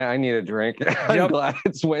I need a drink. I'm Yep. glad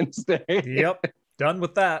it's Wednesday. Yep. Done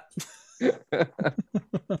with that.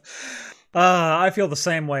 I feel the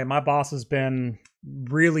same way. My boss has been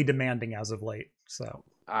really demanding as of late. So,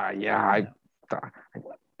 Yeah, I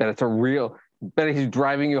bet it's a real. Bet he's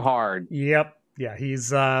driving you hard. yep. Yeah,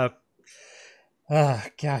 he's gosh,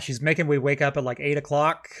 he's making me wake up at like 8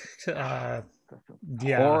 o'clock. Yeah.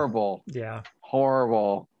 Horrible, Yeah.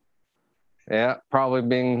 horrible. Yeah, probably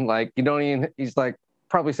being like, you don't even. He's like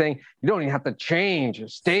probably saying you don't even have to change.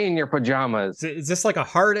 Stay in your pajamas. Is this like a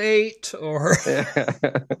heart 8 or? Do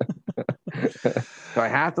I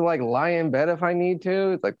have to like lie in bed if I need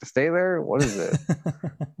to? It's like to stay there. What is it?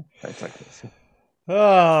 It's like this.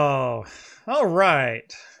 Oh, all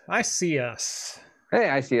right. I see us. Hey,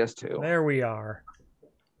 I see us too. There we are.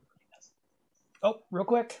 Oh, real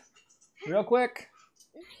quick. Real quick.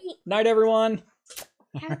 Night, everyone.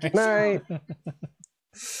 Night.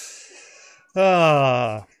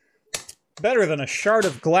 Better than a shard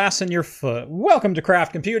of glass in your foot. Welcome to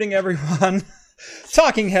Craft Computing, everyone.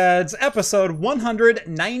 Talking Heads, episode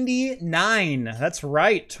 199. That's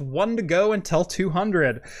right, one to go until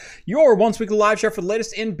 200. Your once weekly live show for the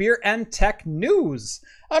latest in beer and tech news.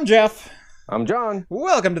 I'm Jeff. I'm John.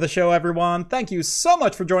 Welcome to the show, everyone. Thank you so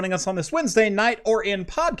much for joining us on this Wednesday night or in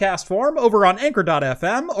podcast form over on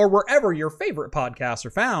Anchor.fm or wherever your favorite podcasts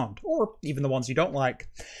are found, or even the ones you don't like.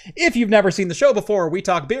 If you've never seen the show before, we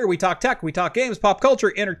talk beer, we talk tech, we talk games, pop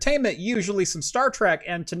culture, entertainment, usually some Star Trek,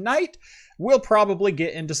 and tonight we'll probably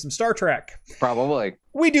get into some Star Trek. Probably.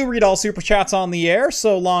 We do read all super chats on the air,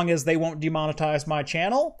 so long as they won't demonetize my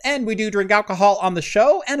channel. And we do drink alcohol on the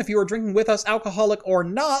show. And if you are drinking with us, alcoholic or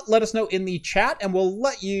not, let us know in the chat and we'll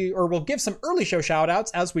we'll give some early show shout outs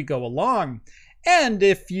as we go along. And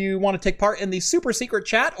if you want to take part in the super secret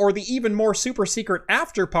chat or the even more super secret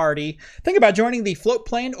after party, think about joining the Float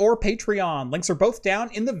Plane or Patreon. Links are both down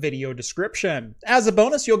in the video description. As a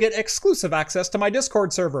bonus, you'll get exclusive access to my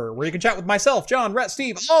Discord server, where you can chat with myself, John, Rhett,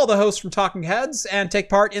 Steve, all the hosts from Talking Heads, and take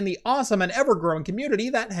part in the awesome and ever-growing community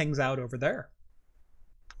that hangs out over there.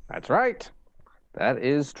 That's right. That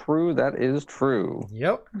is true. That is true.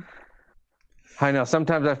 Yep. I know.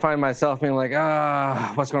 Sometimes I find myself being like,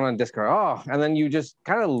 what's going on in Discord? Oh, and then you just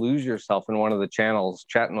kind of lose yourself in one of the channels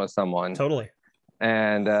chatting with someone. Totally.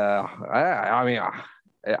 And I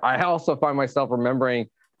also find myself remembering,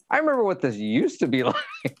 I remember what this used to be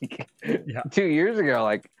like 2 years ago.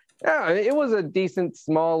 Like, yeah, it was a decent,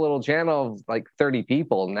 small little channel of like 30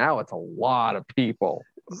 people. Now it's a lot of people.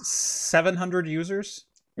 700 users?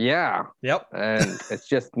 Yeah. Yep. And it's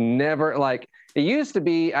just never like, it used to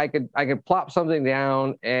be I could plop something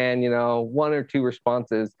down and, one or two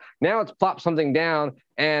responses. Now it's plop something down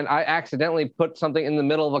and I accidentally put something in the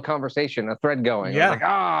middle of a conversation, a thread going. Yeah. I'm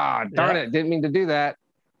like, darn it, didn't mean to do that.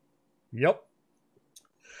 Yep.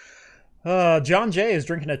 John J is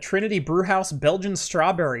drinking a Trinity Brewhouse Belgian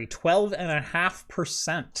Strawberry,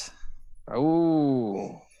 12.5%.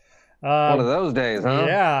 Oh. One of those days, huh?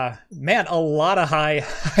 Yeah. Man, a lot of high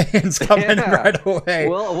ends coming right away.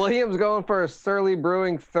 Well, William's going for a Surly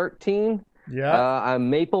Brewing 13. Yeah. A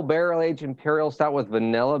maple barrel-aged imperial stout with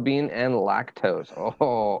vanilla bean and lactose.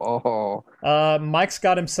 Mike's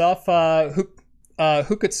got himself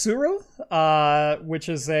Hukatsuru, which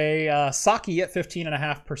is a sake at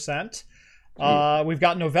 15.5%. We've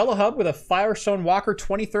got Novella Hub with a Firestone Walker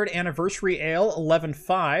 23rd Anniversary Ale,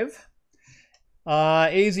 11.5%.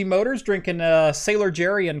 AZ Motors drinking Sailor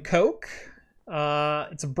Jerry and Coke.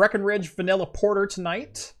 It's a Breckenridge Vanilla Porter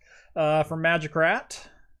tonight from Magic Rat.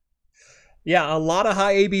 Yeah, a lot of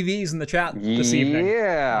high ABVs in the chat this evening.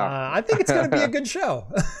 Yeah. I think it's going to be a good show.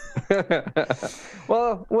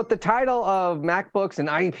 Well, with the title of MacBooks and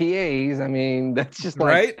IPAs, I mean, that's just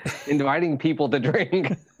like inviting people to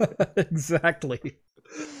drink. Exactly.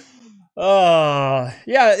 Yeah,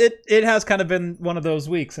 it has kind of been one of those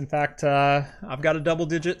weeks. In fact, I've got a double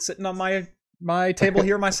digit sitting on my table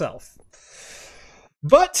here myself.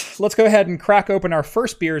 But let's go ahead and crack open our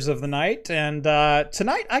first beers of the night. And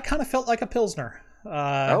tonight I kind of felt like a Pilsner.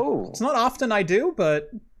 It's not often I do, but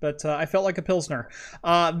I felt like a Pilsner.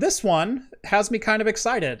 This one has me kind of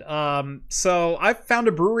excited. So I found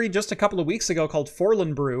a brewery just a couple of weeks ago called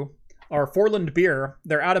Forland Brew. Or Forland Beer.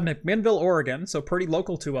 They're out of McMinnville, Oregon, so pretty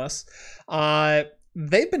local to us.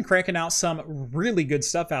 They've been cranking out some really good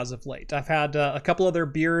stuff as of late. I've had a couple of their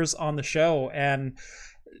beers on the show, and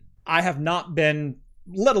I have not been,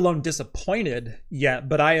 let alone disappointed yet,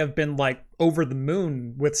 but I have been like over the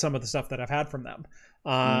moon with some of the stuff that I've had from them.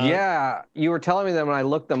 Yeah, you were telling me them and I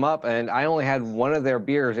looked them up, and I only had one of their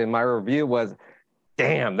beers, and my review was,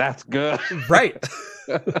 damn, that's good. Right.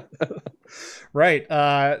 Right.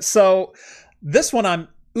 So this one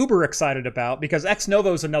uber excited about, because Ex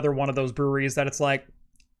Novo is another one of those breweries that it's like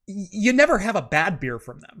you never have a bad beer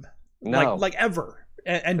from them, like ever.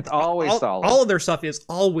 And it's always solid. All of their stuff is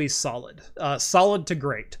always solid, solid to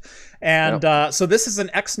great. And so this is an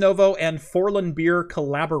Ex Novo and Forlin Beer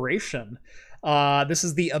collaboration. This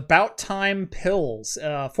is the About Time Pills,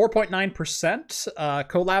 4.9%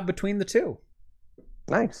 collab between the two.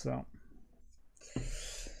 Nice. So I'm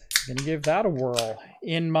gonna give that a whirl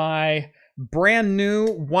in my brand new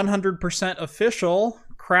 100% official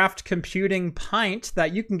Craft Computing pint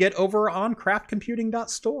that you can get over on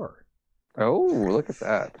craftcomputing.store. Oh, look at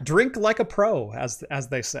that. Drink like a pro, as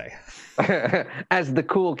they say. As the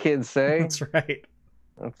cool kids say. That's right.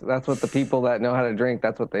 That's what the people that know how to drink,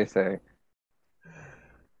 that's what they say.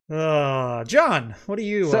 John, what do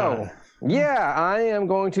you... Yeah, I am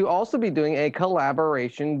going to also be doing a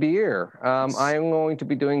collaboration beer. I am going to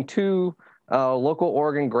be doing two local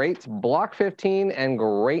Oregon greats, Block 15 and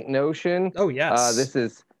Great Notion. Oh, yes. This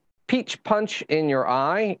is Peach Punch in Your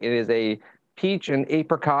Eye. It is a peach and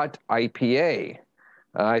apricot IPA.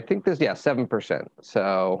 I think this, 7%.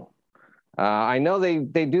 So I know they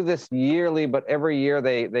do this yearly, but every year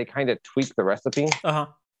they kind of tweak the recipe. Uh-huh.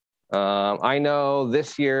 I know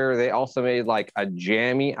this year they also made like a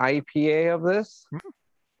jammy IPA of this,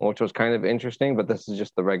 which was kind of interesting, but this is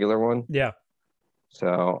just the regular one. Yeah.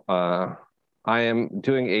 So I am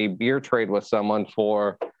doing a beer trade with someone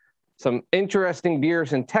for some interesting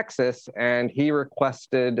beers in Texas, and he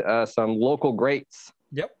requested some local greats.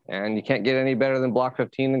 Yep. And you can't get any better than Block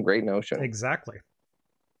 15 and Great Notion. Exactly.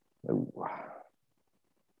 Ooh.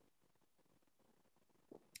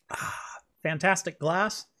 Fantastic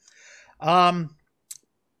glass.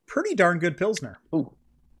 Pretty darn good Pilsner. Ooh.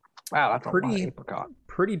 Wow, that's a lot of apricot.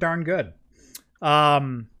 Pretty darn good.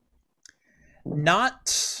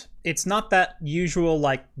 It's not that usual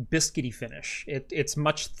like biscuity finish. It's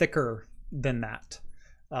much thicker than that.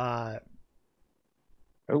 Oh,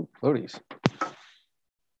 floaties.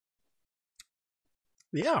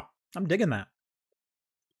 Yeah, I'm digging that.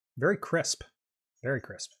 Very crisp. Very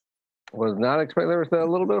crisp. Was not expecting there was a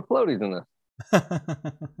little bit of floaties in this.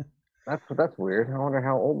 That's weird. I wonder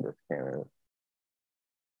how old this can is.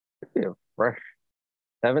 Could be a fresh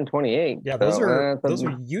 728. Yeah, those are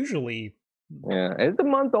usually. Yeah, it's a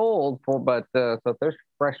month old, but so if there's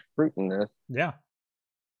fresh fruit in this. Yeah.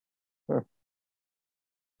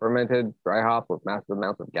 Fermented dry hop with massive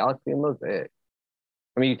amounts of Galaxy and Mosaic.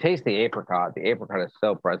 I mean, you taste the apricot. The apricot is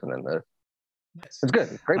so present in this. Nice. It's good.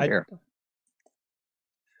 It's great beer.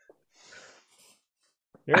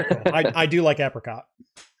 Very cool. I do like apricot.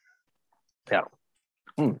 Yeah.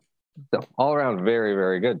 So all around, very,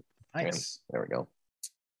 very good. Nice. And there we go.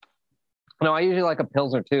 No, I usually like a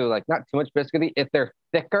Pilsner too, like not too much biscuity. If they're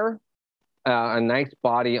thicker, a nice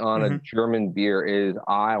body on a German beer is,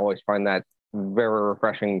 I always find that very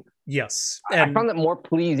refreshing. Yes. I found that more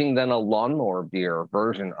pleasing than a lawnmower beer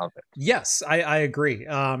version of it. Yes, I agree.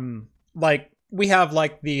 Like we have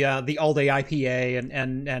like the all day IPA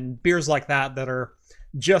and beers like that are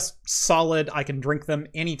just solid. I can drink them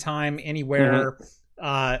anytime, anywhere.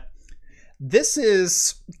 This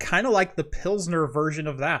is kind of like the Pilsner version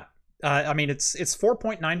of that. I mean, it's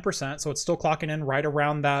 4.9%, so it's still clocking in right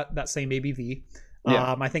around that same ABV.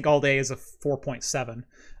 Yeah. I think all day is a 4.7.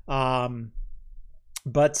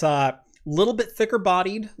 But little bit thicker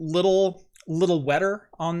bodied, little wetter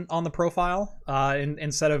on the profile,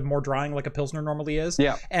 instead of more drying like a Pilsner normally is.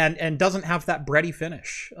 Yeah. And doesn't have that bready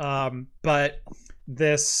finish. But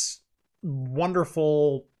this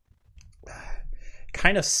wonderful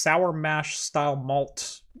kind of sour mash style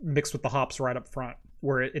malt mixed with the hops right up front,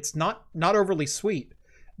 where it's not overly sweet,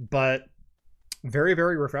 but very,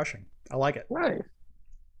 very refreshing. I like it. Nice.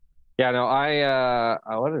 Yeah, no, I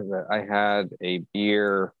what is it? I had a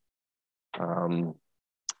beer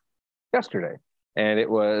yesterday, and it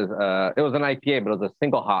was an IPA, but it was a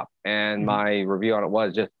single hop, and my review on it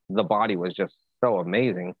was just the body was just so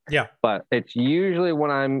amazing. Yeah. But it's usually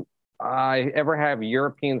when I ever have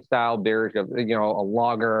European style beers, a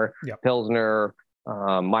lager, Pilsner,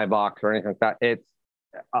 my box or anything like that. It's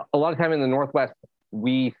a lot of time in the Northwest,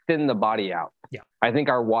 we thin the body out. Yeah. I think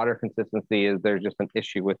our water consistency there's just an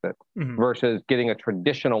issue with it versus getting a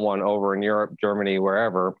traditional one over in Europe, Germany,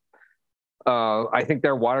 wherever. I think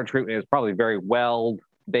their water treatment is probably very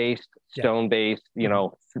weld-based, stone-based,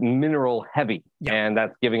 mineral heavy, and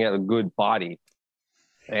that's giving it a good body.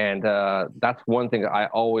 And that's one thing that I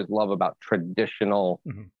always love about traditional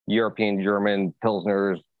European, German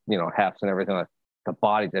Pilsners, Hefts and everything like that. The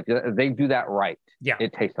body, if they do that right,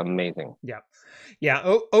 it tastes amazing.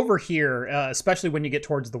 Over here, especially when you get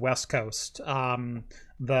towards the West Coast,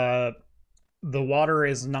 the The water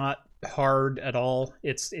is not hard at all.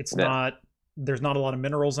 It's not. There's not a lot of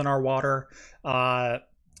minerals in our water.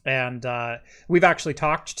 And we've actually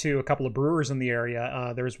talked to a couple of brewers in the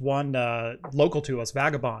area. There's one local to us,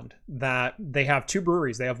 Vagabond, that they have 2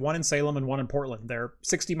 breweries. They have one in Salem and one in Portland. They're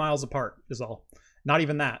 60 miles apart is all. Not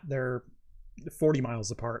even that. They're 40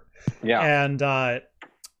 miles apart. Yeah. And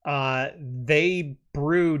they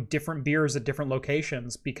brew different beers at different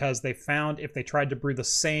locations because they found if they tried to brew the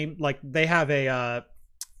same, like they have a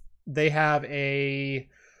hef,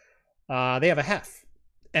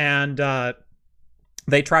 and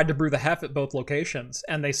they tried to brew the hef at both locations,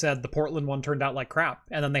 and they said the Portland one turned out like crap.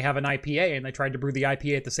 And then they have an IPA, and they tried to brew the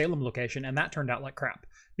IPA at the Salem location, and that turned out like crap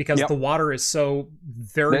because the water is so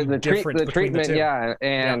very different between treatment, the two. Yeah,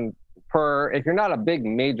 and for if you're not a big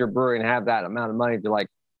major brewery and have that amount of money to like,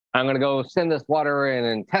 I'm going to go send this water in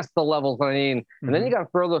and test the levels I need, and then you got to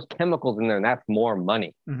throw those chemicals in there, and that's more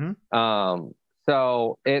money.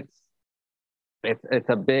 So it's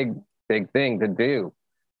a big thing to do.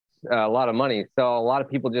 A lot of money. So a lot of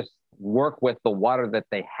people just work with the water that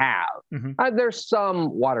they have. There's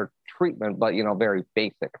some water treatment, but very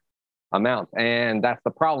basic amounts. And that's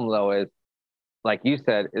the problem though, is like you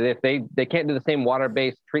said, if they can't do the same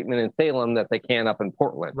water-based treatment in Salem that they can up in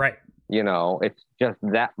Portland. Right. It's just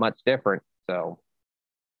that much different. So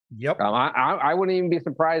I wouldn't even be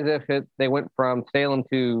surprised if they went from Salem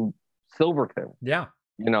to Silverton. Yeah.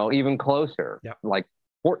 Even closer. Yeah. Like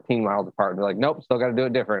 14 miles apart. They're like, nope, still got to do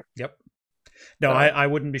it different. Yep. No, I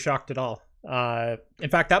wouldn't be shocked at all. In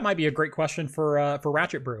fact, that might be a great question for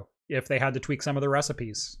Ratchet Brew if they had to tweak some of the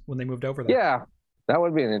recipes when they moved over there. Yeah, that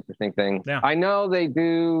would be an interesting thing. Yeah. I know they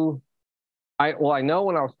do. I know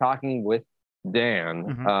when I was talking with Dan,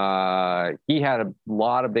 he had a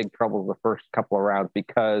lot of big troubles the first couple of rounds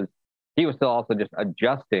because he was still also just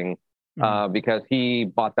adjusting because he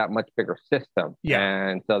bought that much bigger system. Yeah.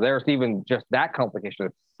 And so there's even just that complication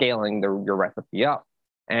of scaling your recipe up.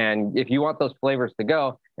 And if you want those flavors to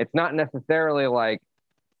go, it's not necessarily like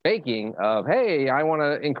baking of, hey, I want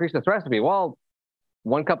to increase this recipe. Well,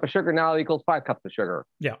 1 cup of sugar now equals 5 cups of sugar.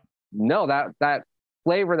 Yeah. No, that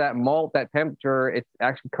flavor, that malt, that temperature, it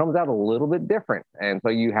actually comes out a little bit different. And so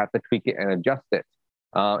you have to tweak it and adjust it.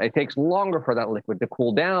 It takes longer for that liquid to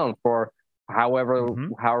cool down for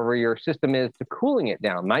however your system is to cooling it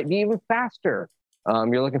down. Might be even faster.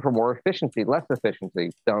 You're looking for more efficiency, less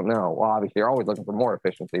efficiency. Don't know. Well, obviously you're always looking for more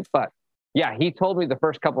efficiency, but yeah, he told me the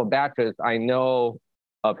first couple of batches I know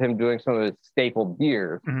of him doing some of his staple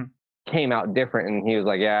beers came out different. And he was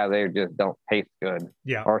like, yeah, they just don't taste good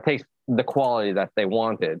or taste the quality that they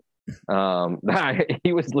wanted.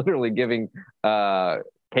 He was literally giving,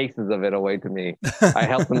 cases of it away to me. I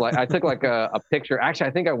helped him. I took a picture. Actually,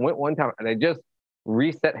 I think I went one time and I just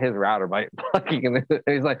reset his router by plugging in.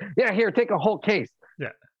 He's like, yeah, here, take a whole case.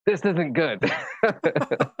 Yeah. This isn't good.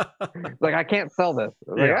 Like, I can't sell this.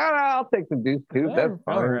 Like, I'll take the Deuce Coupe. That's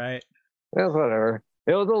fine. All right. That's whatever.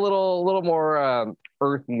 It was a little more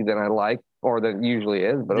earthy than I like, or than usually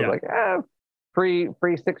is, but it was like, free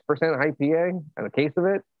 6% IPA and a case of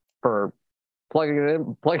it for plugging it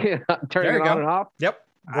in, turning it on and off. Yep.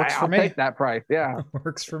 Works for me. I'll take that price. Yeah.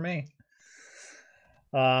 Works for me.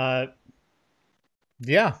 Water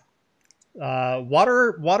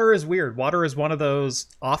is weird. Water is one of those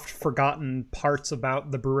oft forgotten parts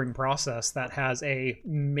about the brewing process that has a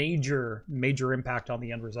major impact on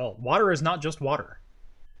the end result. Water is not just water.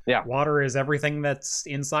 Yeah. Water is everything that's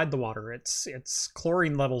inside the water. It's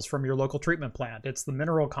chlorine levels from your local treatment plant. It's the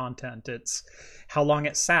mineral content. It's how long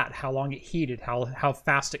it sat, how long it heated, how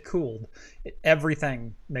fast it cooled.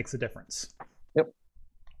 Everything makes a difference. Yep.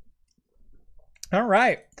 All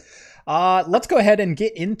right. Let's go ahead and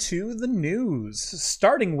get into the news.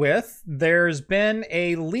 Starting with, there's been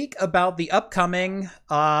a leak about the upcoming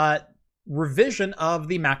revision of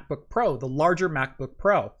the MacBook Pro, the larger MacBook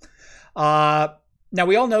Pro. Now,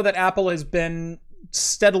 we all know that Apple has been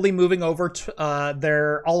steadily moving over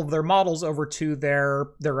to all of their models over to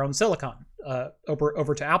their own silicon,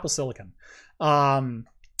 over to Apple Silicon.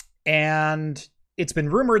 And it's been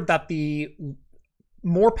rumored that the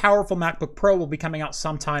more powerful MacBook Pro will be coming out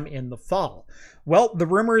sometime in the fall. Well, the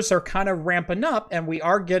rumors are kind of ramping up, and we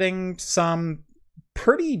are getting some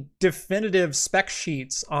pretty definitive spec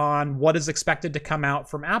sheets on what is expected to come out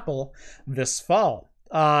from Apple this fall.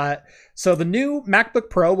 So the new MacBook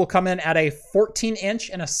Pro will come in at a 14-inch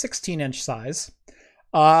and a 16-inch size,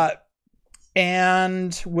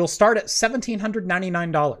 and will start at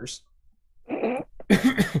 $1,799.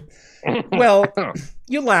 Well,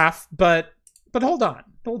 you laugh, but hold on,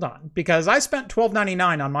 because I spent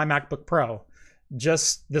 $1,299 on my MacBook Pro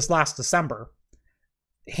just this last December.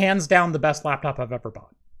 hands down the best laptop I've ever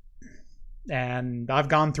bought. And I've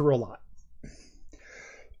gone through a lot.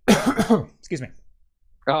 Excuse me.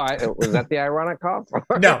 Oh, was that the ironic cough?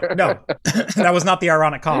 No. That was not the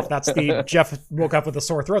ironic cough. That's the Jeff woke up with a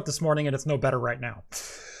sore throat this morning and it's no better right now.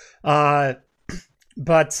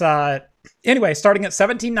 But anyway, starting at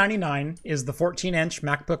 $1799 is the 14-inch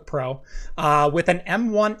MacBook Pro with an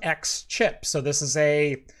M1X chip. So this is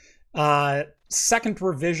a second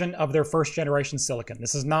revision of their first generation silicon.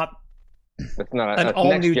 This is not an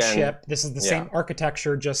all-new chip. This is the same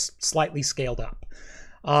architecture, just slightly scaled up.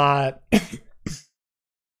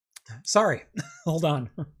 Sorry, hold on.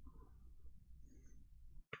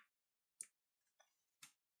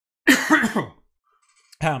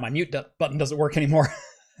 My mute button doesn't work anymore.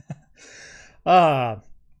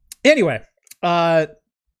 Anyway,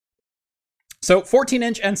 so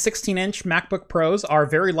 14-inch and 16-inch MacBook Pros are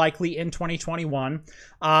very likely in 2021.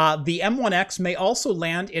 The M1X may also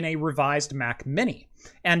land in a revised Mac Mini.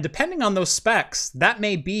 And depending on those specs, that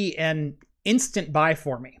may be an instant buy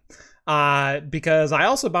for me. Because I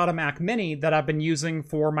also bought a Mac Mini that I've been using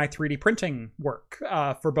for my 3D printing work,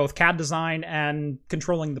 for both CAD design and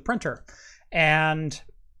controlling the printer. And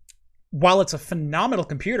while it's a phenomenal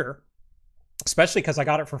computer, especially because I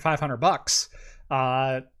got it for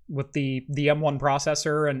 $500 with the M1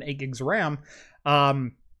 processor and 8 gigs of RAM,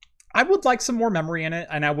 I would like some more memory in it,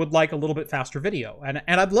 and I would like a little bit faster video. And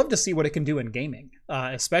I'd love to see what it can do in gaming,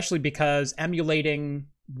 especially because emulating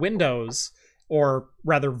Windows, or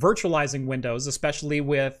rather virtualizing Windows, especially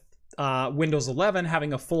with Windows 11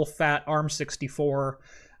 having a full-fat ARM64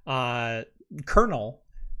 kernel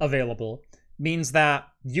available, means that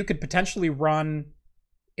you could potentially run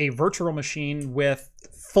a virtual machine with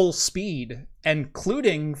full speed,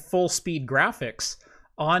 including full speed graphics,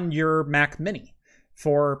 on your Mac Mini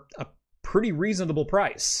for a pretty reasonable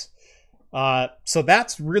price. So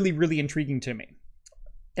that's really, really intriguing to me.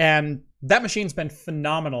 And that machine's been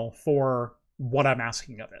phenomenal for what I'm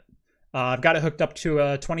asking of it. I've got it hooked up to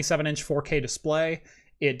a 27-inch 4K display.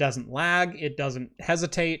 It doesn't lag. It doesn't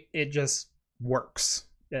hesitate. It just works.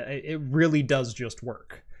 It really does just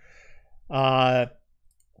work.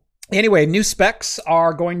 Anyway, new specs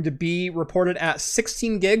are going to be reported at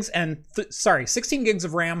 16 gigs and 16 gigs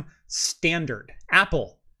of RAM standard.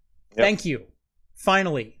 Apple, Thank you.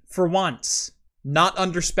 Finally, for once, not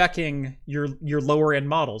underspeccing your lower end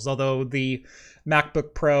models, although the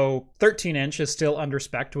MacBook Pro 13-inch is still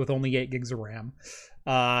underspecced with only 8 gigs of RAM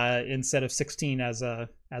instead of 16 as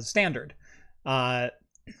standard.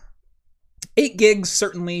 8 gigs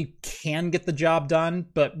certainly can get the job done,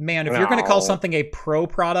 but man, if you're going to call something a pro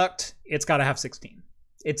product, it's got to have 16.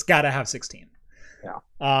 It's got to have 16.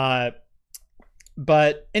 Yeah.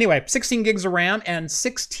 But anyway, 16 gigs of RAM and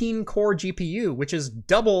 16-core GPU, which is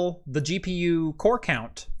double the GPU core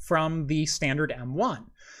count from the standard M1.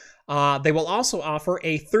 They will also offer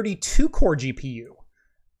a 32-core GPU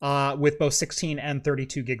with both 16 and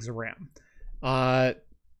 32 gigs of RAM.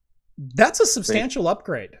 That's a substantial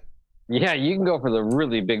upgrade. Yeah, you can go for the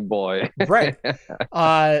really big boy. Right.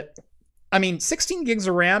 I mean, 16 gigs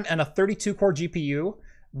of RAM and a 32-core GPU,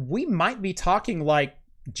 we might be talking like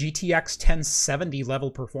GTX 1070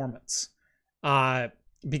 level performance.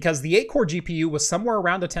 Because the 8-core GPU was somewhere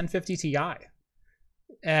around a 1050 Ti.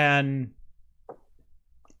 And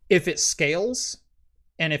if it scales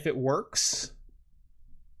and if it works,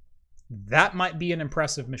 that might be an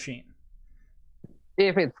impressive machine.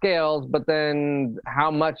 If it scales, but then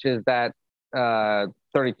how much is that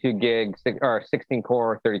 32 gigs or 16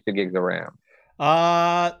 core 32 gigs of RAM?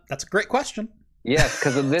 That's a great question. Yes,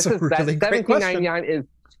 because this is really that $1799 is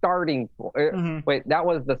starting for. Wait,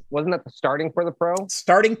 wasn't that the starting for the Pro?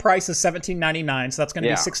 Starting price is $1799, so that's going to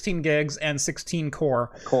be 16 gigs and 16 core.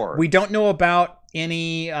 We don't know about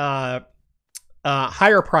any higher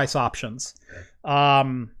price options,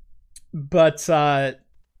 but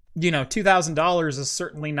 $2,000 is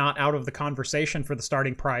certainly not out of the conversation for the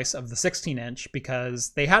starting price of the 16-inch,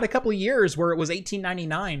 because they had a couple of years where it was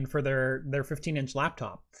 $1899 for their 15-inch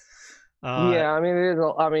laptop. Yeah, I mean, it is.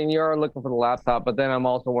 I mean, you're looking for the laptop, but then I'm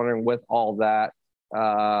also wondering, with all that,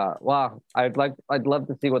 wow, I'd love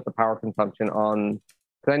to see what the power consumption on.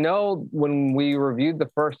 Because I know when we reviewed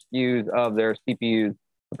the first SKUs of their CPUs,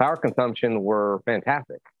 the power consumption were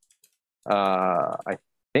fantastic. I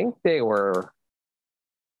think they were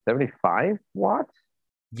 75 watts.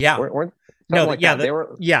 Yeah. The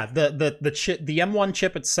chip, the M1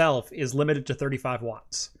 chip itself is limited to 35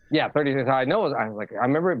 watts. Yeah, 36. I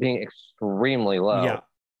remember it being extremely low. Yeah.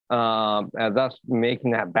 And thus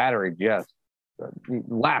making that battery just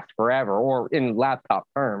last forever, or in laptop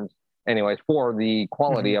terms, anyways, for the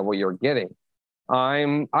quality of what you're getting.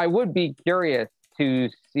 I would be curious to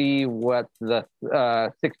see what the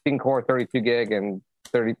 16 core 32 gig and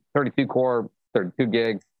 32 core 32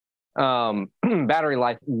 gig battery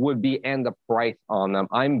life would be, and the price on them.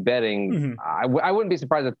 I'm betting I wouldn't be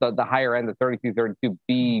surprised if the higher end, the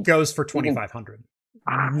 32B goes for 2,500.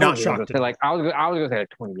 Not shocked. Like I was gonna say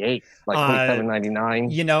 28, like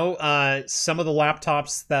 27.99. You know, some of the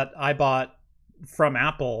laptops that I bought from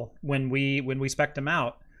Apple when we spec'd them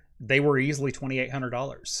out, they were easily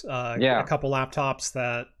 $2,800. A couple laptops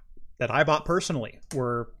that I bought personally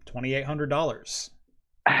were $2,800.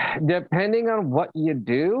 Depending on what you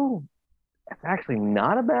do, it's actually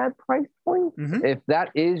not a bad price point. If that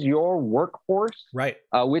is your workhorse, right?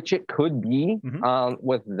 Which it could be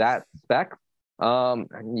with that spec.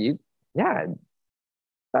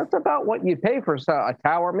 That's about what you pay for a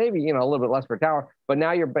tower. Maybe a little bit less for a tower, but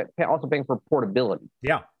now you're also paying for portability.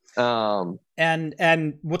 Yeah.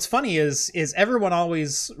 And what's funny is everyone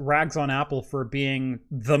always rags on Apple for being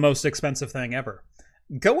the most expensive thing ever.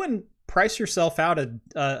 Go and price yourself out a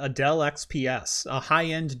Dell XPS, a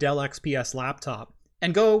high-end Dell XPS laptop,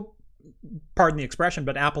 and go, pardon the expression,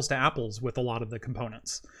 but apples to apples with a lot of the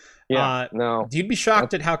components. No, you'd be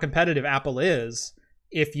shocked at how competitive Apple is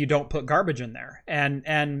if you don't put garbage in there.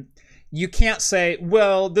 And you can't say,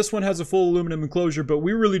 well, this one has a full aluminum enclosure, but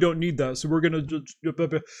we really don't need that, so we're gonna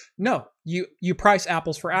no. You price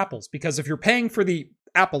apples for apples, because if you're paying for the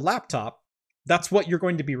Apple laptop, that's what you're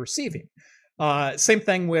going to be receiving. Same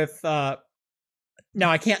thing with now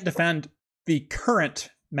I can't defend the current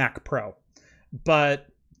Mac Pro, but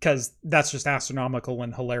because that's just astronomical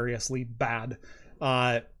and hilariously bad.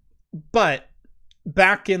 But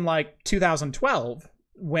back in like 2012,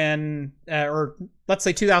 when or let's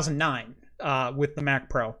say 2009, with the Mac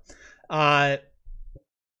Pro,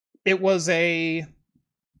 it was a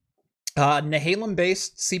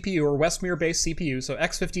Nehalem-based CPU or Westmere-based CPU, so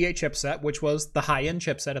X58 chipset, which was the high-end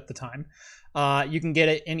chipset at the time. You can get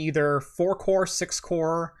it in either 4-core,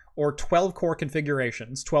 6-core, or 12-core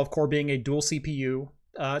configurations. 12-core being a dual CPU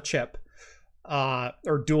chip,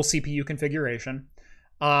 or dual CPU configuration.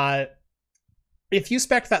 If you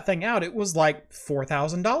spec'd that thing out, it was like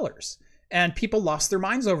 $4,000. And people lost their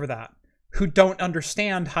minds over that, who don't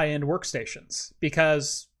understand high-end workstations.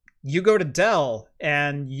 Because you go to Dell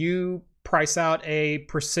and you price out a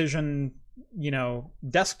precision,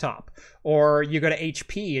 desktop, or you go to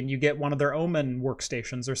HP and you get one of their Omen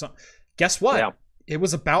workstations or something. Guess what? Yeah. It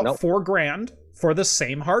was about $4,000 for the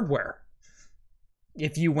same hardware,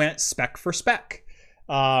 if you went spec for spec.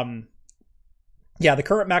 The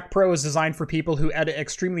current Mac Pro is designed for people who edit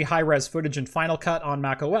extremely high-res footage in Final Cut on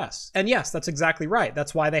Mac OS. And yes, that's exactly right.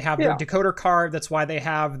 That's why they have their decoder card. That's why they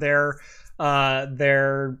have their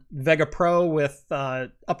Vega Pro with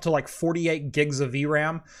up to like 48 gigs of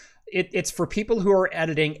VRAM. It's for people who are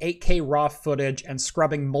editing 8K raw footage and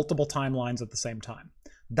scrubbing multiple timelines at the same time.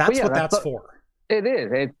 That's what that's for. It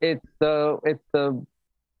is. It's the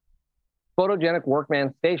photogenic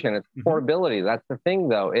workman station. It's portability. That's the thing,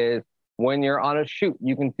 though, is when you're on a shoot,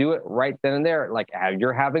 you can do it right then and there. Like as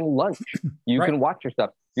you're having lunch, you can watch your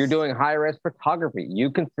stuff. You're doing high-res photography.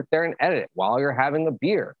 You can sit there and edit it while you're having a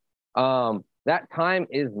beer. That time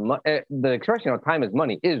is the expression of time is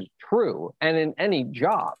money is true, and in any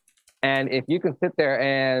job. And if you can sit there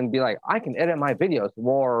and be like, I can edit my videos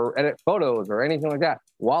or edit photos or anything like that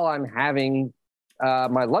while I'm having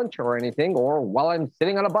my lunch or anything, or while I'm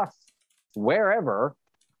sitting on a bus, wherever,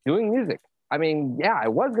 doing music. I mean, I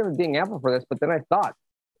was going to ding Apple for this, but then I thought,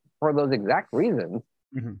 for those exact reasons,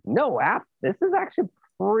 no, app, this is actually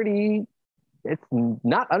it's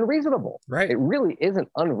not unreasonable. Right. It really isn't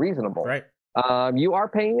unreasonable. Right. You are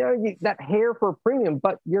paying that hair for a premium,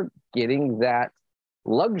 but you're getting that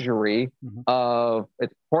luxury of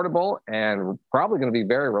it's portable and probably going to be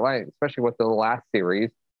very reliant, especially with the last series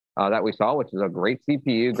that we saw, which is a great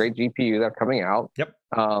CPU, great GPU that's coming out. Yep.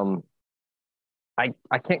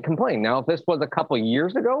 I can't complain. Now, if this was a couple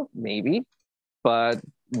years ago, maybe, but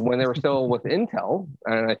when they were still with Intel,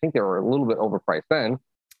 and I think they were a little bit overpriced then.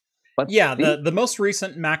 But the most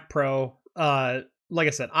recent Mac Pro, like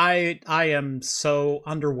I said, I am so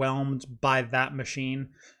underwhelmed by that machine.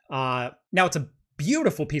 Now it's a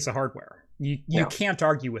beautiful piece of hardware. You can't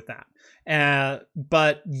argue with that.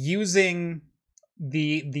 But using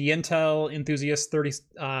the Intel Enthusiast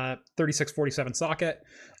 3647 socket,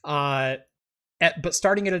 but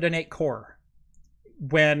starting it at an 8-core,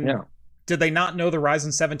 did they not know the Ryzen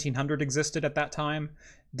 1700 existed at that time?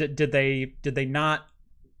 Did they not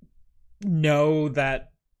know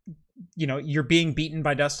that you're being beaten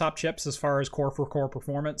by desktop chips as far as core for core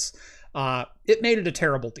performance? It made it a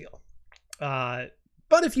terrible deal.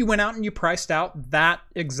 But if you went out and you priced out that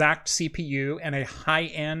exact CPU and a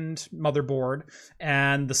high-end motherboard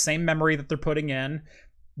and the same memory that they're putting in,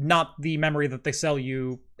 not the memory that they sell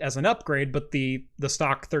you as an upgrade, but the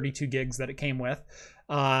stock 32 gigs that it came with,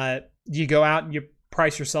 you go out and you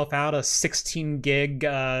price yourself out a 16 gig,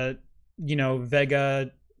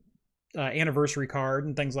 Vega anniversary card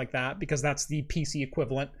and things like that, because that's the PC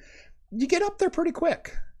equivalent. You get up there pretty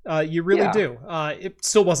quick. You really do. It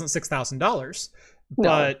still wasn't $6,000,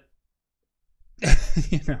 but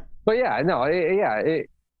But yeah, no,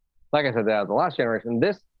 like I said, the last generation,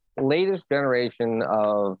 this latest generation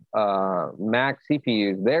of Mac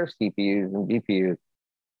CPUs, their CPUs and GPUs,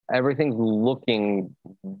 everything's looking,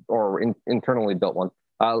 or internally built ones,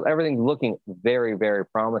 everything's looking very, very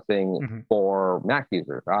promising for Mac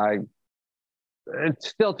users. It's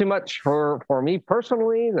still too much for me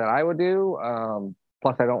personally that I would do.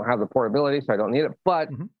 Plus, I don't have the portability, so I don't need it. But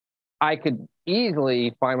I could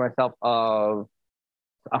easily find myself of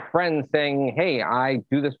a friend saying, "Hey, I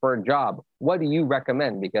do this for a job. What do you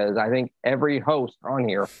recommend?" Because I think every host on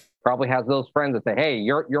here probably has those friends that say, "Hey,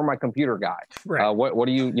 you're my computer guy. Right. What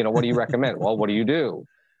do you recommend?" Well, what do you do?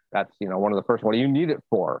 That's one of the first. What do you need it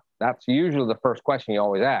for? That's usually the first question you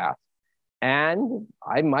always ask. And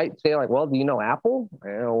I might say, like, well, do you know Apple?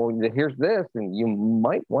 Here's this, and you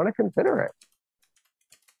might want to consider it.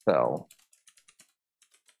 So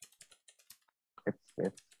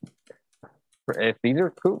if these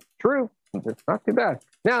are true, it's not too bad.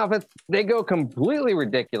 Now, if they go completely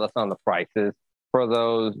ridiculous on the prices for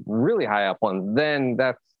those really high up ones, then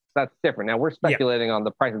that's different. Now we're speculating on the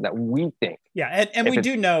prices that we think. Yeah, and we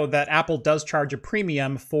do know that Apple does charge a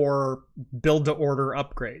premium for build to order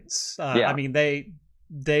upgrades. I mean, they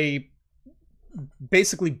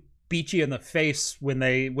basically beat you in the face when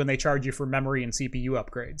they charge you for memory and CPU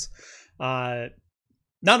upgrades.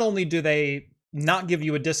 Not only do they not give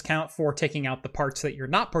you a discount for taking out the parts that you're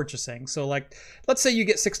not purchasing. So like, let's say you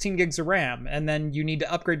get 16 gigs of RAM and then you need to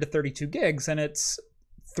upgrade to 32 gigs and it's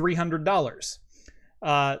 $300.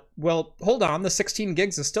 Well, hold on. The 16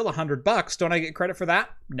 gigs is still $100. Don't I get credit for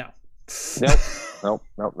that? No. Nope.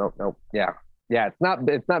 Yeah. It's not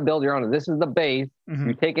build your own. This is the base.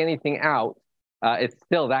 You take anything out, it's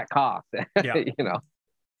still that cost. Yeah.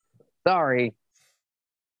 Sorry.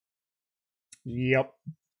 Yep.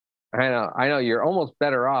 I know. You're almost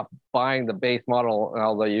better off buying the base model,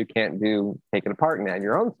 although you can't take it apart and add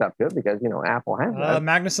your own stuff to it because Apple has that.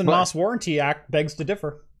 Magnuson-Moss Warranty Act begs to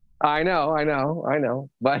differ. I know.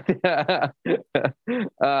 But to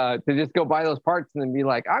just go buy those parts and then be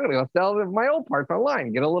like, I'm gonna go sell my old parts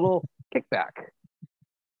online, get a little kickback.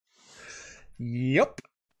 Yep.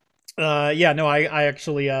 I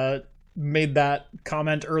actually made that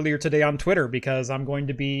comment earlier today on Twitter because I'm going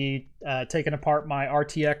to be taking apart my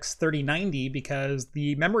RTX 3090 because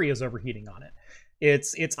the memory is overheating on it.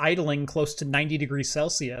 It's idling close to 90 degrees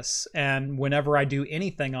Celsius, and whenever I do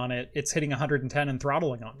anything on it, it's hitting 110 and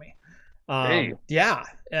throttling on me. Yeah,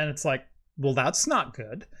 and it's like, well, that's not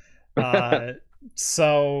good.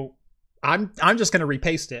 So I'm just going to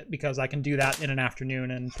repaste it because I can do that in an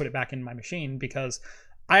afternoon and put it back in my machine because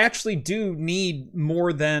I actually do need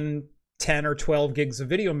more than 10 or 12 gigs of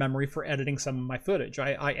video memory for editing some of my footage.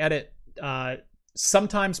 I edit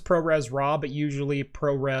sometimes ProRes RAW, but usually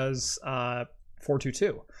ProRes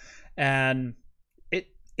 422, and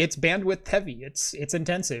it's bandwidth heavy. It's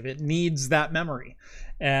intensive. It needs that memory,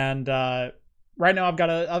 and right now I've got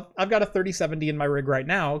a 3070 in my rig right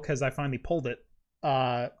now because I finally pulled it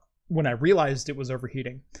when I realized it was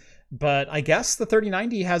overheating. But I guess the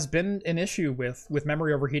 3090 has been an issue with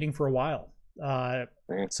memory overheating for a while.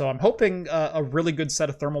 So I'm hoping a really good set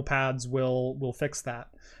of thermal pads will fix that,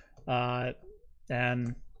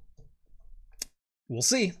 and we'll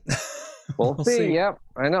see. We'll see. Yep,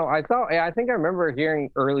 I know. I think I remember hearing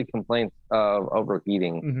early complaints of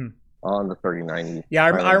overheating on the 3090. Yeah,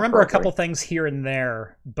 I remember a couple things here and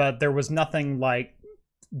there, but there was nothing like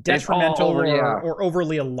detrimental or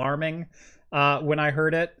overly alarming when I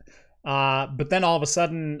heard it. But then all of a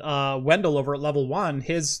sudden, Wendell over at Level 1,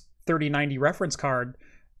 his 3090 reference card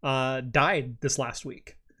died this last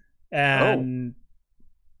week, and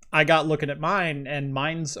I got looking at mine, and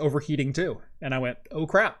mine's overheating too. And I went, oh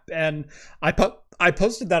crap. And I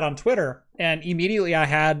posted that on Twitter, and immediately I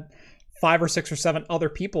had 5 or 6 or 7 other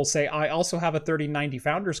people say, I also have a 3090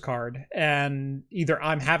 Founders card, and either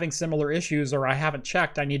I'm having similar issues or I haven't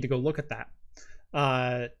checked. I need to go look at that.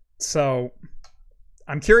 So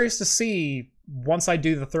I'm curious to see, once I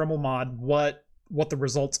do the thermal mod, what the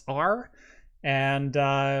results are, and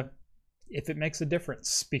if it makes a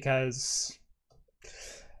difference, because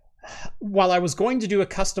While I was going to do a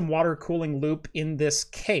custom water cooling loop in this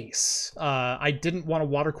case, I didn't want to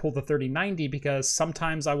water cool the 3090 because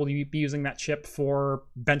sometimes I will be using that chip for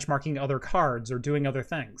benchmarking other cards or doing other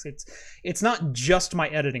things. It's not just my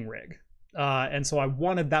editing rig. And so I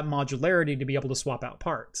wanted that modularity to be able to swap out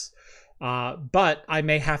parts. But I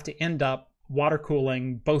may have to end up water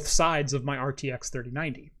cooling both sides of my RTX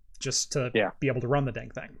 3090 just to be able to run the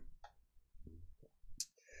dang thing.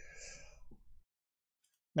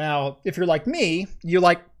 Now, if you're like me, you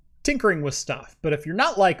like tinkering with stuff. But if you're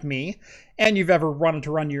not like me, and you've ever wanted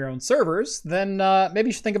to run your own servers, then maybe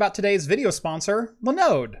you should think about today's video sponsor,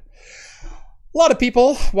 Linode. A lot of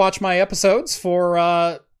people watch my episodes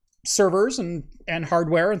for servers and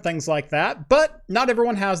hardware and things like that, but not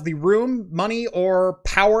everyone has the room, money, or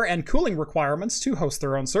power and cooling requirements to host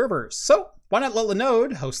their own servers. So why not let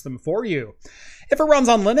Linode host them for you? If it runs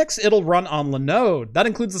on Linux, it'll run on Linode. That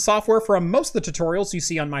includes the software from most of the tutorials you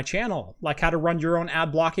see on my channel, like how to run your own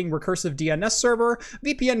ad-blocking recursive DNS server,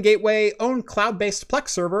 VPN gateway, own cloud-based Plex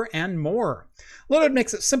server, and more. Linode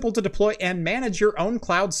makes it simple to deploy and manage your own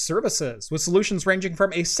cloud services, with solutions ranging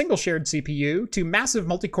from a single shared CPU to massive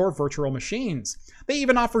multi-core virtual machines. They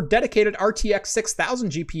even offer dedicated RTX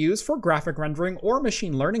 6000 GPUs for graphic rendering or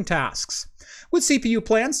machine learning tasks. With CPU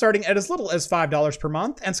plans starting at as little as $5 per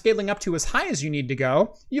month and scaling up to as high as you need to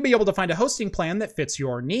go, you'll be able to find a hosting plan that fits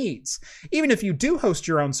your needs. Even if you do host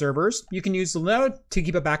your own servers, you can use Linode to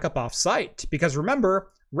keep a backup off-site, because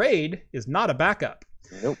remember, RAID is not a backup.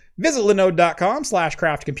 Nope. Visit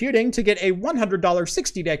linode.com/craftcomputing to get a $100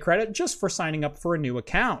 60-day credit just for signing up for a new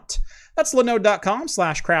account. That's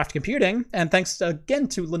linode.com/craftcomputing, and thanks again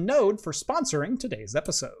to Linode for sponsoring today's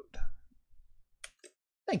episode.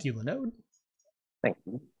 Thank you, Linode. Thank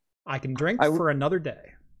you. I can drink for another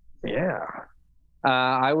day. Yeah.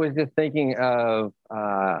 I was just thinking of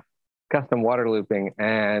custom water looping,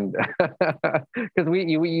 and because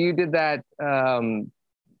you did that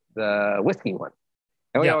the whiskey one.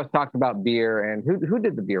 And we always talked about beer, and who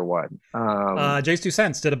did the beer one? Jay's 2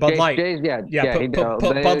 Cents did a Bud Light. Put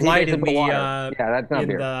Bud Light in the that's not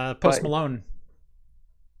beer. The Post Malone.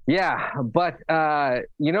 Yeah, but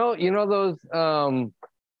you know those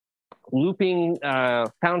looping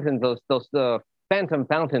fountains, those phantom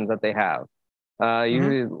fountains that they have.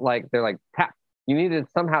 Usually, they're like tap. You need to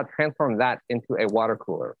somehow transform that into a water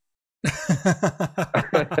cooler. So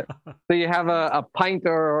you have a pint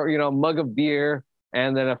or mug of beer,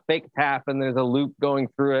 and then a fake tap, and there's a loop going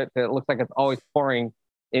through it. It looks like it's always pouring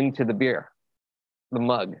into the beer, the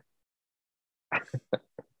mug.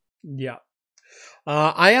 Yeah.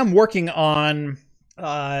 I am working on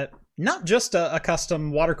not just a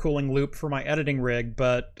custom water cooling loop for my editing rig,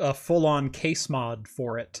 but a full-on case mod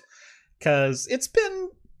for it. Because it's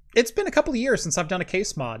been a couple of years since I've done a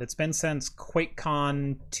case mod. It's been since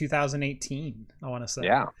QuakeCon 2018, I want to say.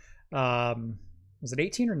 Yeah. Was it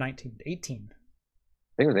 18 or 19? 18.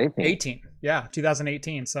 I think it was 18. 18. Yeah,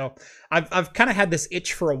 2018. So I've kind of had this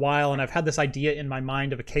itch for a while, and I've had this idea in my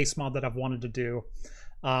mind of a case mod that I've wanted to do.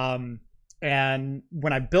 And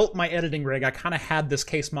when I built my editing rig, I kind of had this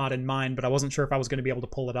case mod in mind, but I wasn't sure if I was going to be able to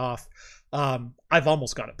pull it off. I've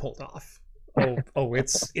almost got it pulled off.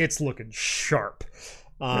 It's looking sharp.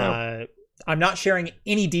 I'm not sharing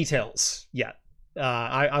any details yet.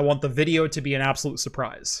 I want the video to be an absolute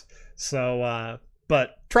surprise. So,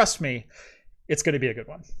 but trust me, it's going to be a good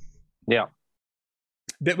one. Yeah.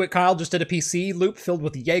 Bitwit Kyle just did a PC loop filled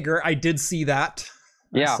with Jaeger. I did see that.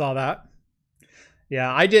 Yeah. I saw that.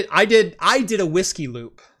 Yeah, I did a whiskey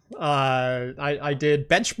loop. I did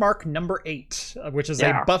benchmark number 8, which is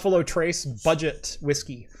a Buffalo Trace budget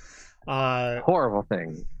whiskey. Horrible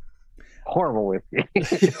thing. Horrible whiskey.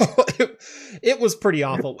 It was pretty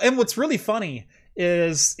awful. And what's really funny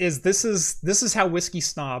is this is how whiskey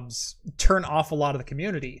snobs turn off a lot of the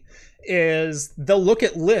community. Is they'll look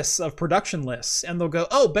at lists of production lists and they'll go,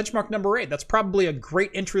 oh, benchmark number 8, that's probably a great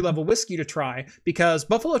entry-level whiskey to try because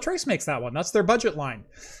Buffalo Trace makes that one. That's their budget line.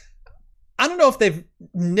 I don't know if they've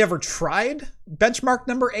never tried benchmark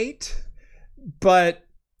number 8, but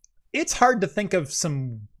it's hard to think of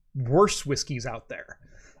some worse whiskeys out there.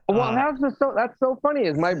 Well, that's so funny.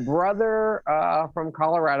 Is my brother from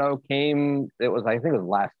Colorado came? I think it was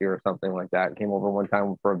last year or something like that. Came over one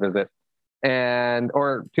time for a visit,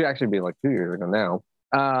 or to actually be like 2 years ago now.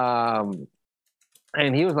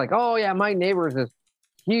 And he was like, "Oh yeah, my neighbor is this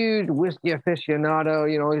huge whiskey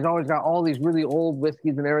aficionado. He's always got all these really old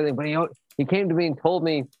whiskeys and everything. But he came to me and told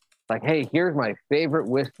me like, hey, here's my favorite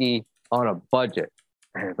whiskey on a budget.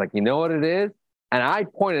 And it's like, you know what it is? And I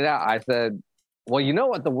pointed out, I said, Well, you know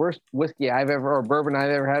what? The worst whiskey I've ever, or bourbon I've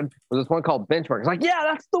ever had was this one called Benchmark. It's like, yeah,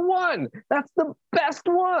 that's the one. That's the best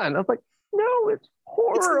one. I was like, no, it's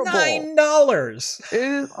horrible. It's $9. It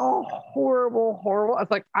is horrible. It's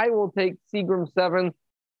like, I will take Seagram 7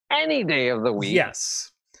 any day of the week.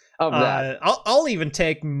 Yes. Of that. I'll even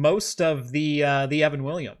take most of the Evan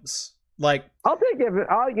Williams. Like, I'll take Evan.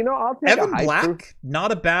 I'll take Evan Black.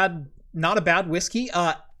 Not a bad whiskey.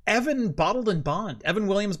 Evan Bottled and Bond. Evan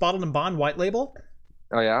Williams Bottled and Bond white label.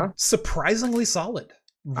 Oh yeah. Surprisingly solid.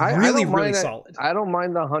 Really solid. I don't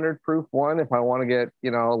mind the 100 proof one if I want to get,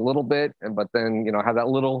 a little bit, but then, have that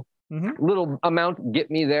little amount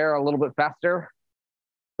get me there a little bit faster.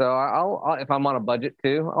 So I'll if I'm on a budget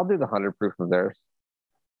too, I'll do the 100 proof of theirs.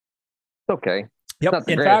 It's okay. Yep. It's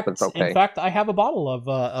not it's okay. In fact, I have a bottle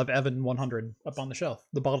of Evan 100 up on the shelf,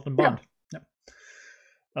 the Bottled and Bond.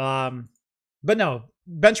 Yeah. But no,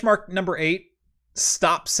 benchmark number 8.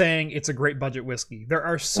 Stop saying it's a great budget whiskey. There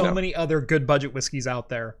are so many other good budget whiskeys out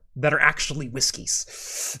there that are actually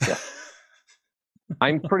whiskeys. Yeah.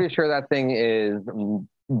 I'm pretty sure that thing is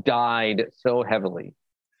dyed so heavily.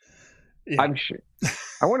 Yeah. I'm sure.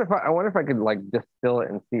 I wonder if I could like distill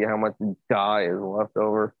it and see how much dye is left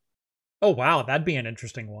over. Oh wow, that'd be an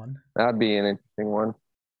interesting one. That'd be an interesting one.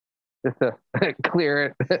 Just to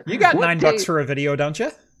clear it. You got $9 for a video, don't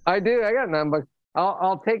you? I do. I got $9.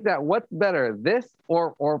 I'll take that. What's better, this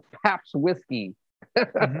or Pabst whiskey?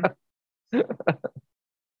 Mm-hmm.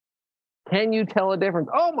 Can you tell a difference?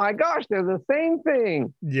 Oh my gosh, they're the same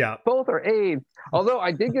thing. Yeah, both are aged. Although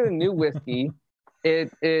I did get a new whiskey.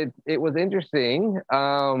 It was interesting.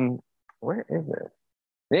 Where is it?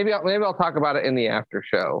 Maybe I'll talk about it in the after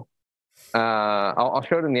show. I'll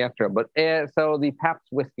show it in the after. But so the Pabst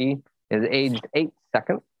whiskey is aged 8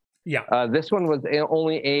 seconds. Yeah. This one was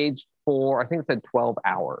only aged for, I think it said 12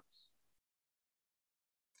 hours.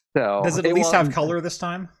 So does it at least have color this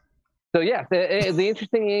time? So yes, the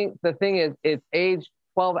interesting thing is it's aged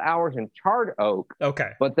 12 hours in charred oak.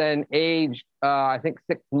 Okay. But then aged, I think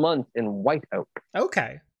 6 months in white oak.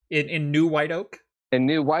 Okay. In new white oak? In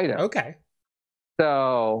new white oak. Okay.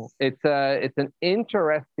 So it's an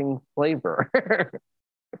interesting flavor.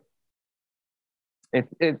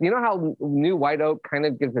 It's you know how new white oak kind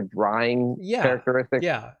of gives a drying characteristic.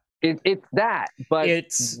 Yeah. It's that, but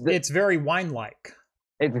it's very wine-like.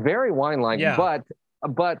 It's very wine-like,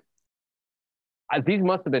 but these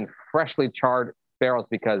must have been freshly charred barrels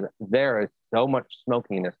because there is so much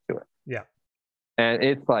smokiness to it. Yeah. And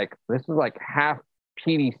it's like, this is like half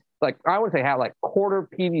peaty, like I would say half, like quarter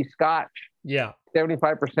peaty Scotch. Yeah.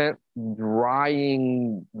 75%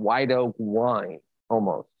 drying white oak wine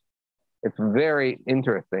almost. It's very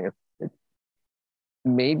interesting. It's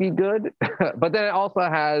maybe good, but then it also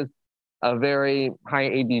has a very high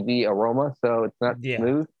ABV aroma, so it's not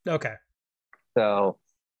smooth. Okay. So,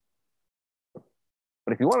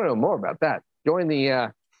 but if you want to know more about that, join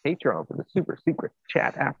the Patreon for the super secret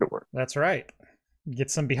chat afterwards. That's right.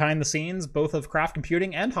 Get some behind the scenes, both of Craft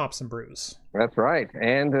Computing and Hops and Brews. That's right,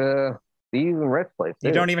 and Steve and Rhett's place.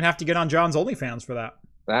 You don't even have to get on John's OnlyFans for that.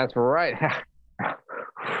 That's right.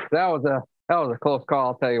 That was a close call.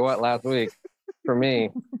 I'll tell you what. Last week, for me,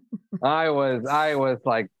 I was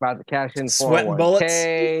like about to cash in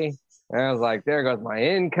 401k. And I was like, there goes my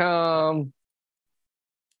income.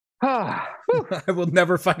 I will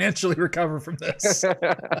never financially recover from this.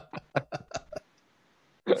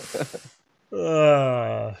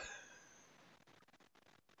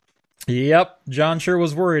 Yep, John sure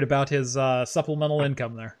was worried about his supplemental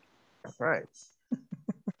income there. That's right.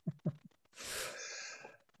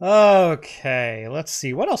 Okay, let's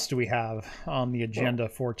see. What else do we have on the agenda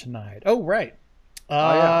for tonight? Oh, right.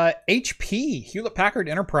 HP, Hewlett-Packard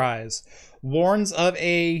Enterprise, warns of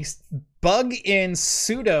a bug in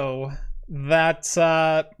sudo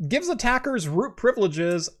that gives attackers root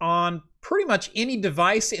privileges on pretty much any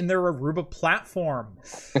device in their Aruba platform.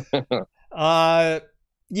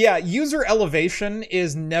 Yeah, user elevation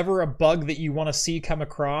is never a bug that you want to see come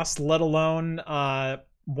across, let alone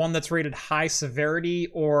one that's rated high severity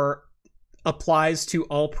or applies to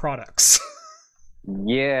all products.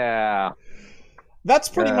 Yeah. That's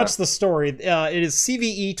pretty much the story. It is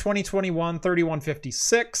CVE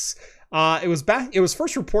 2021-3156. It was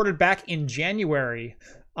first reported back in January,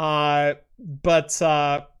 but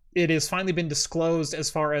it has finally been disclosed as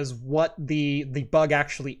far as what the bug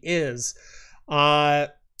actually is.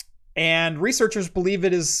 And researchers believe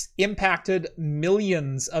it has impacted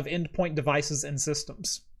millions of endpoint devices and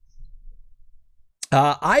systems.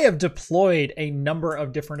 I have deployed a number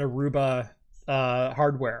of different Aruba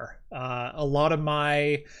hardware. A lot of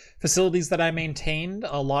my facilities that I maintained,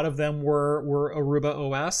 a lot of them were Aruba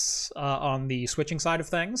OS on the switching side of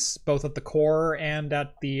things, both at the core and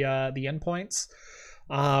at the endpoints.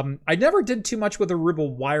 I never did too much with Aruba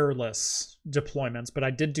wireless deployments, but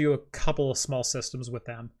I did do a couple of small systems with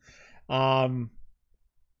them.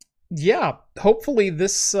 Yeah, hopefully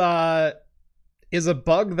this is a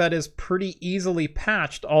bug that is pretty easily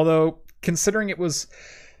patched, although considering it was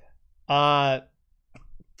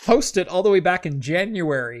posted all the way back in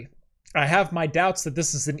January, I have my doubts that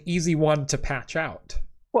this is an easy one to patch out.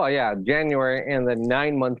 Well, yeah, January, and then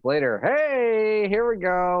 9 months later, hey, here we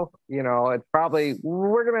go. You know, it's probably,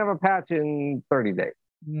 we're going to have a patch in 30 days.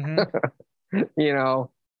 Mm-hmm. You know,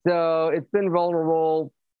 so it's been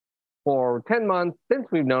vulnerable for 10 months since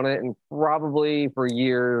we've known it, and probably for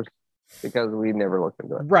years because we never looked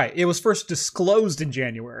into it. Right. It was first disclosed in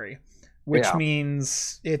January, which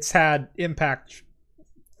means it's had impact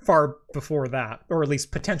far before that, or at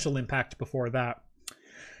least potential impact before that.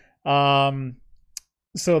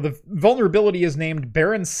 So the vulnerability is named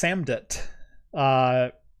Baron Samdet.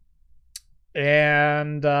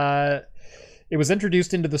 And it was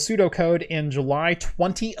introduced into the pseudocode in July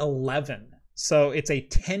 2011. So it's a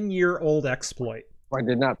 10-year-old exploit. I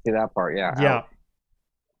did not see that part. Yeah. Yeah.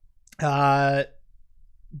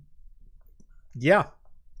 Yeah.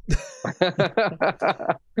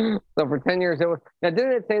 So for 10 years, it was. Now,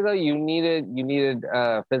 didn't it say though you needed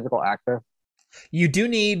physical access? You do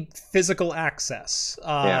need physical access.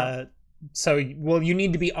 Yeah. So, well, you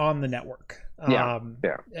need to be on the network.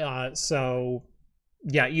 So,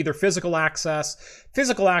 yeah, either physical access.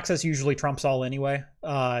 Physical access usually trumps all anyway.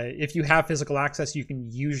 If you have physical access, you can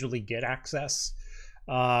usually get access.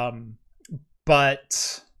 But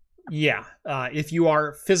yeah, if you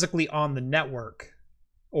are physically on the network,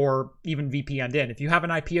 or even VPN'd in, if you have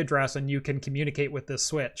an IP address and you can communicate with this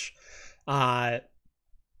switch,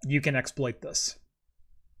 you can exploit this.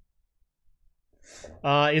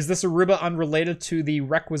 Is this Aruba unrelated to the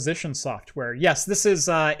requisition software? Yes, this is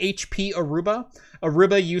HP Aruba.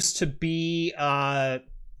 Aruba used to be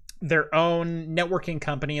their own networking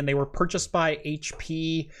company, and they were purchased by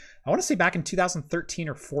HP, I want to say back in 2013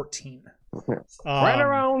 or 14. Right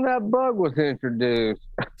around that bug was introduced.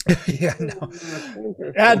 Yeah, no.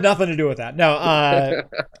 It had nothing to do with that.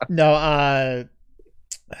 No,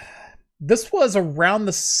 this was around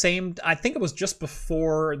the same, I think it was just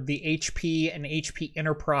before the HP and HP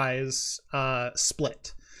Enterprise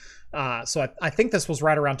split. So I think this was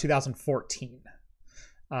right around 2014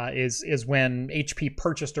 is when HP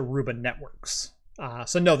purchased Aruba Networks.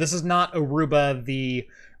 So no, this is not Aruba, the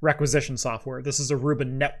requisition software. This is Aruba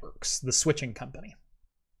Networks, the switching company.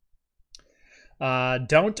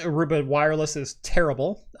 Don't. Aruba Wireless is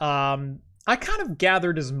terrible. I kind of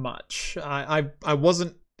gathered as much. I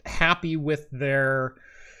wasn't happy with their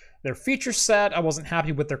feature set. I wasn't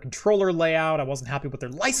happy with their controller layout. I wasn't happy with their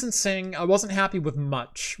licensing. I wasn't happy with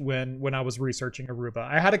much when I was researching Aruba.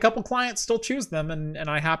 I had a couple clients still choose them, and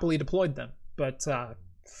I happily deployed them. But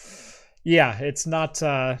yeah, it's not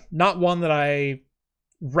one that I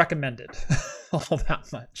recommended all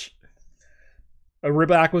that much.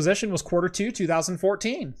 Aruba acquisition was Q2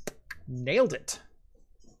 2014. Nailed it.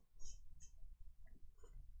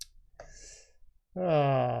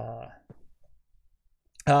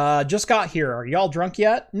 Just got here. Are y'all drunk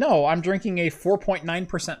yet? No, I'm drinking a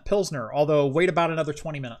 4.9% Pilsner, although wait about another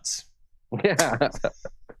 20 minutes. Yeah.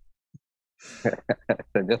 So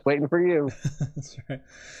just waiting for you. That's right.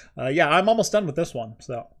 Yeah, I'm almost done with this one,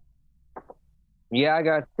 so. Yeah, I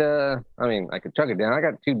got, I mean, I could chug it down. I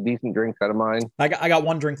got 2 decent drinks out of mine. I got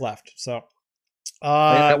 1 drink left, so.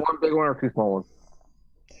 I got 1 big one or 2 small ones.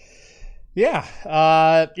 Yeah,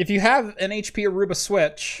 if you have an HP Aruba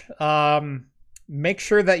switch, make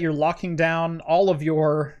sure that you're locking down all of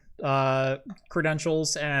your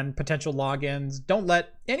credentials and potential logins. Don't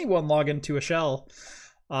let anyone log into a shell.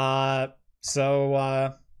 Aruba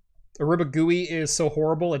GUI is so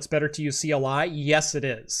horrible, it's better to use CLI. Yes, it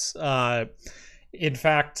is. In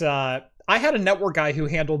fact, I had a network guy who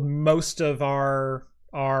handled most of our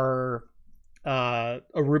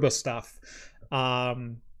Aruba stuff.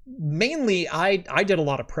 Mainly, I did a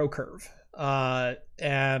lot of ProCurve.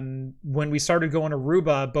 And when we started going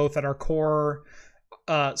Aruba, both at our core,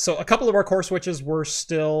 so a couple of our core switches were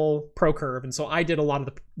still ProCurve, and so I did a lot of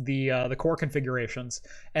the core configurations.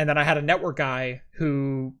 And then I had a network guy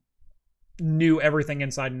who knew everything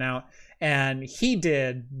inside and out, and he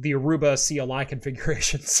did the Aruba CLI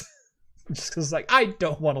configurations. Just because, like, I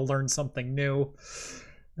don't want to learn something new.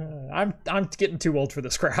 I'm getting too old for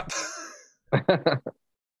this crap.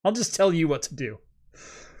 I'll just tell you what to do.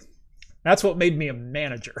 That's what made me a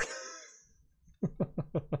manager.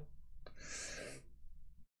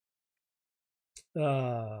 GI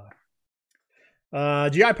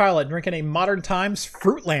Pilot drinking a Modern Times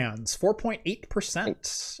Fruitlands,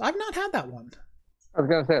 4.8%. I've not had that one. I was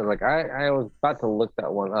gonna say, like, I was about to look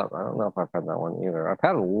that one up. I don't know if I've had that one either. I've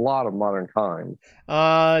had a lot of Modern Times.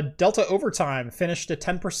 Delta Overtime finished a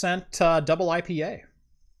 10% double IPA.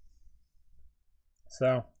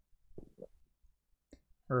 So.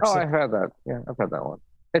 I've had that. Yeah, I've had that one.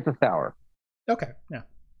 It's a sour. Okay, yeah.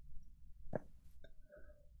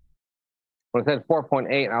 When it said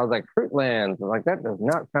 4.8, I was like, Fruitlands. I was like, that does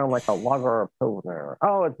not sound like a lager or a pilsner.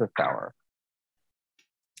 Oh, it's a sour.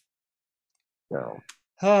 So.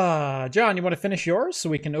 John, you want to finish yours so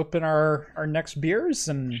we can open our next beers?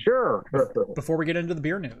 And Sure. Before we get into the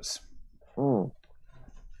beer news.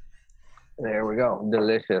 There we go.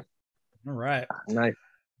 Delicious. All right. Nice.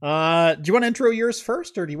 Do you want to intro yours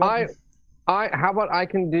first, or do you want? How about I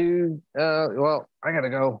can do? Well, I gotta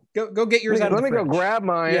go. Go get yours out of the fridge. Let me go grab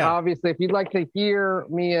mine. Yeah. Obviously, if you'd like to hear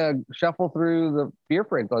me shuffle through the beer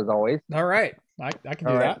fridge as always. All right, I can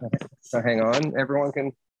do that. So hang on, everyone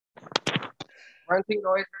can.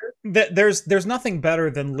 There's nothing better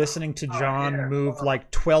than listening to John move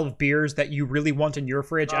like 12 beers that you really want in your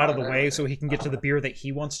fridge out of the way so he can get to the beer that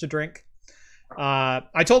he wants to drink.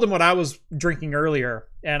 I told him what I was drinking earlier,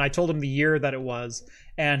 and I told him the year that it was,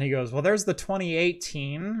 and he goes, well, there's the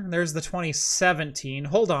 2018, there's the 2017.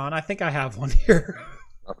 Hold on, I think I have one here.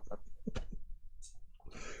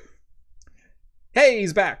 Hey,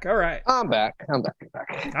 he's back. All right. I'm back.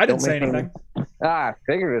 I didn't say anything. I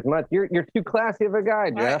figured as much. You're too classy of a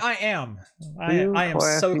guy, Jeff. I am. I am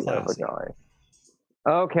so classy.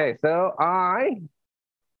 Okay, so I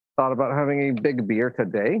thought about having a big beer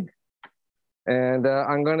today. And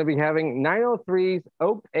I'm going to be having 903's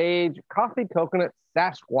Oak Age Coffee Coconut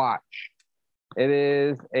Sasquatch. It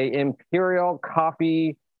is a Imperial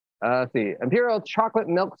coffee, Imperial Chocolate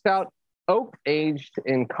Milk Stout, oak aged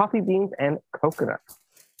in coffee beans and coconut.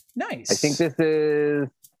 Nice. I think this is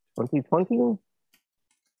 2020,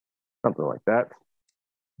 something like that.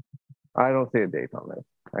 I don't see a date on this.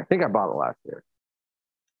 I think I bought it last year.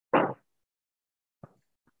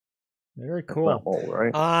 Very cool. Old,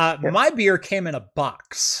 right? My beer came in a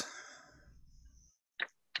box.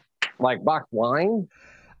 Like box wine?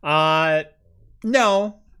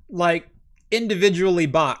 No, like individually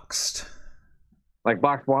boxed. Like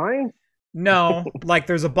box wine? No, like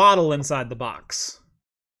there's a bottle inside the box.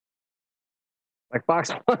 Like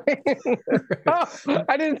box wine? Oh,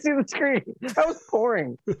 I didn't see the screen. I was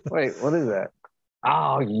pouring. Wait, what is that?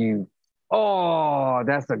 Oh,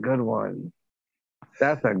 that's a good one.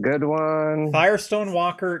 That's a good one. Firestone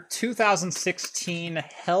Walker 2016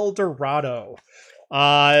 Eldorado.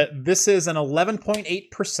 This is an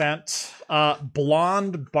 11.8%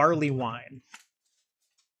 blonde barley wine.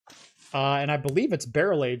 And I believe it's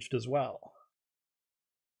barrel aged as well.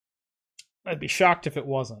 I'd be shocked if it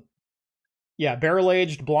wasn't. Yeah, barrel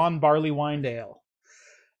aged blonde barley wine ale.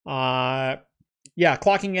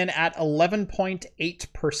 Clocking in at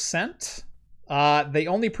 11.8%. They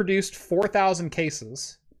only produced 4,000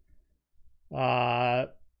 cases. It's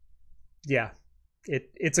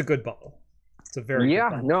a good bottle. It's a very good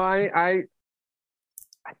bottle. No, I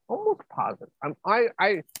almost positive.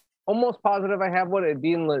 I almost positive I have what it'd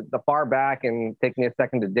be in the far back and take me a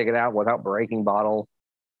second to dig it out without breaking bottles.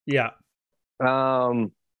 Yeah. I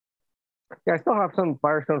still have some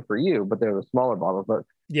Firestone for you, but they're the smaller bottles. But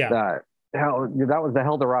that was the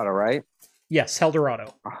Eldorado, right? Yes,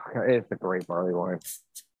 Eldorado. Oh, it's a great barley wine.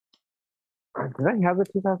 Did I have the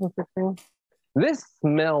 2016? This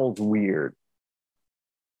smells weird.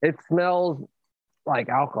 It smells like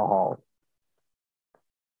alcohol.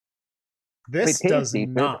 This does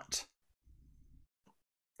not.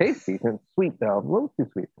 Tastes decent. Sweet, though. A little too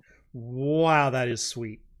sweet. Wow, that is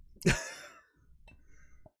sweet.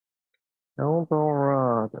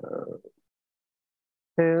 Eldorado.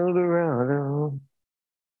 Eldorado.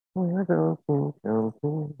 Oh,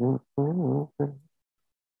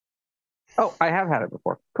 I have had it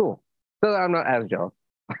before. Cool. So I'm not as jealous.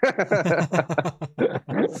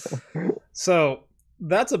 So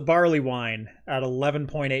that's a barley wine at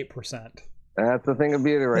 11.8%. That's a thing of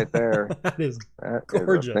beauty right there. That is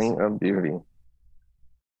gorgeous. Is a thing of beauty.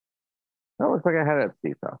 That looks like I had it at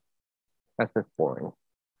Seesaw. That's just boring.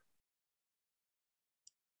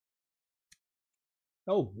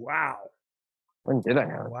 Oh, wow. When did I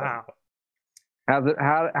have it? Wow.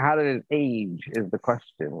 How did it age is the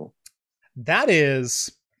question. That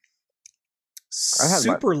is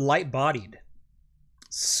super light-bodied.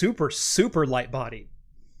 Super light-bodied.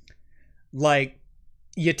 Like,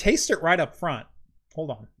 You taste it right up front.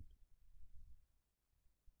 Hold on.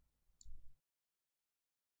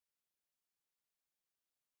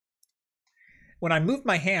 When I moved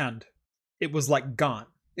my hand, it was like gone.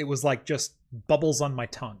 It was like just bubbles on my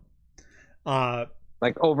tongue.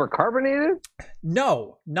 Like overcarbonated?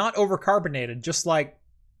 No, not overcarbonated. Just like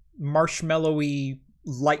marshmallowy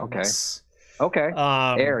lightness. Okay.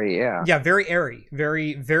 Airy, yeah. Yeah, very airy.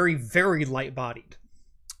 Very, very, very light bodied.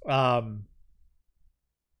 I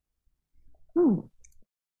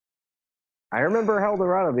remember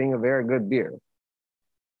Eldorado being a very good beer.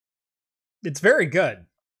 It's very good.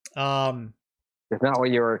 It's not what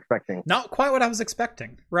you were expecting. Not quite what I was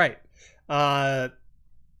expecting. Right. I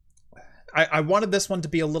wanted this one to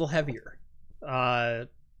be a little heavier. I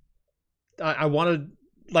wanted,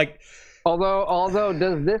 like... Although,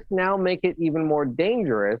 does this now make it even more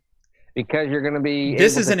dangerous because you're going to be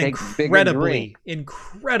this able is to an take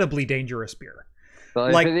incredibly dangerous beer. So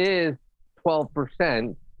if it is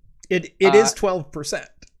 12%... It is 12%.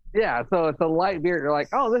 Yeah, so it's a light beer. You're like,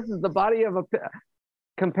 oh, this is the body of a...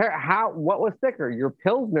 What was thicker, your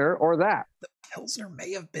Pilsner or that? The Pilsner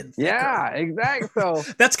may have been thicker. Yeah, exactly. So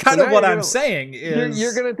that's kind of what I'm saying. Is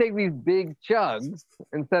you're going to take these big chugs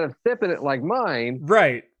instead of sipping it like mine.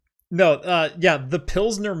 Right. No, yeah, the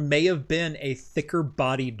Pilsner may have been a thicker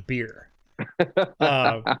bodied beer.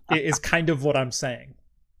 Is kind of what I'm saying.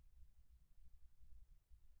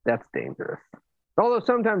 That's dangerous. Although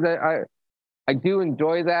sometimes I do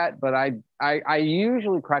enjoy that, but I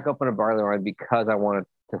usually crack open a barley wine because I wanted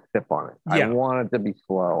to sip on it. Yeah. I want it to be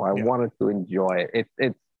slow. I wanted to enjoy it.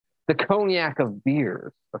 It's the cognac of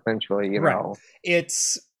beers, essentially, you know.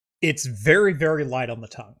 It's very, very light on the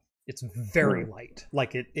tongue. It's very light.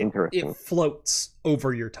 Like it floats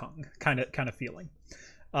over your tongue, kind of feeling.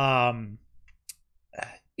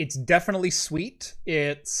 It's definitely sweet.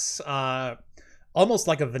 It's almost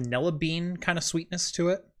like a vanilla bean kind of sweetness to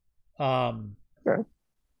it. Okay.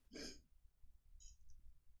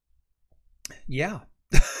 Yeah.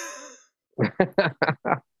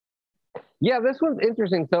 Yeah, this one's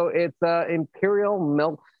interesting. So it's Imperial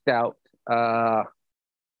Milk Stout.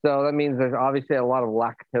 So that means there's obviously a lot of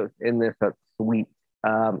lactose in this that's sweet.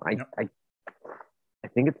 I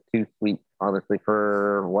think it's too sweet, honestly,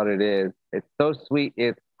 for what it is. It's so sweet,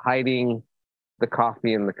 it's hiding the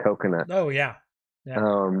coffee and the coconut. Oh, yeah.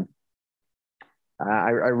 I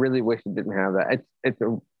really wish it didn't have that. It's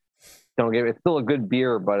still a good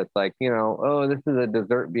beer, but it's like, you know, oh, this is a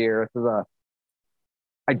dessert beer.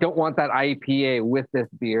 I don't want that IPA with this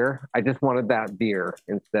beer. I just wanted that beer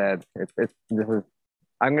instead.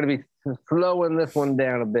 I'm going to be slowing this one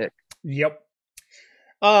down a bit. Yep.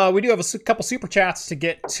 We do have a couple super chats to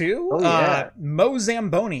get to. Oh, yeah. Mo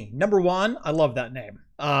Zamboni, number 1. I love that name.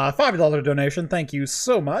 $5 donation. Thank you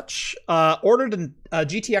so much. Ordered a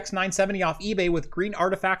GTX 970 off eBay with green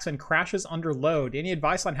artifacts and crashes under load. Any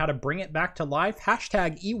advice on how to bring it back to life?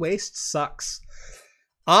 #eWaste sucks.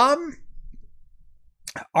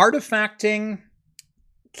 Artifacting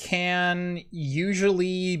can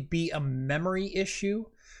usually be a memory issue.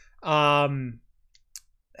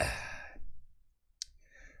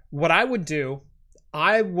 What I would do,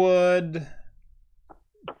 I would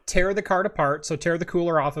tear the card apart, so tear the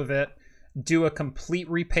cooler off of it, do a complete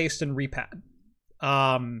repaste and repad,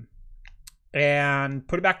 and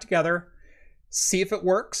put it back together, see if it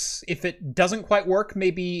works. If it doesn't quite work,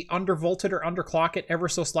 maybe undervolt it or underclock it ever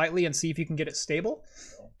so slightly and see if you can get it stable.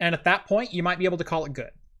 And at that point, you might be able to call it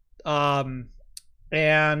good.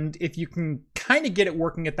 And if you can kind of get it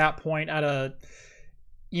working at that point at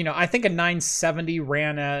I think a 970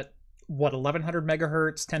 ran at 1100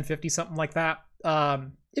 megahertz, 1050, something like that.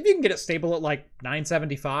 If you can get it stable at like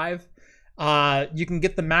 975, you can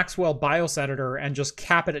get the Maxwell BIOS editor and just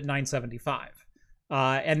cap it at 975.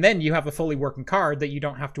 And then you have a fully working card that you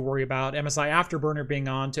don't have to worry about MSI Afterburner being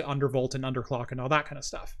on to undervolt and underclock and all that kind of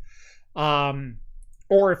stuff.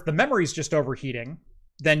 Or if the memory's just overheating,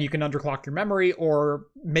 then you can underclock your memory, or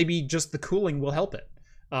maybe just the cooling will help it.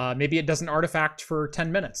 Maybe it doesn't artifact for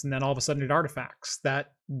 10 minutes and then all of a sudden it artifacts.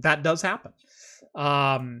 That does happen.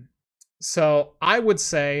 So I would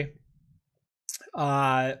say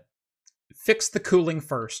fix the cooling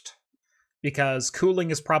first, because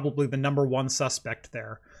cooling is probably the number one suspect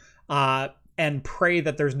there. And pray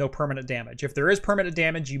that there's no permanent damage. If there is permanent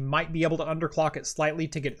damage, you might be able to underclock it slightly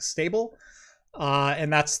to get it stable.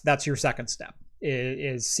 And that's your second step.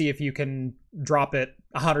 Is see if you can drop it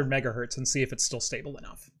 100 megahertz and see if it's still stable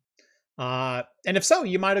enough. And if so,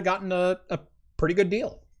 you might have gotten a pretty good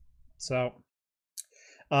deal. So,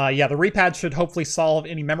 yeah, the repad should hopefully solve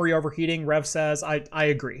any memory overheating. Rev says, I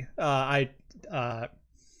agree.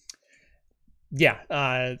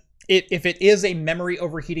 yeah, if it is a memory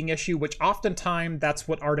overheating issue, which oftentimes that's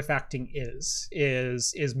what artifacting is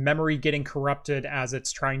memory getting corrupted as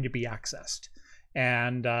it's trying to be accessed,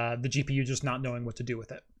 and the GPU just not knowing what to do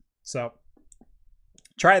with it. So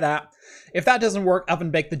try that. If that doesn't work,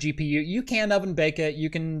 oven bake the GPU. You can oven bake it. You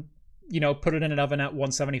can, put it in an oven at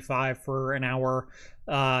 175 for an hour.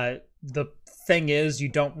 The thing is,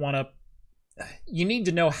 you need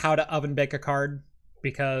to know how to oven bake a card,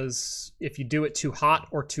 because if you do it too hot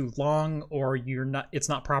or too long, or it's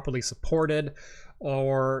not properly supported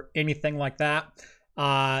or anything like that,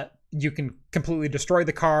 you can completely destroy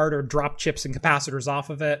the card or drop chips and capacitors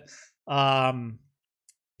off of it.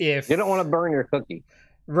 If you don't want to burn your cookie.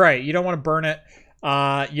 Right, you don't want to burn it.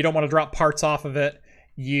 You don't want to drop parts off of it.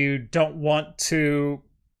 You don't want to...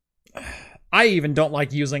 I even don't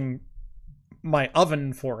like using my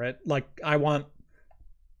oven for it. Like, I want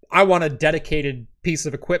a dedicated piece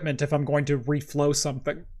of equipment if I'm going to reflow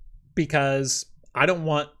something, because I don't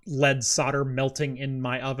want lead solder melting in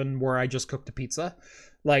my oven where I just cooked a pizza.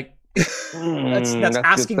 Like, that's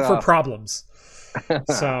asking for problems.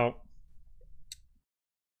 So...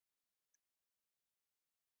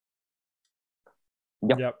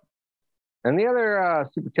 Yep. And the other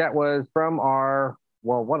super chat was from our,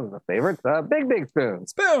 one of the favorites, Big Spoon.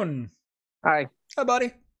 Spoon. Hi. Hi,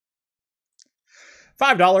 buddy.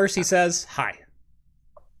 $5, he says, hi.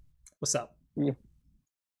 What's up? Yep.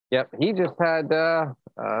 He just had a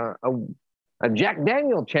Jack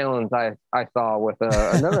Daniel challenge I saw with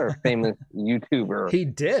another famous YouTuber. He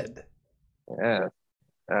did? Yes.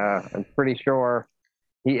 I'm pretty sure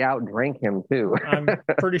he outdrank him, too. I'm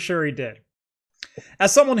pretty sure he did.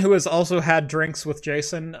 As someone who has also had drinks with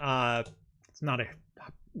Jason, it's not a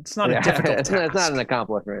difficult task. It's not an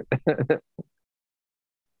accomplishment.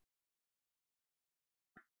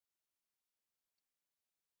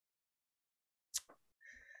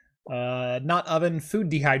 Not oven, food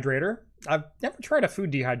dehydrator. I've never tried a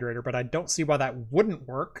food dehydrator, but I don't see why that wouldn't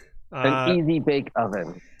work. An easy bake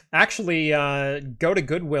oven. Actually, go to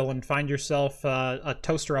Goodwill and find yourself a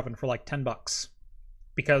toaster oven for like $10.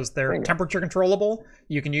 Because they're temperature controllable.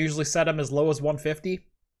 You can usually set them as low as 150.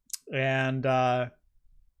 And, yeah.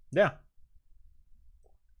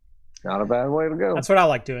 Not a bad way to go. That's what I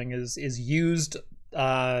like doing, is used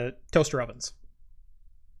toaster ovens.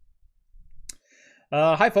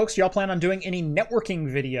 Hi, folks. Y'all plan on doing any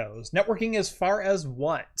networking videos? Networking as far as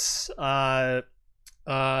what? I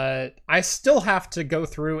still have to go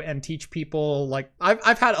through and teach people, like,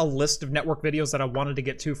 I've had a list of network videos that I wanted to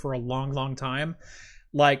get to for a long, long time.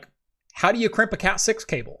 Like, how do you crimp a Cat6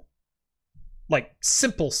 cable? Like,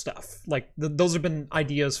 simple stuff. Like, those have been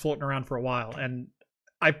ideas floating around for a while, and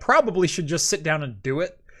I probably should just sit down and do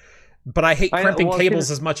it, but I hate crimping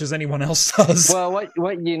cables as much as anyone else does. Well,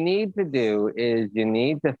 what you need to do is you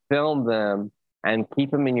need to film them and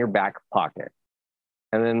keep them in your back pocket.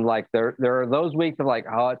 And then, like, there are those weeks of, like,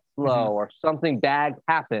 oh, it's slow, or something bad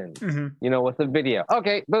happened, with the video.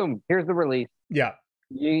 Okay, boom, here's the release. Yeah.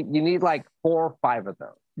 You need like 4 or 5 of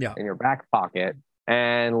those in your back pocket,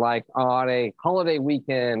 and like on a holiday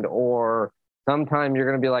weekend, or sometime you're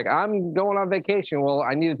going to be like, I'm going on vacation. Well,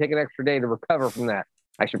 I need to take an extra day to recover from that.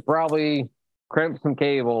 I should probably crimp some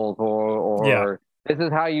cables, or this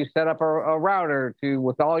is how you set up a router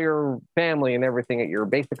with all your family and everything at your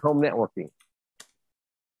basic home networking.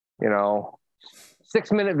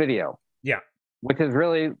 6-minute video. Yeah. Which is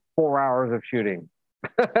really 4 hours of shooting.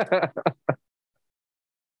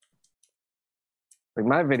 Like,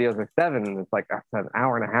 my videos are 7, and it's like an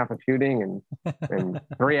hour and a half of shooting and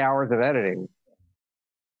 3 hours of editing.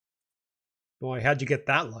 Boy, how'd you get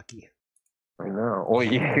that lucky? I know. Well,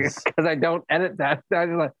 yeah, because I don't edit that. I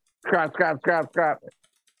just like scrap.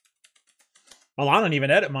 Well, I don't even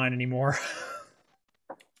edit mine anymore.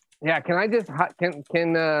 Yeah, can I just I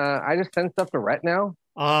just send stuff to Rhett now?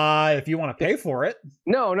 If you want to pay for it.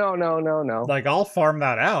 No. Like, I'll farm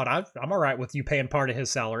that out. I'm all right with you paying part of his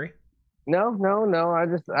salary. No.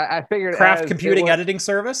 I figured craft computing editing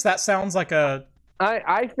service. That sounds like a.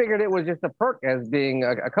 I figured it was just a perk as being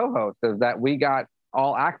a co-host, is that we got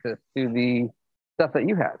all access to the stuff that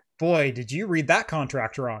you had. Boy, did you read that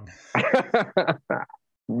contract wrong?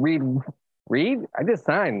 Read? I just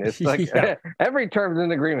signed. It's like every term's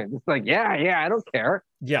in agreement. It's like, yeah, I don't care.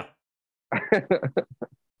 Yeah.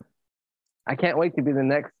 I can't wait to be the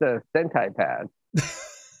next Sentai pad.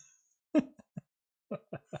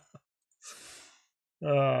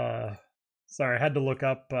 Sorry, I had to look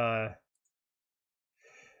up. I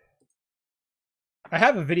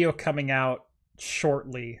have a video coming out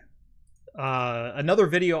shortly. Another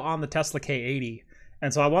video on the Tesla K80,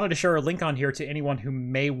 And so I wanted to share a link on here to anyone who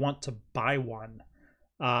may want to buy one.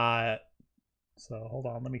 So hold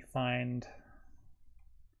on, let me find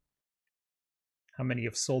how many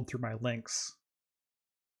have sold through my links.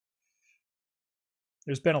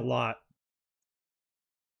 There's been a lot.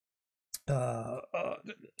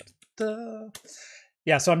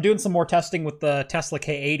 Yeah, so I'm doing some more testing with the Tesla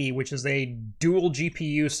K80, which is a dual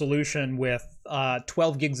GPU solution with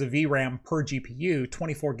 12 gigs of VRAM per GPU,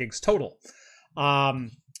 24 gigs total. And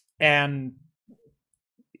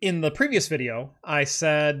in the previous video, I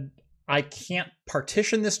said I can't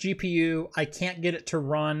partition this GPU. I can't get it to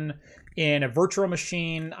run in a virtual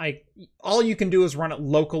machine. All you can do is run it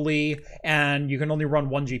locally, and you can only run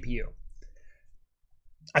one GPU.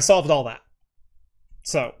 I solved all that.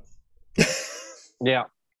 So, yeah.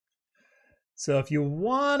 So if you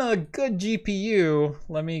want a good GPU,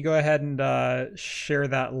 let me go ahead and share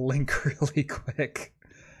that link really quick.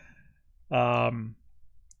 So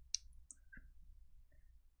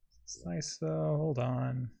hold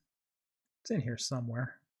on. It's in here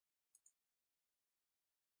somewhere.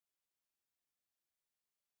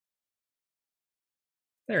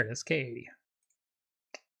 There it is, K80.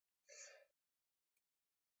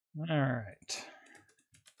 All right.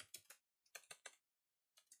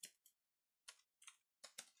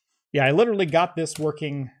 Yeah, I literally got this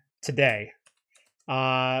working today.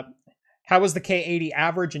 How was the K80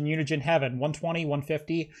 average in Unigine Heaven? 120,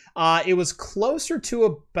 150? It was closer to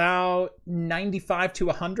about 95 to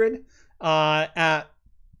 100 at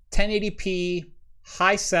 1080p,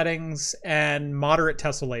 high settings, and moderate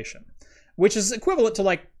tessellation, which is equivalent to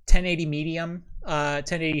like 1080 medium,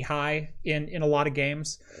 1080 high in a lot of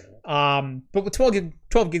games. But with 12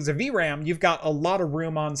 gigs of VRAM, you've got a lot of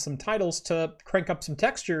room on some titles to crank up some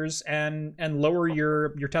textures and lower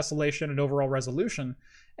your tessellation and overall resolution,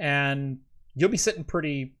 and you'll be sitting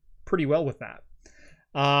pretty well with that.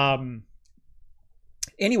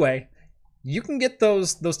 Anyway, you can get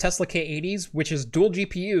those Tesla K80s, which is dual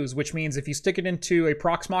GPUs, which means if you stick it into a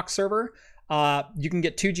Proxmox server, you can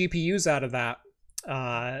get 2 GPUs out of that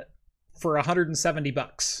for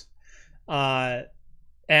 $170.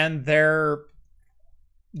 And they're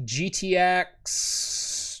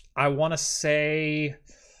GTX, I want to say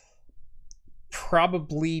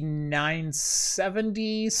probably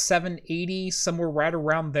 970, 780, somewhere right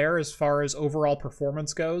around there as far as overall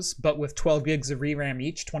performance goes, but with 12 gigs of VRAM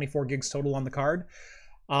each, 24 gigs total on the card.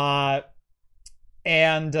 Now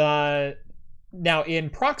in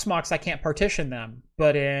Proxmox, I can't partition them,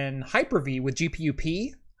 but in Hyper-V with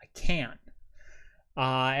GPU-P, I can.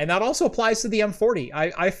 And that also applies to the M40.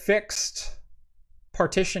 I fixed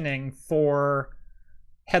partitioning for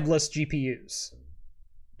headless GPUs.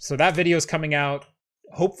 So that video is coming out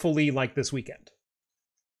hopefully like this weekend.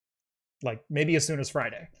 Like maybe as soon as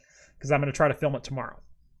Friday, because I'm going to try to film it tomorrow.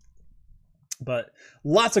 But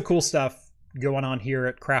lots of cool stuff going on here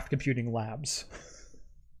at Craft Computing Labs.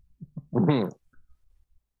 Mm-hmm.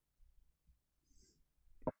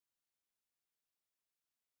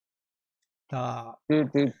 Well,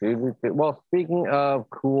 speaking of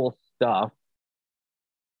cool stuff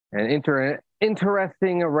and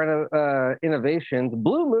interesting innovations,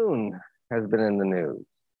 Blue Moon has been in the news.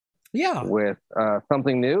 Yeah. With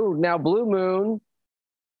something new. Now, Blue Moon,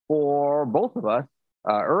 for both of us,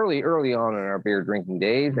 early on in our beer drinking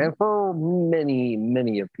days, and for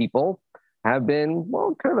many of people, have been,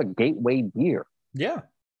 well, kind of a gateway beer. Yeah.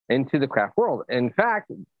 Into the craft world. In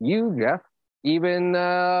fact, you, Jeff, even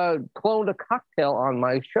cloned a cocktail on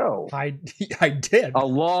my show. I did. A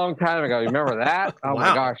long time ago. You remember that? Oh, wow.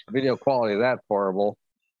 My gosh, the video quality of that's horrible.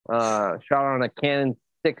 Shot on a Canon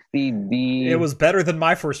 60D. It was better than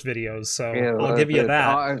my first videos, so yeah, I'll give you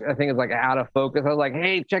that. I think it's like out of focus. I was like,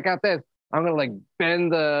 hey, check out this. I'm gonna like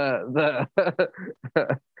bend the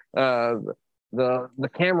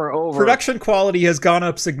camera over. Production quality has gone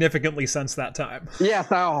up significantly since that time. Yes.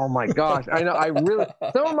 Oh my gosh. I know. I really,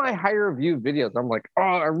 some of my higher view videos, I'm like, oh,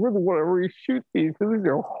 I really want to reshoot these because these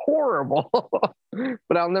are horrible,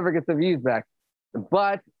 but I'll never get the views back.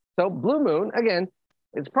 But so Blue Moon, again,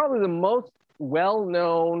 it's probably the most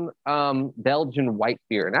well-known Belgian white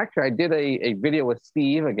beer. And actually I did a video with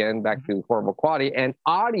Steve, again, back to Horrible Quality, and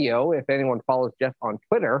audio, if anyone follows Jeff on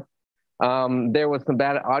Twitter, there was some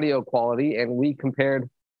bad audio quality, and we compared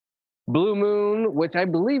Blue Moon, which I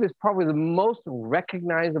believe is probably the most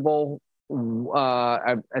recognizable.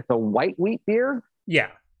 It's a white wheat beer.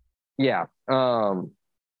 Yeah. Yeah. So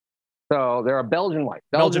they're a Belgian white.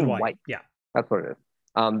 Belgian white. Yeah. That's what it is.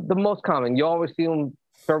 The most common. You always see them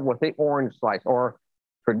served with an orange slice, or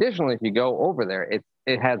traditionally, if you go over there,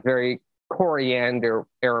 it has very coriander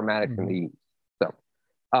aromatics in the yeast. So,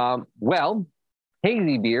 well.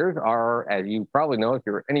 hazy beers are, as you probably know, if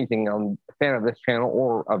you're anything a fan of this channel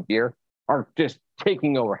or of beer, are just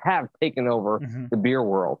have taken over the beer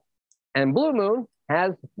world. And Blue Moon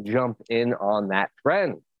has jumped in on that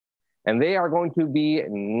trend. And they are going to be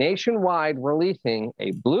nationwide releasing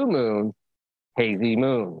a Blue Moon Hazy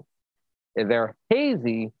Moon. Their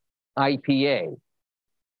hazy IPA.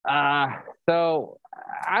 So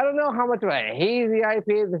I don't know how much of a hazy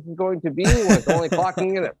IPA this is going to be when it's only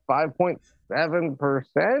clocking in at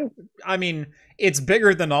 5.7%. I mean, it's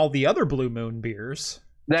bigger than all the other Blue Moon beers.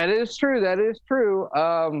 That is true.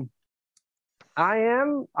 I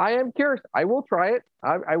am curious. I will try it.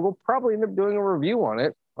 I will probably end up doing a review on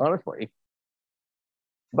it, honestly.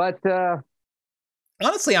 But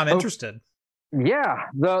honestly, I'm interested. Yeah.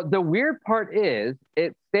 The weird part is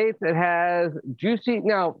it states it has juicy.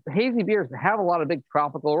 Now, hazy beers have a lot of big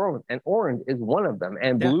tropical aromas, and orange is one of them.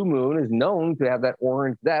 And Blue Moon is known to have that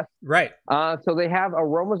orange zest. Right. So they have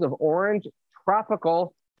aromas of orange,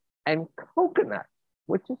 tropical, and coconut,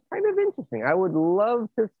 which is kind of interesting. I would love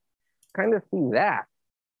to kind of see that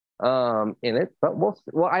in it, but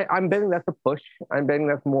I'm betting that's a push. I'm betting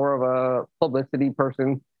that's more of a publicity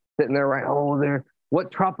person sitting there, right? Oh, what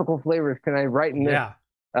tropical flavors can I write in this,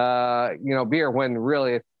 beer? When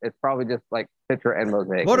really it's probably just like Citra and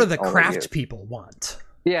Mosaic. What do the craft people want?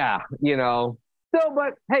 Yeah, So,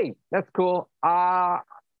 but hey, that's cool.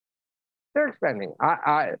 They're expanding.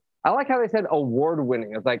 I like how they said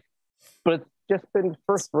award-winning. It's like, but it's just been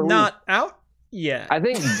first released. Not out yet. I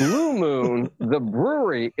think Blue Moon, the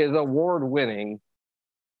brewery, is award-winning,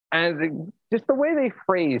 and just the way they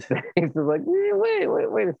phrase things is like,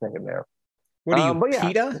 wait a second there. What are you,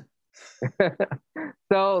 PETA?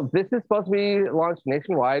 So this is supposed to be launched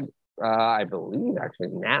nationwide, I believe, actually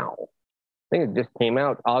now. I think it just came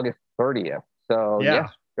out August 30th. So,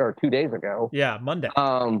 or 2 days ago. Yeah, Monday.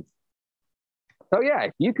 So, yeah,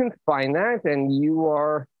 if you can find that and you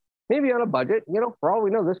are maybe on a budget, for all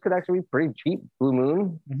we know, this could actually be pretty cheap, Blue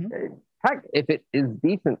Moon. Heck, if it is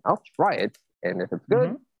decent, I'll try it. And if it's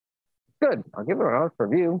good, it's good. I'll give it an honest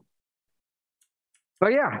review.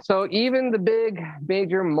 But yeah, so even the big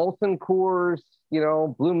major Molson Coors,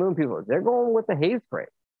 Blue Moon people, they're going with the haze craze.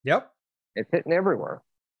 Yep. It's hitting everywhere.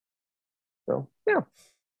 So yeah,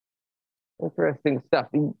 interesting stuff.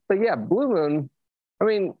 But yeah, Blue Moon, I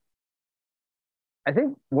mean, I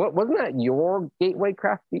think wasn't that your gateway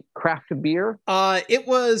craft beer? It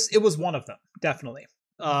was one of them, definitely.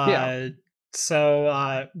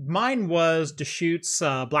 So mine was Deschutes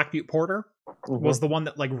Black Butte Porter was the one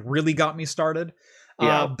that like really got me started.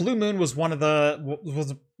 Blue Moon was one of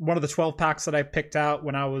the 12 packs that I picked out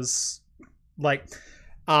when I was like,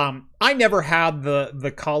 I never had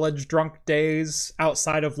the college drunk days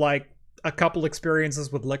outside of like a couple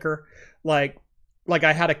experiences with liquor. Like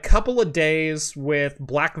I had a couple of days with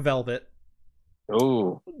Black Velvet.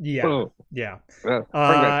 Oh, yeah.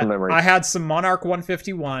 I had some Monarch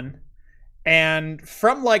 151, and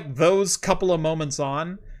from like those couple of moments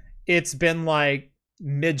on, it's been like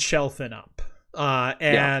mid-shelf and up.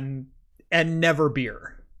 And never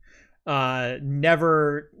beer.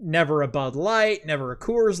 Never a Bud Light, never a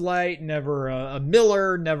Coors Light, never a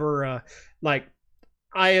Miller, never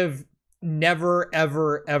I have never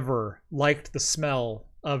ever liked the smell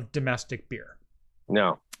of domestic beer.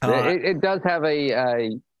 No. It does have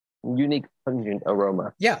a unique pungent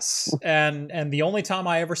aroma. Yes. And the only time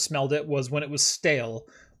I ever smelled it was when it was stale.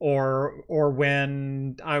 Or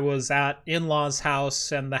when I was at in-laws'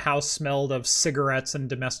 house and the house smelled of cigarettes and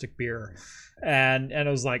domestic beer, and it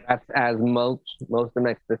was like that's as most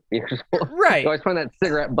domestic beers. Right. You always find that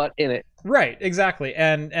cigarette butt in it. Right. Exactly.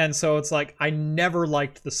 And so it's like I never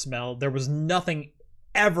liked the smell. There was nothing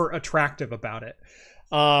ever attractive about it.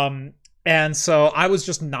 And so I was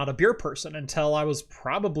just not a beer person until I was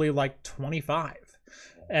probably like 25.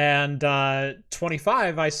 And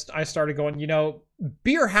 25, I started going,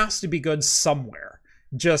 beer has to be good somewhere,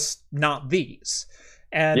 just not these.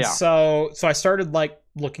 And so I started like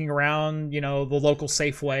looking around, the local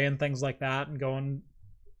Safeway and things like that and going,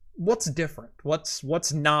 what's different? What's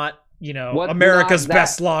not, what's America's not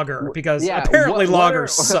best lager? Because apparently lager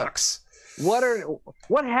sucks. What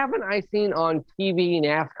haven't I seen on TV,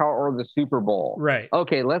 NASCAR, or the Super Bowl? Right.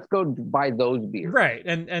 Okay, let's go buy those beers. Right.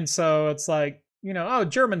 And so it's like,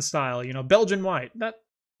 German style, Belgian white. That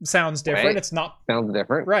sounds different. Right. It's not. Sounds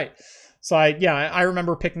different. Right. So I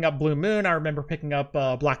remember picking up Blue Moon. I remember picking up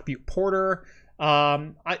Black Butte Porter. I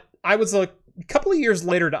was a couple of years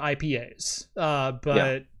later to IPAs.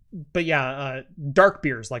 But dark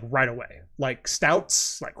beers like right away. Like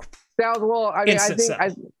stouts, like stouts. Well, I mean,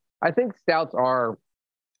 I think stouts are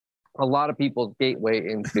a lot of people's gateway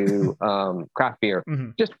into craft beer.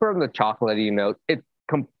 Just from the chocolatey note, it's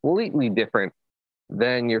completely different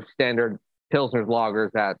than your standard Pilsner's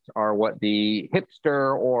lagers that are what the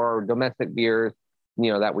hipster or domestic beers,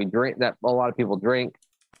 that we drink, that a lot of people drink.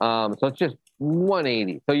 So it's just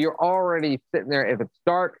 180. So you're already sitting there. If it's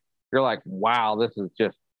dark, you're like, wow, this is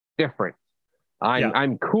just different.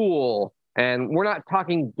 I'm cool. And we're not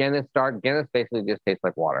talking Guinness dark. Guinness basically just tastes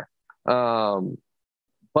like water.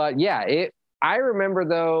 But yeah, I remember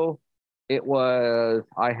though,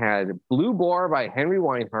 I had Blue Boar by Henry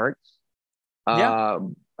Weinhardt's.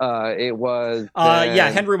 It was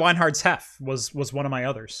Henry Weinhardt's Hef was one of my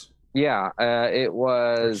others. It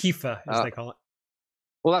was Hefe, as they call it.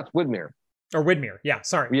 Well, that's Widmer. Or Widmer, yeah,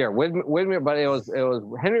 sorry. Yeah, Widmer, but it was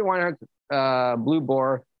Henry Weinhardt's Blue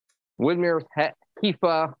Boar, Widmer's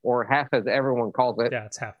Hefe, or Hef as everyone calls it. Yeah,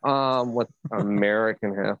 it's Hef. With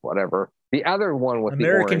American Hef, whatever. The other one with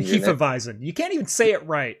American the orange Hefeweizen. You can't even say it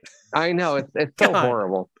right. I know, it's so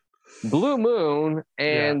horrible. Blue Moon,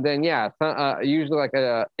 and then usually like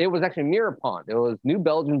it was actually Mirapont. It was New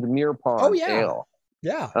Belgium's Mirapont ale.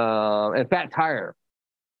 Yeah. And Fat Tire.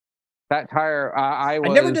 Fat Tire. I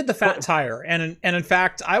never did the Fat Tire, and in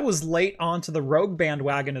fact, I was late onto the Rogue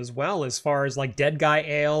bandwagon as well, as far as like Dead Guy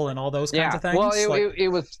Ale and all those kinds of things. Well, it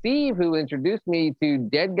was Steve who introduced me to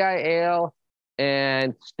Dead Guy Ale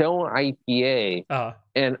and Stone IPA,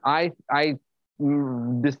 and I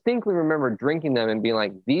distinctly remember drinking them and being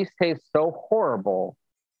like, these taste so horrible,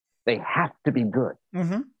 they have to be good.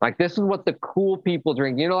 Like, this is what the cool people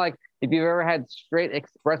drink. Like if you've ever had straight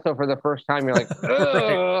espresso for the first time, you're like,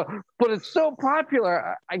 ugh, but it's so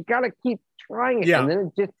popular, I gotta keep trying it. And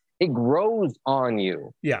then it grows on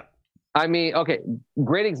you. I mean, okay,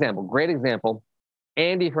 great example,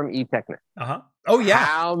 Andy from eTechnic. Oh yeah.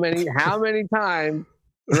 How many times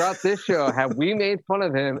throughout this show have we made fun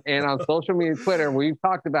of him, and on social media, Twitter, we've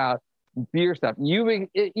talked about beer stuff. You've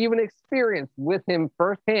even experienced with him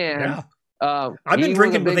firsthand. I've been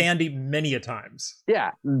drinking with Andy many a times.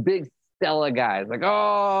 Yeah, big Stella guys. Like,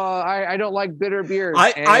 oh, I don't like bitter beers.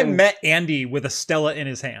 I met Andy with a Stella in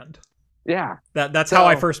his hand. Yeah, that's how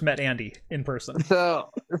I first met Andy in person. So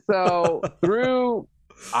through,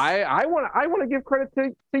 I want to give credit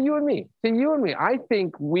to you and me. I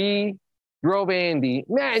think we drove Andy.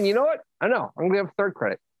 Man, you know what? I know. I'm gonna give third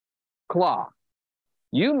credit. Claw.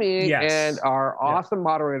 You, me, and our awesome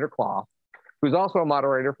moderator, Claw, who's also a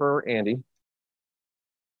moderator for Andy,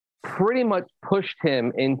 pretty much pushed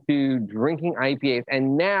him into drinking IPAs.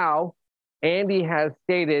 And now Andy has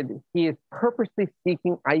stated he is purposely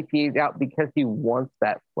seeking IPAs out because he wants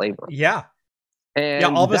that flavor. Yeah. And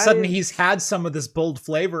all of a sudden he's had some of this bold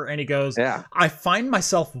flavor and he goes, I find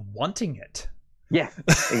myself wanting it. Yeah,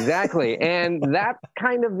 exactly. And that's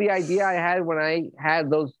kind of the idea I had when I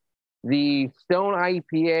had the Stone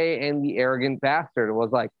IPA and the Arrogant Bastard. It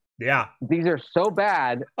was like, these are so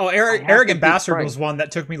bad. Oh, Arrogant Bastard was one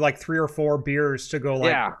that took me like 3 or 4 beers to go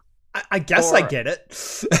like, I guess I get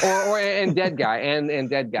it. and Dead Guy and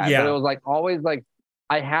Dead Guy. But it was like always like,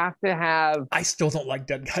 I have to have. I still don't like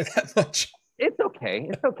Dead Guy that much. It's okay.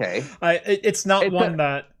 It's not one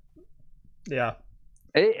that. Yeah.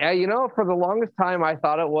 For the longest time, I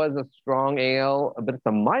thought it was a strong ale, but it's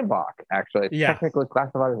a Maibach, actually. It's technically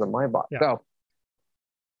classified as a Maibach. Yeah. So,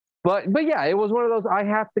 but yeah, it was one of those,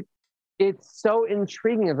 it's so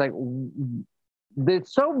intriguing. It's like,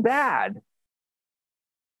 it's so bad,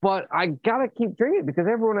 but I got to keep drinking it because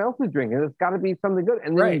everyone else is drinking it. It's got to be something good.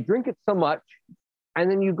 And then you drink it so much,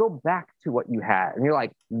 and then you go back to what you had, and you're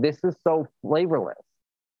like, this is so flavorless.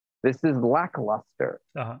 This is lackluster.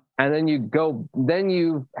 And then you've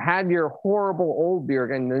had your horrible old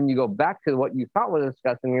beer, and then you go back to what you thought was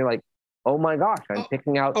disgusting, and you're like, oh my gosh, I'm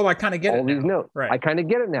picking out I kind of get all these notes. I kind of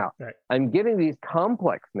get it now. I'm getting these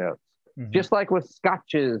complex notes, just like with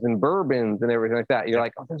scotches and bourbons and everything like that. You're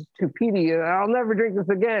like, oh, this is too peaty. I'll never drink this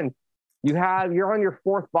again. You're on your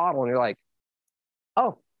 4th bottle, and you're like,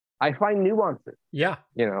 oh, I find nuances. Yeah.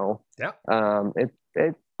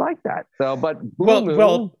 It's like that. So, but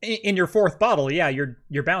well, in your 4th bottle,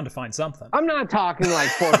 you're bound to find something. I'm not talking like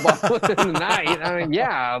 4th bottle in the night. I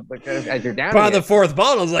mean, because as you're down by the 4th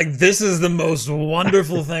bottle, it's like, this is the most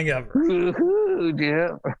wonderful thing ever.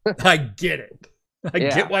 I get it. I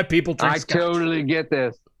get why people drink scotch. I totally get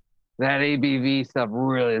this. That ABV stuff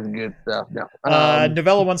really is good stuff. No.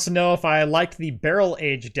 Novella wants to know if I liked the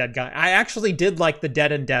barrel-aged Dead Guy. I actually did like the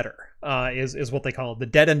Dead and Deader, is what they call it. The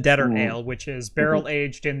Dead and Deader Ale, which is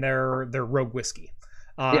barrel-aged in their Rogue whiskey.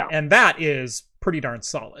 And that is pretty darn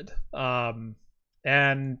solid.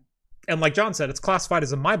 And and like John said, it's classified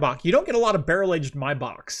as a Maibock. You don't get a lot of barrel-aged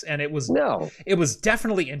Maibocks, and it was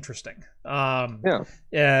definitely interesting.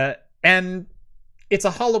 And it's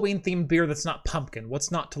a Halloween-themed beer that's not pumpkin.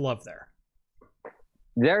 What's not to love there?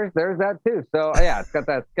 There's that too. So yeah, it's got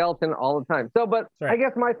that skeleton all the time. So, but right. I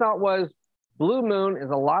guess my thought was Blue Moon is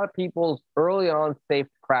a lot of people's early on safe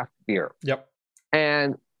craft beer. Yep.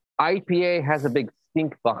 And IPA has a big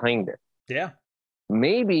stink behind it. Yeah.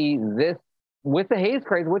 Maybe this, with the haze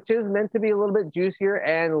craze, which is meant to be a little bit juicier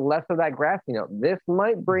and less of that grassy note, this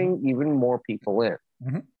might bring even more people in.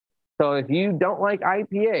 Mm-hmm. So if you don't like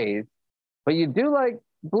IPAs, but you do like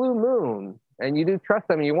Blue Moon and you do trust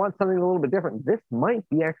them and you want something a little bit different, this might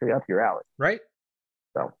be actually up your alley. Right.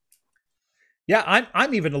 So. Yeah,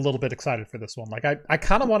 I'm even a little bit excited for this one. Like I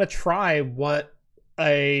kind of want to try what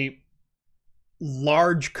a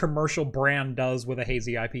large commercial brand does with a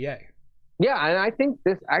hazy IPA. Yeah, and I think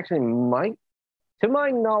this actually might, to my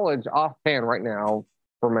knowledge, offhand right now,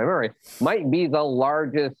 from my memory, might be the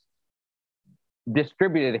largest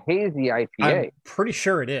distributed hazy IPA. I'm pretty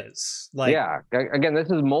sure it is. Like, yeah, again, this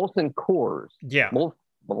is Molson Coors. Yeah, Molson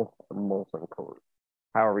Coors,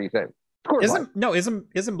 however you say it. Isn't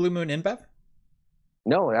Blue Moon InBev?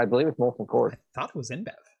 No, I believe it's Molson Coors. I thought it was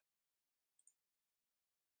InBev.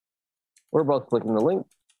 We're both clicking the link.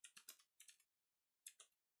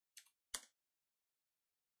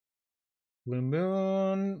 Blue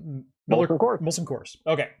Moon, Molson Coors. Molson Coors.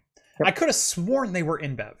 Okay, yep. I could have sworn they were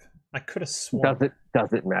InBev. I could have sworn.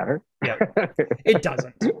 Does it matter? Yeah, it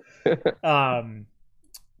doesn't.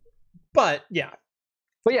 But yeah.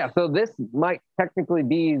 But yeah, so this might technically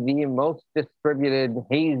be the most distributed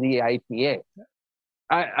hazy IPA.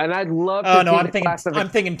 I'd love to see I'm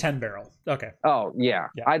thinking 10 barrel. Okay. Oh, yeah.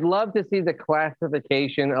 I'd love to see the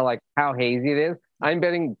classification of like how hazy it is. I'm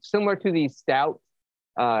betting similar to the stout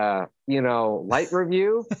light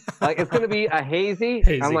review. Like it's gonna be a hazy.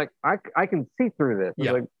 I'm like, I can see through this.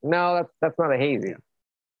 Yeah. Like, no, that's not a hazy.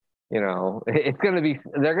 Yeah. It's gonna be,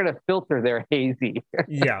 they're gonna filter their hazy.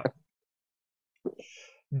 Yeah.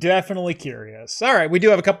 Definitely curious. All right, we do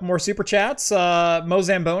have a couple more super chats. Mo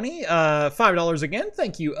Zamboni, $5 again.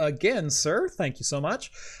 Thank you again, sir. Thank you so much.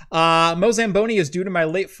 Mo Zamboni is due to my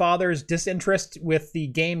late father's disinterest with the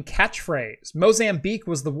game catchphrase. Mozambique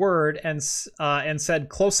was the word, and said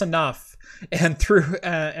close enough, and threw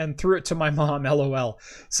it to my mom. LOL.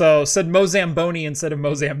 So said Mo Zamboni instead of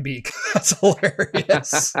Mozambique. That's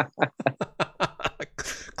hilarious.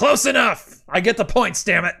 Close enough. I get the points.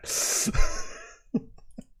 Damn it.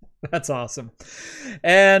 That's awesome.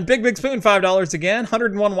 And Big Spoon, $5 again.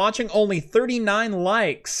 101 watching, only 39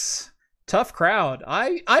 likes. Tough crowd.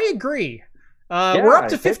 I agree. We're up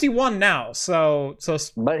to 51 now, so.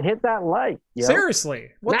 But hit that like.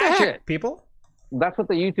 Seriously, what the heck, people? That's what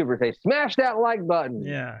the YouTubers say. Smash that like button.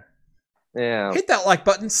 Yeah. Yeah. Hit that like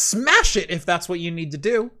button. Smash it if that's what you need to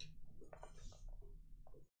do.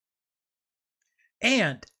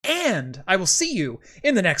 And I will see you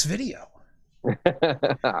in the next video. Okay.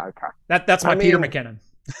 That's my Peter McKinnon.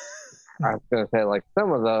 I was gonna say, like,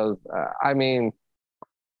 some of those.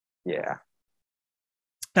 Yeah.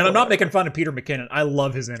 And I'm not making fun of Peter McKinnon. I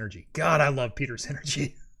love his energy. God, I love Peter's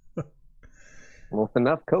energy. Well, it's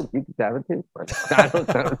enough Coke. You can have it too. I'm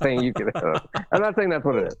not saying you can. I'm not saying that's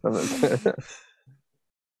what it is.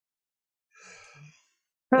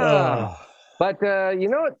 But what?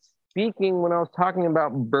 Speaking, when I was talking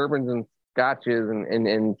about bourbons and scotches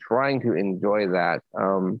and trying to enjoy that,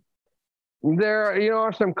 there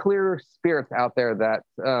are some clear spirits out there that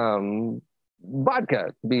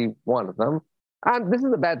vodka to be one of them. This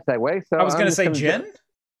is a bad segue, so I was going to say gin.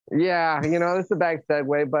 Yeah, this is a bad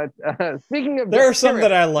segue. But speaking of, there are some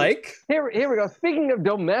that I like. Here we go. Speaking of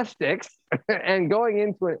domestics and going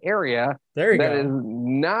into an area that is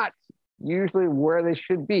not usually where they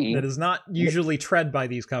should be. That is not usually tread by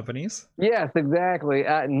these companies. Yes, exactly.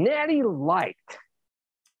 Natty Light.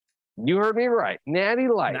 You heard me right. Natty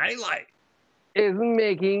Light is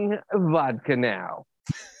making vodka now.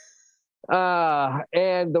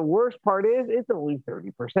 And the worst part is it's only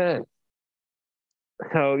 30%.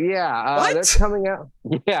 So yeah, they're coming out.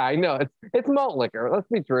 Yeah, I know. It's malt liquor. Let's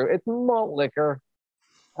be true. It's malt liquor.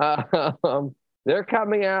 They're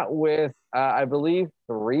coming out with, I believe,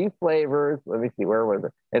 3 flavors. Let me see, where was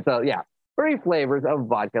it? It's 3 flavors of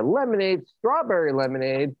vodka: lemonade, strawberry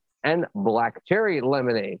lemonade, and black cherry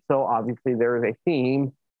lemonade. So obviously there is a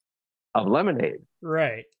theme of lemonade,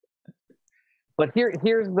 right? But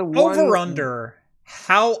here's the one. Over under.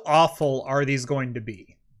 How awful are these going to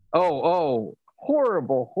be? Oh,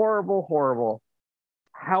 horrible, horrible, horrible.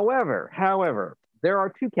 However, there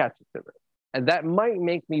are 2 catches to this, and that might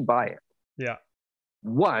make me buy it. Yeah.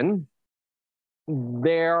 One,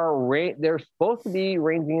 They're supposed to be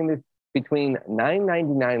ranging in between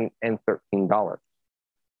 $9.99 and $13.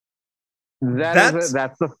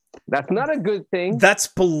 That's not a good thing. That's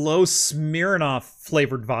below Smirnoff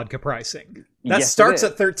flavored vodka pricing. That starts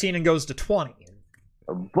at 13 and goes to 20.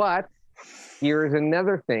 But here's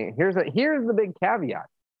another thing. Here's the big caveat.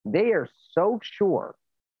 They are so sure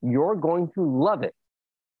you're going to love it.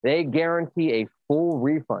 They guarantee a full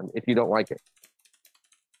refund if you don't like it.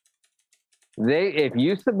 If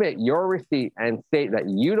you submit your receipt and state that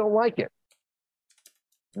you don't like it,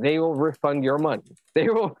 they will refund your money. They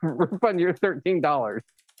will refund your $13,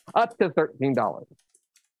 up to $13.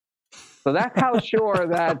 So that's how sure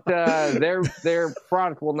that their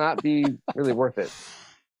product will not be really worth it.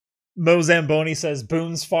 Mo Zamboni says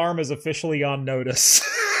Boone's Farm is officially on notice.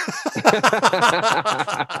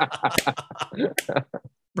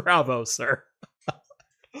 Bravo, sir.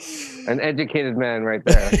 An educated man right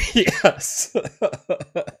there. Yes.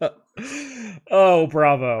 Oh,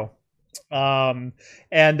 bravo. And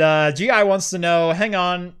GI wants to know, hang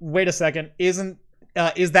on, wait a second, is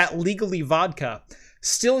that legally vodka?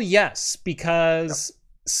 Still yes, because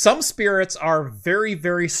some spirits are very,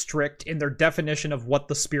 very strict in their definition of what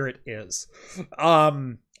the spirit is.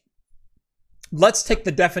 Let's take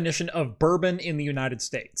the definition of bourbon in the United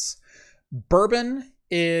States. Bourbon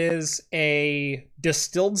is a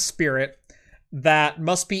distilled spirit that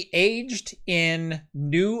must be aged in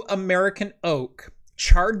new American oak,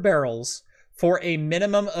 charred barrels, for a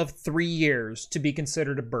minimum of 3 years to be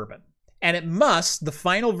considered a bourbon. And the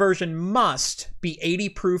final version must be 80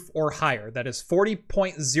 proof or higher. That is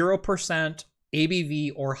 40.0%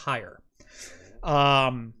 ABV or higher.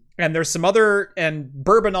 And there's some other, and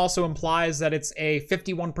bourbon also implies that it's a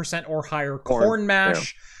 51% or higher corn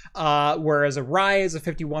mash, whereas a rye is a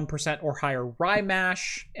 51% or higher rye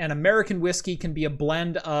mash, and American whiskey can be a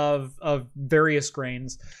blend of various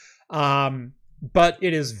grains. But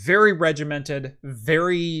it is very regimented,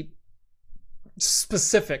 very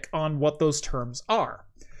specific on what those terms are.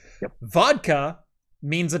 Yep. Vodka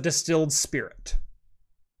means a distilled spirit.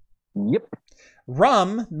 Yep.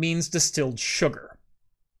 Rum means distilled sugar.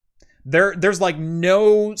 There's like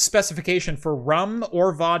no specification for rum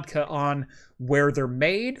or vodka on where they're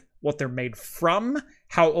made, what they're made from,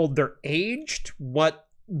 how old they're aged, what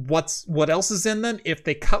else is in them, if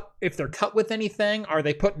they're cut with anything, are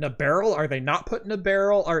they put in a barrel, are they not put in a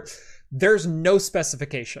barrel, there's no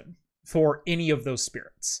specification for any of those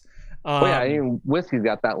spirits. Even whiskey's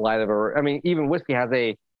got that light of even whiskey has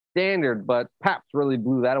a standard, but Pabst really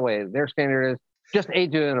blew that away. Their standard is just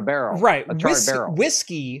age it in a barrel, right? A charred barrel.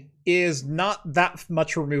 Whiskey is not that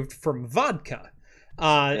much removed from vodka.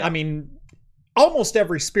 Almost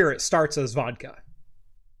every spirit starts as vodka.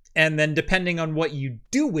 And then depending on what you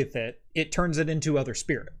do with it, it turns it into other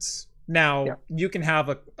spirits. Now, you can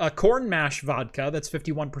have a corn mash vodka that's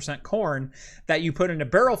 51% corn that you put in a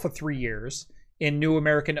barrel for 3 years in new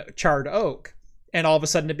American charred oak, and all of a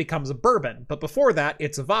sudden it becomes a bourbon. But before that,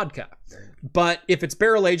 it's a vodka. But if it's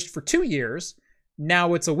barrel aged for 2 years,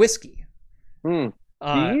 now it's a whiskey. Do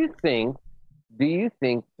you think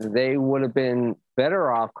they would have been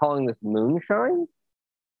better off calling this moonshine?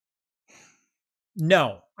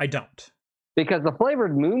 No, I don't. Because the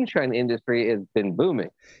flavored moonshine industry has been booming.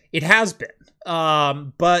 It has been.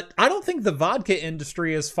 But I don't think the vodka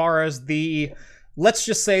industry, as far as let's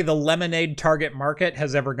just say the lemonade target market,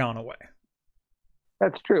 has ever gone away.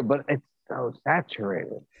 That's true, but it's so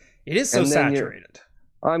saturated. It is so saturated.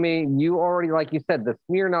 You already, like you said, the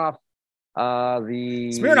Smirnoff,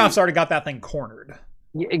 Smirnoff's already got that thing cornered.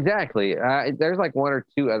 Yeah, exactly. There's like 1 or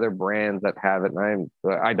 2 other brands that have it, and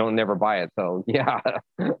I don't never buy it. So yeah,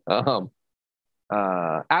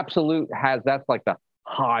 Absolute that's like the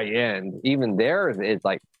high end. Even theirs is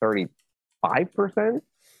like 35%.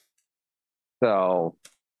 So,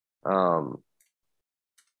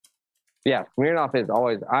 yeah, Smirnoff is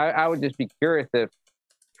always. I would just be curious if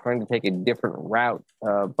trying to take a different route.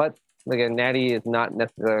 But again, Natty is not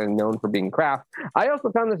necessarily known for being craft. I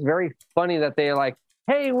also found this very funny that they're like,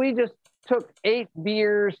 hey, we just took 8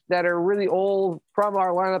 beers that are really old from our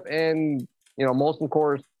lineup, and Molson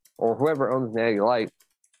Coors or whoever owns Natty Light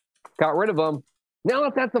got rid of them. Now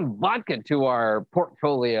let's add some vodka to our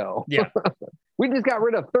portfolio. Yeah. We just got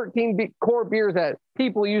rid of 13 core beers that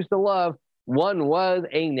people used to love. One was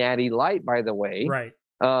a Natty Light, by the way. Right.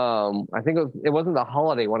 I think it wasn't the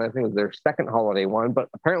holiday one. I think it was their second holiday one, but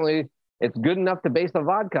apparently it's good enough to base a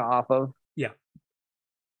vodka off of. Yeah.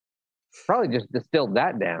 Probably just distilled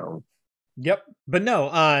that down. Yep. But no,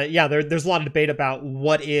 yeah, there's a lot of debate about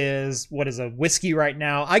what is a whiskey right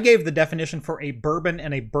now. I gave the definition for a bourbon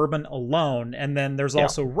and a bourbon alone, and then there's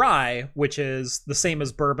also rye, which is the same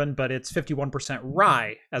as bourbon, but it's 51%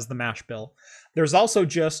 rye as the mash bill. There's also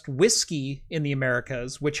just whiskey in the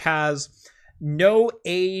Americas, which has no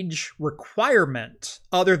age requirement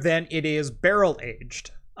other than it is barrel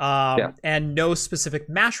aged, and no specific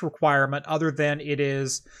mash requirement other than it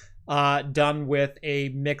is done with a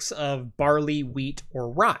mix of barley, wheat, or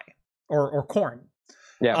rye, or corn.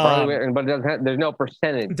 Yeah, barley, but it doesn't have, there's no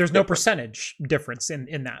percentage. There's no percentage difference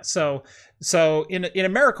in that. So in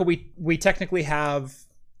America, we technically have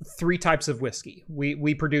three types of whiskey.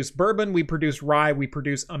 We produce bourbon, we produce rye, we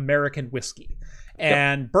produce American whiskey,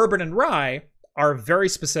 and bourbon and rye are very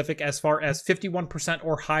specific as far as 51%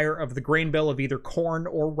 or higher of the grain bill of either corn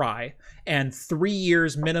or rye, and 3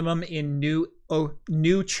 years minimum in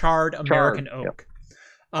new charred American oak.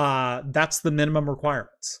 That's the minimum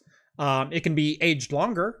requirements. It can be aged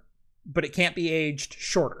longer, but it can't be aged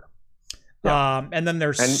shorter. And then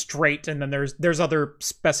there's straight, and then there's other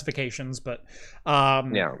specifications, but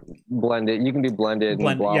blended. You can do blended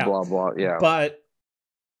and blah blah blah. Yeah,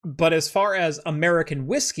 but as far as American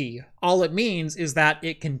whiskey, all it means is that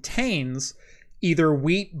it contains either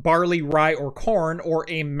wheat, barley, rye, or corn, or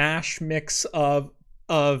a mash mix of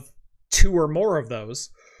two or more of those,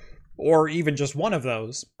 or even just one of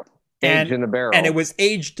those. Aged in a barrel. And it was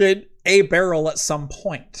aged in a barrel at some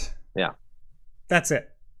point. Yeah. That's it.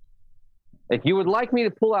 If you would like me to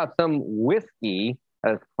pull out some whiskey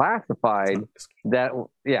as classified, I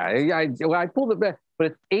pulled it back, but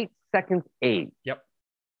it's 8 seconds aged. Yep.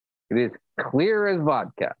 It is clear as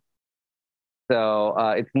vodka. So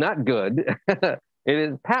it's not good. It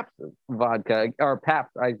is Pabst vodka, or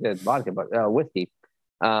Pabst, I said vodka, but whiskey.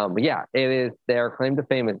 But yeah, it is their claim to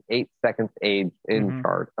fame is 8 seconds aged in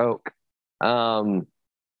charred oak.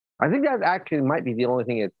 I think that actually might be the only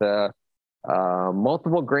thing. It's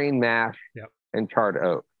multiple grain mash and charred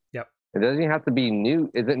oak. Yep. It doesn't have to be new.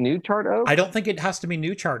 Is it new charred oak? I don't think it has to be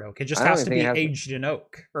new charred oak. It just has to be aged in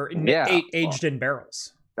oak, or aged in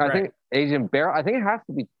barrels. I think aged in barrel. I think it has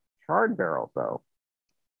to be charred barrels though.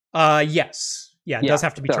 Yes. Yeah, it does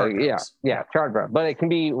have to be charred barrels. Yeah, charred barrels. But it can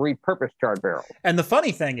be repurposed charred barrels. And the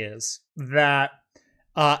funny thing is that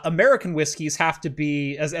American whiskeys have to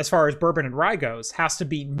be, as far as bourbon and rye goes, has to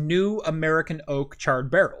be new American oak charred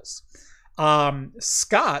barrels.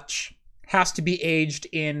 Scotch has to be aged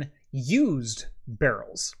in used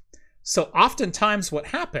barrels. So oftentimes what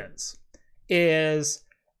happens is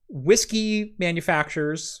whiskey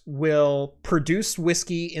manufacturers will produce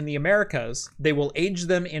whiskey in the Americas. They will age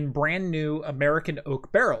them in brand new American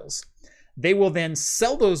oak barrels. They will then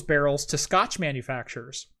sell those barrels to Scotch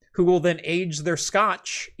manufacturers, who will then age their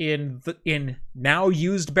Scotch in now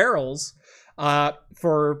used barrels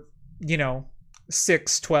for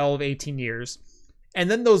 6, 12, 18 years. And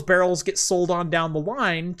then those barrels get sold on down the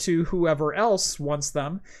line to whoever else wants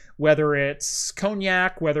them, whether it's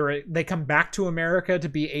cognac, they come back to America to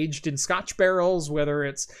be aged in Scotch barrels, whether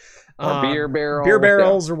it's beer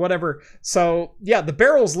barrels or whatever. So yeah, the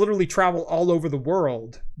barrels literally travel all over the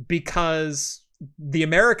world because the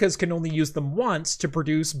Americas can only use them once to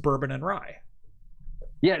produce bourbon and rye.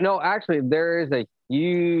 Yeah, no, actually there is a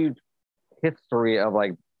huge history of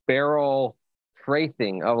like barrel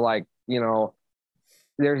tracing of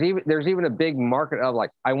there's even a big market of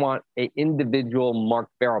like, I want an individual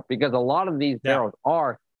marked barrel, because a lot of these barrels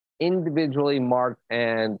are individually marked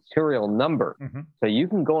and serial numbered. So you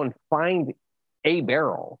can go and find a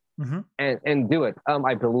barrel and do it.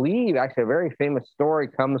 I believe actually a very famous story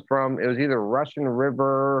comes from, it was either Russian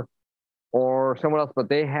River or someone else, but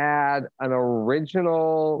they had an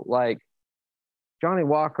original like Johnny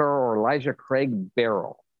Walker or Elijah Craig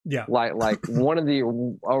barrel. Yeah, like one of the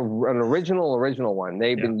an original one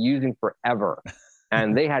they've been using forever,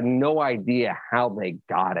 and they had no idea how they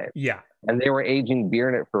got it. Yeah, and they were aging beer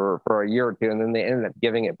in it for a year or two, and then they ended up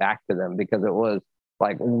giving it back to them because it was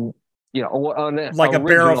like like a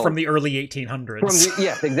barrel from the early 1800s.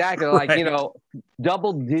 Yes, exactly. Like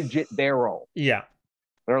double-digit barrel. Yeah,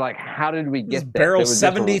 they're like, how did we get this? Barrel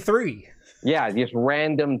 73? Just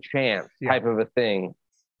random chance type of a thing.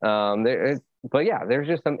 But yeah, there's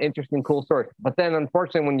just some interesting, cool stories. But then,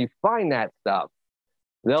 unfortunately, when you find that stuff,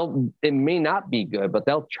 it may not be good, but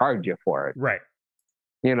they'll charge you for it. Right.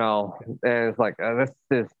 And it's like, this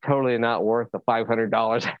is totally not worth the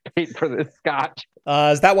 $500 I paid for this Scotch.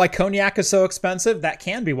 Is that why cognac is so expensive? That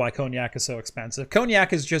can be why cognac is so expensive.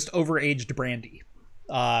 Cognac is just overaged brandy.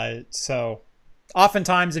 So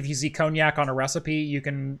Oftentimes, if you see cognac on a recipe, you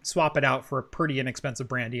can swap it out for a pretty inexpensive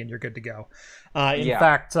brandy, and you're good to go. In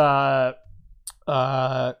fact,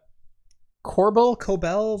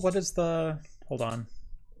 Korbel, what is the? Hold on.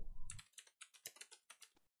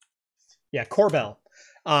 Yeah, Korbel.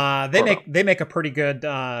 They make a pretty good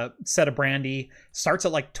set of brandy. Starts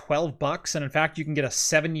at like $12, and in fact, you can get a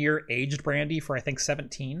 7-year aged brandy for I think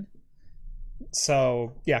 17.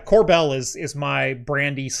 So yeah, Korbel is my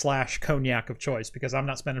brandy / cognac of choice because I'm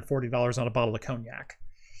not spending $40 on a bottle of cognac.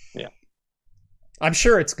 Yeah, I'm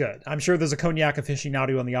sure it's good. I'm sure there's a cognac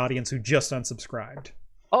aficionado in the audience who just unsubscribed.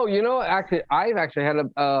 Oh, actually, I've actually had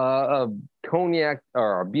a cognac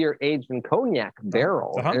or a beer aged in cognac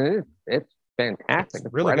barrel, and it's fantastic.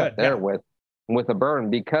 It's really right good up there with a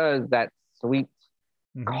burn because that sweet,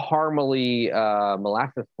 caramely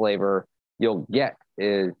molasses flavor you'll get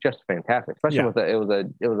is just fantastic. Especially with it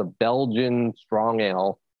was a Belgian strong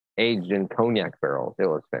ale aged in cognac barrels. It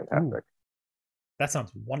was fantastic. Ooh, that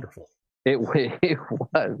sounds wonderful. It was,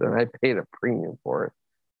 and I paid a premium for it.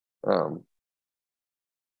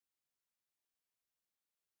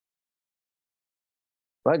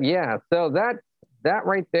 But yeah, so that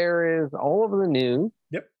right there is all of the news.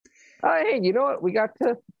 Yep. Hey, you know what? We made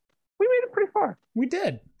it pretty far. We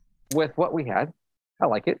did. With what we had. I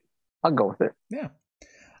like it. I'll go with it. Yeah.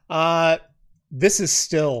 This is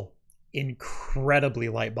still incredibly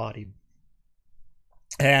light-bodied.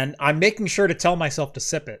 And I'm making sure to tell myself to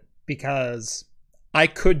sip it because I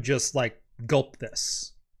could just like gulp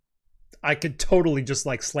this. I could totally just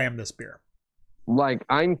like slam this beer. Like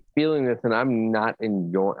I'm feeling this and I'm not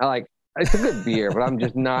enjoying. Like it's a good beer, but I'm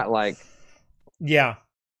just not like. Yeah.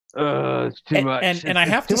 It's too much. And I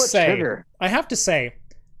have to say,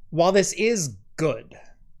 while this is good,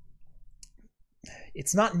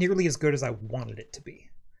 it's not nearly as good as I wanted it to be.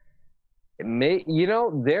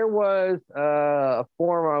 There was a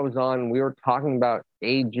forum I was on. We were talking about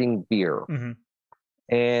aging beer,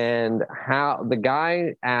 and how the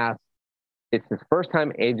guy asked, it's his first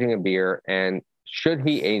time aging a beer, and should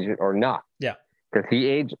he age it or not? Yeah, because he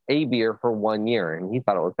aged a beer for 1 year, and he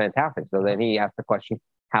thought it was fantastic. So then he asked the question,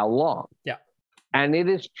 how long? Yeah, and it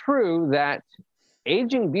is true that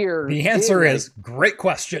aging beer. The answer is great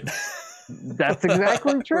question. That's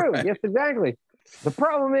exactly true. Right. Yes, exactly. The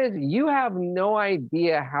problem is you have no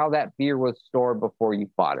idea how that beer was stored before you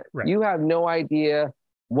bought it. Right. You have no idea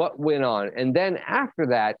what went on. And then after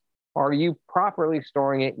that, are you properly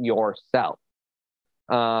storing it yourself?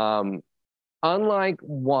 Unlike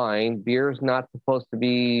wine, beer is not supposed to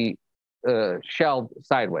be shelved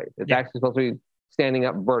sideways. It's actually supposed to be standing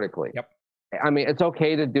up vertically. Yep. I mean, it's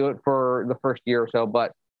okay to do it for the first year or so,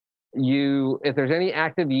 but if there's any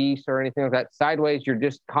active yeast or anything like that sideways, you're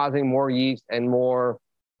just causing more yeast and more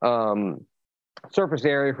surface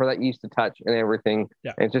area for that yeast to touch and everything.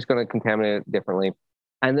 Yeah. And it's just going to contaminate it differently.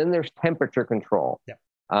 And then there's temperature control. Yeah.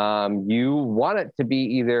 You want it to be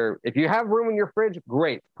either, if you have room in your fridge,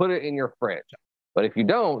 great, put it in your fridge. Yeah. But if you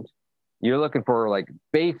don't, you're looking for like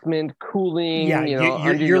basement cooling. Yeah,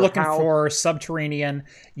 you're looking for subterranean.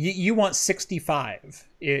 You want 65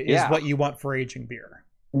 is what you want for aging beer.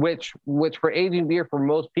 Which for aging beer, for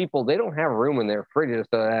most people, they don't have room in their fridges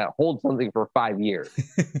to hold something for 5 years.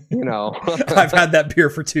 I've had that beer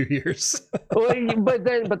for 2 years. but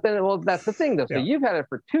then, that's the thing, though. So you've had it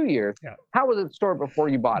for 2 years. Yeah. How was it stored before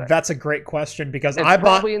you bought it? That's a great question because I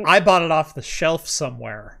bought it off the shelf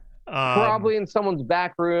somewhere. Probably in someone's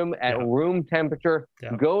back room at room temperature,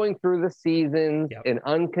 going through the seasons in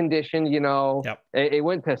unconditioned, it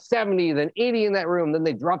went to 70, then 80 in that room. Then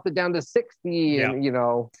they dropped it down to 60 and,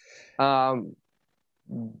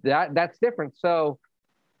 that's different. So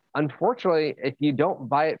unfortunately, if you don't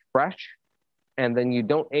buy it fresh and then you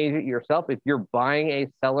don't age it yourself, if you're buying a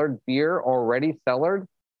cellared beer already cellared,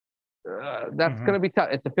 that's going to be tough.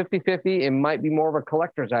 It's a 50-50. It might be more of a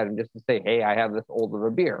collector's item just to say, hey, I have this old of a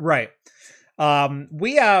beer. Right.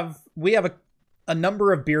 We have a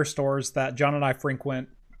number of beer stores that John and I frequent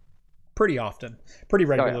pretty often, pretty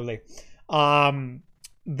regularly. Oh, yeah.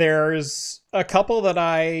 There's a couple that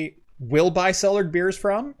I will buy cellared beers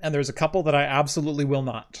from, and there's a couple that I absolutely will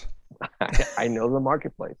not. I know the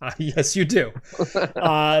marketplace. Yes, you do.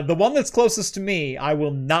 The one that's closest to me, I will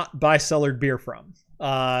not buy cellared beer from.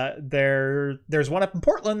 There's one up in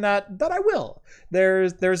Portland that I will.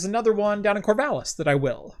 There's another one down in Corvallis that I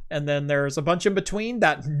will, and then there's a bunch in between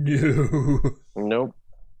that nope.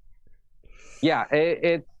 Yeah,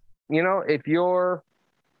 it's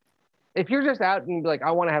if you're just out and be like, I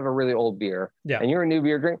want to have a really old beer, and you're a new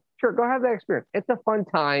beer drinker, sure, go have that experience. It's a fun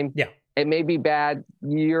time. Yeah, it may be bad.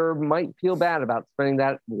 You might feel bad about spending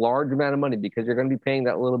that large amount of money because you're going to be paying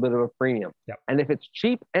that little bit of a premium. Yep. And if it's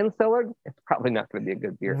cheap and cellared, it's probably not going to be a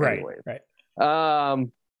good beer anyways. Right.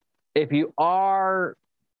 If you are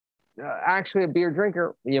actually a beer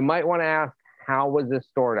drinker, you might want to ask, how was this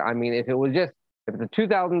stored? I mean, if it's a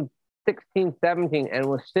 2016, 17 and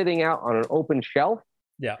was sitting out on an open shelf,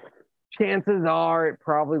 yeah, chances are it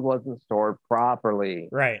probably wasn't stored properly.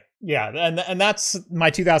 Right. Yeah. And that's my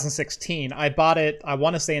 2016. I bought it, I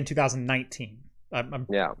want to say in 2019.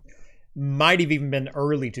 Yeah. Might have even been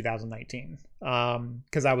early 2019.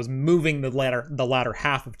 Because I was moving the latter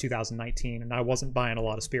half of 2019 and I wasn't buying a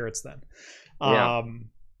lot of spirits then.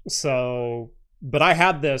 So, but I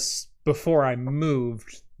had this before I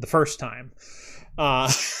moved the first time.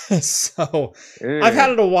 So I've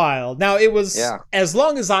had it a while now. It was as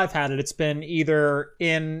long as I've had it, it's been either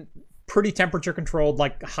in pretty temperature controlled,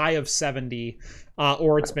 like high of 70,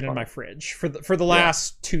 or it's been in my fridge for the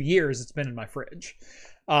last 2 years. It's been in my fridge.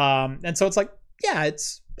 And so it's like,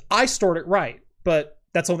 I stored it right, but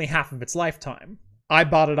that's only half of its lifetime. I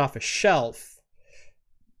bought it off a shelf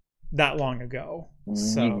that long ago.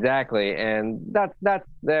 So. Exactly. And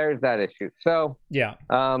there's that issue. So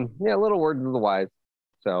little words of the wise.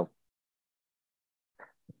 So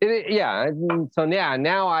now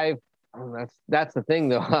that's the thing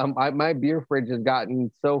though. My beer fridge has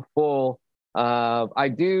gotten so full. I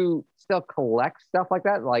do still collect stuff like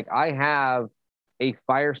that. Like I have a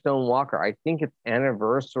Firestone Walker. I think it's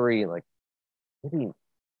anniversary, like maybe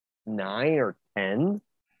 9 or 10.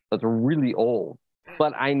 That's really old.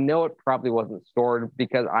 But I know it probably wasn't stored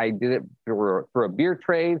because I did it through a beer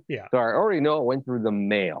trade. Yeah. So I already know it went through the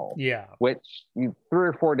mail. Yeah. Which 3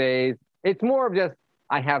 or 4 days. It's more of just,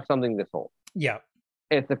 I have something this old. Yeah.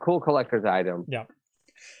 It's a cool collector's item. Yeah.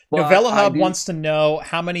 Novella Hub wants to know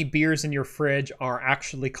how many beers in your fridge are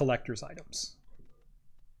actually collector's items.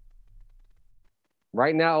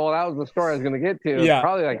 Right now, well, that was the story I was going to get to. Yeah.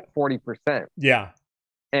 Probably like 40%. Yeah.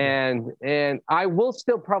 And I will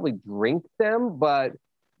still probably drink them, but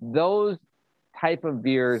those type of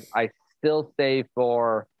beers I still save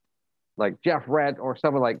for like Jeff Rett or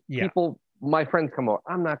someone like people, my friends come over.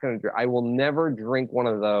 I'm not going to drink. I will never drink one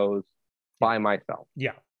of those by myself.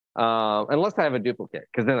 Yeah. Unless I have a duplicate,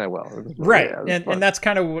 because then I will. Right. And that's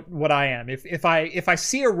kind of what I am. If I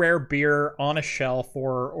see a rare beer on a shelf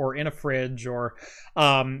or in a fridge or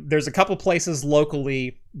there's a couple places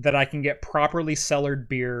locally that I can get properly cellared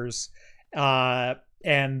beers,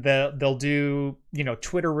 and they'll do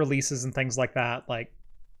Twitter releases and things like that, like,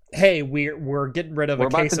 hey, we're getting rid of a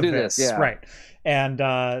case of this. Yeah. Right. And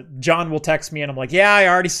John will text me and I'm like, yeah, I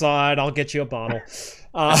already saw it, I'll get you a bottle.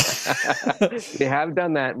 They have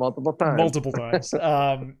done that multiple times.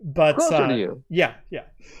 But closer to you.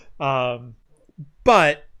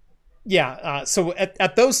 So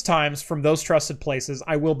at those times, from those trusted places,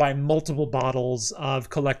 I will buy multiple bottles of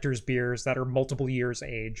collector's beers that are multiple years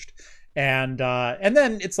aged, and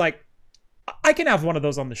then it's like I can have one of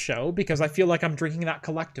those on the show because I feel like I'm drinking that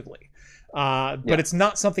collectively. But it's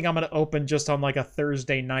not something I'm going to open just on like a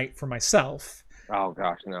Thursday night for myself. Oh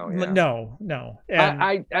gosh, no. Yeah. No.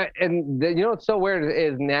 And what's so weird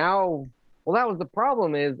is now. Well, that was the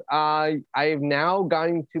problem. Is I've now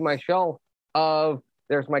gotten to my shelf of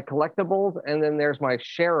there's my collectibles and then there's my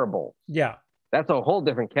shareables. Yeah, that's a whole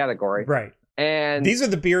different category. Right. And these are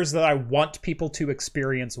the beers that I want people to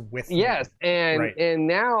experience with me. Yes, and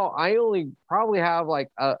now I only probably have like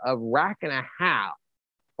a rack and a half.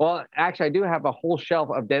 Well, actually, I do have a whole shelf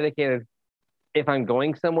of dedicated. If I'm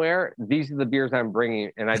going somewhere, these are the beers I'm bringing,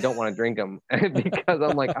 and I don't want to drink them because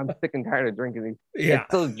I'm like, I'm sick and tired of drinking these. Yeah.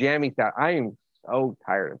 It's those jammy sour. I am so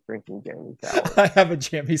tired of drinking jammy sour. I have a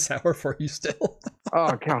jammy sour for you still.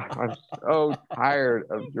 Oh, God. I'm so tired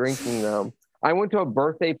of drinking them. I went to a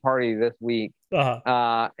birthday party this week,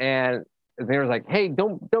 and they were like, hey,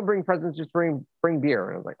 don't bring presents, just bring beer.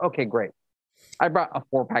 And I was like, okay, great. I brought a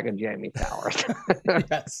 4-pack of jammy sours.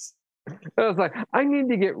 Yes. I was like, I need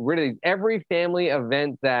to get rid of these. Every family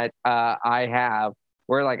event that I have,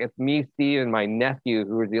 where like it's me, Steve, and my nephew,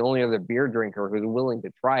 who is the only other beer drinker who's willing to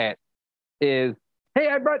try it, is, hey,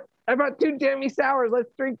 I brought 2 jammy sours. Let's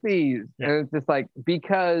drink these. Yeah. And it's just like,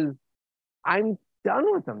 because I'm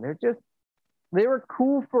done with them. They were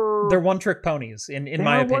cool for. They're one-trick ponies, in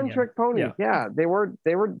my opinion. One-trick ponies. Yeah,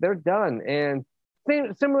 they're done. And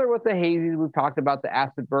similar with the hazies, we've talked about the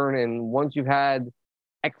acid burn, and once you've had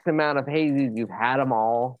X amount of hazies, you've had them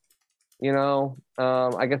all,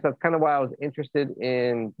 I guess that's kind of why I was interested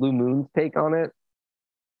in Blue Moon's take on it.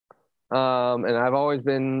 And I've always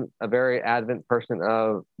been a very advent person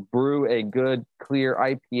of brew a good, clear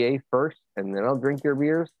IPA first, and then I'll drink your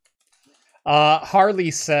beers.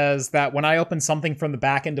 Harley says that when I open something from the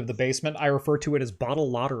back end of the basement, I refer to it as bottle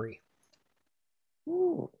lottery.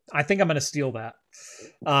 Ooh. I think I'm going to steal that.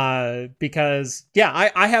 Because yeah,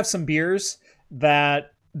 I have some beers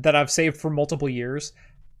that I've saved for multiple years.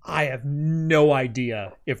 I have no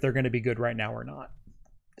idea if they're going to be good right now or not.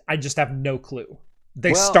 I just have no clue.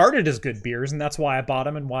 They started as good beers, and that's why I bought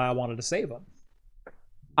them and why I wanted to save them.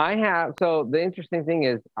 So the interesting thing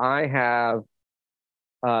is I have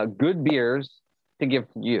good beers to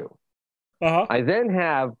give to you. Uh-huh. I then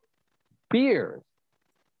have beers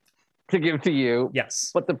to give to you.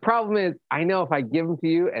 Yes. But the problem is, I know if I give them to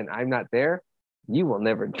you and I'm not there, you will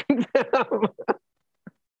never drink them.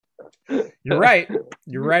 You're right.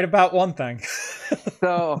 You're right about one thing.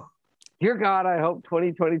 So, dear God, I hope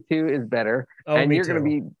 2022 is better. Oh, and me you're too.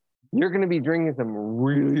 gonna be drinking some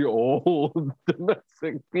really old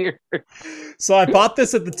domestic beer. So I bought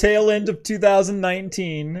this at the tail end of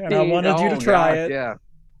 2019, and I wanted you to try it. Yeah.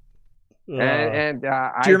 Do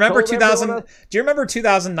you remember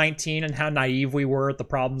 2019 and how naive we were at the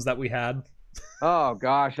problems that we had? Oh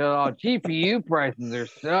gosh, GPU prices are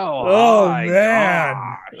so high.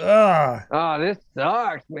 Man. Oh, this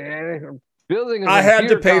sucks, man. Building I had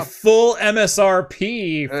to pay full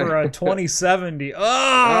MSRP for a 2070. Oh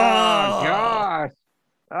gosh.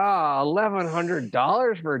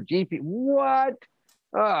 $1,100 for a GPU. What?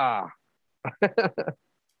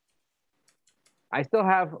 I still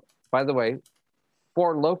have, by the way,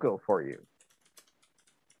 Four Loko for you.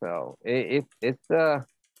 So it's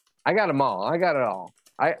I got them all. I got it all.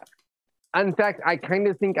 In fact, I kind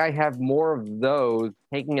of think I have more of those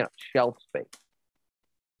taking up shelf space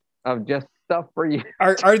of just stuff for you.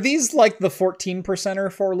 Are these like the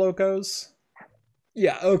 14%er Four Lokos?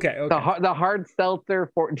 Yeah. Okay. The hard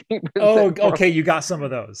seltzer 14%. Oh, okay. You got some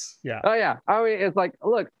of those. Yeah. Oh yeah. I mean, it's like,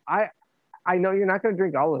 look, I know you're not going to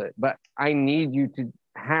drink all of it, but I need you to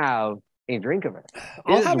have a drink of it.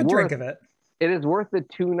 I'll have a drink of it. It is worth the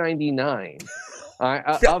 $2.99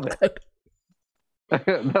 of it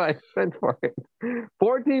that I spent for it.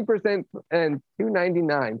 14% and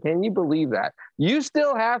 $2.99. Can you believe that? You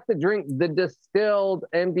still have to drink the distilled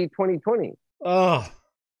MD 2020. Oh,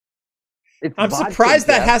 I'm surprised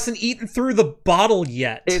that hasn't eaten through the bottle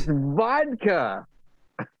yet. It's vodka.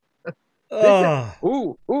 Oh.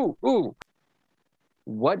 Ooh.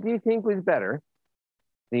 What do you think was better?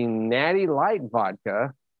 The Natty Light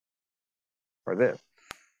vodka or this?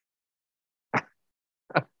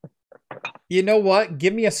 You know what?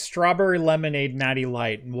 Give me a strawberry lemonade Natty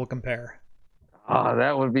Light and we'll compare. Oh,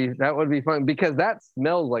 that would be fun because that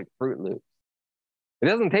smells like Fruit Loops. It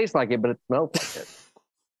doesn't taste like it, but it smells like it.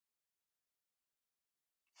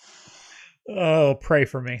 Oh, pray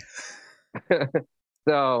for me.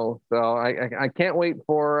 So I can't wait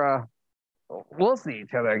for we'll see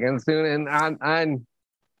each other again soon, and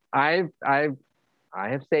I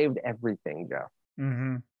have saved everything, Jeff.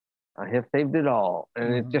 Mm-hmm. I have saved it all,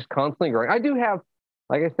 and it's just constantly growing. I do have,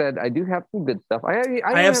 like I said, I do have some good stuff. I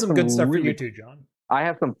have some good stuff for you too, John. I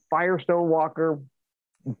have some Firestone Walker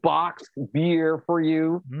boxed beer for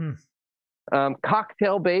you.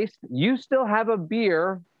 Cocktail based. You still have a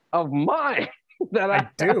beer of mine that I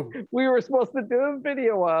do. We were supposed to do a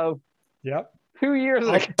video of. Yep. 2 years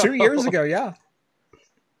ago. 2 years ago, yeah.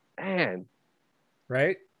 Man.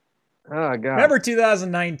 Right? Oh, God. Remember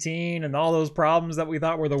 2019 and all those problems that we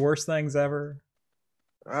thought were the worst things ever?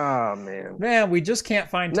 Oh, man. Man, we just can't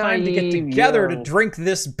find time to get together to drink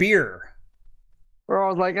this beer. We're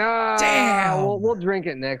always like, damn. We'll drink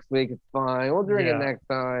it next week. It's fine. We'll drink it next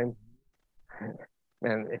time.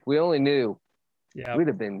 Man, if we only knew, we'd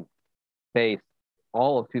have been faced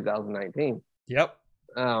all of 2019. Yep.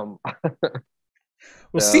 Well,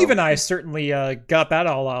 So, Steve and I certainly got that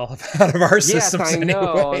all out of our systems. Yes, I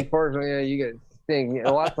know. Anyway. Unfortunately, you get sting.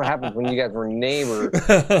 Well, that's what happens when you guys were neighbors.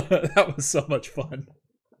 That was so much fun.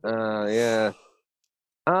 Yeah.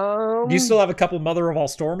 Do you still have a couple Mother of All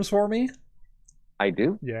Storms for me? I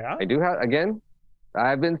do. Yeah. I do have. Again,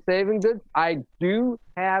 I've been saving good. I do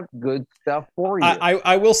have good stuff for you.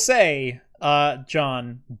 I will say,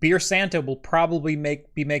 John, Beer Santa will probably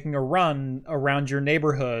be making a run around your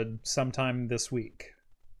neighborhood sometime this week.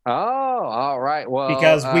 Oh, all right. Well,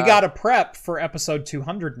 because we got to prep for episode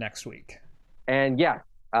 200 next week. And yeah,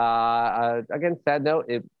 again, sad note.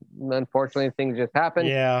 Unfortunately, things just happened.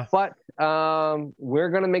 Yeah. But we're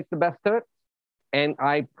gonna make the best of it, and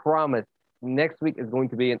I promise next week is going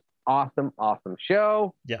to be an awesome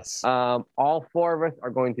show. Yes. All four of us are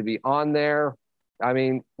going to be on there. I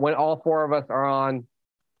mean, when all four of us are on,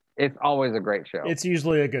 it's always a great show. It's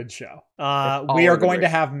usually a good show. We are going to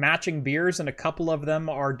have matching beers, and a couple of them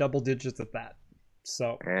are double digits at that.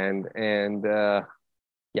 So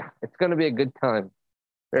yeah, it's going to be a good time.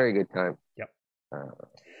 Very good time. Yep.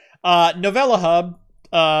 Novella Hub,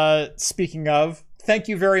 speaking of, thank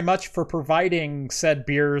you very much for providing said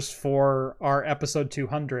beers for our episode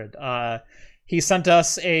 200. He sent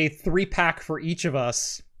us a 3-pack for each of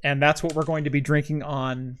us, and that's what we're going to be drinking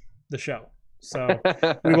on the show. So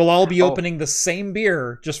we will all be opening the same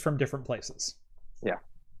beer, just from different places. Yeah.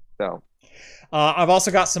 So I've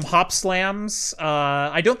also got some Hop Slams.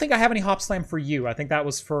 I don't think I have any Hop Slam for you. I think that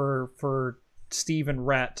was for Steve and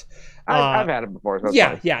Rhett. I've had it before. So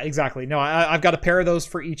yeah, exactly. No, I've got a pair of those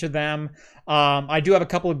for each of them. I do have a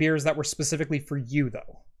couple of beers that were specifically for you,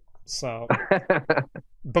 though. So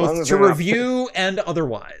both to review and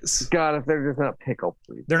otherwise. God, if they're just not pickle,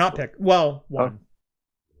 please. They're not pickle. Well, one.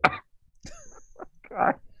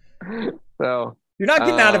 God. So you're not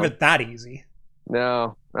getting out of it that easy.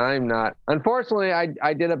 No, I'm not. Unfortunately,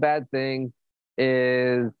 I did a bad thing.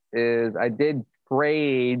 Is I did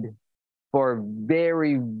trade for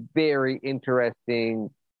very, very interesting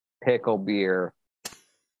pickle beer.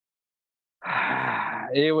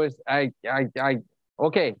 It was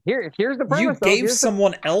okay. Here's the premise. You gave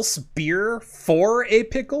someone else beer for a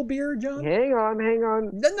pickle beer, John? Hang on.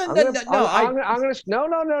 No.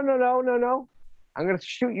 I'm gonna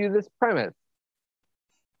shoot you this premise.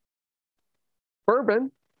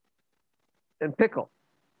 Bourbon and pickle.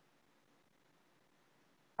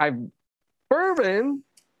 Bourbon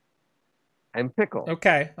and pickle.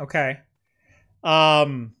 Okay. I've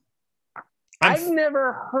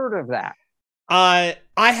never heard of that. I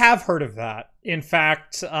have heard of that. In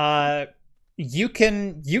fact, you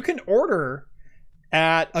can order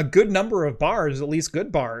at a good number of bars, at least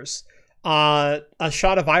good bars, a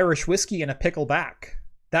shot of Irish whiskey and a pickle back.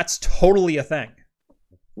 That's totally a thing.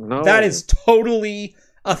 No. That is totally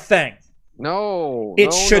a thing. No.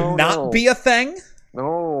 It should not be a thing.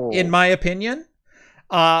 No. In my opinion.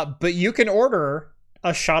 But you can order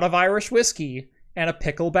a shot of Irish whiskey and a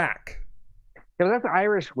pickle back. Because that's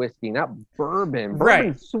Irish whiskey, not bourbon. Bourbon's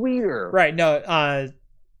right. Sweeter. Right. No.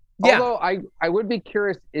 Yeah. Although I would be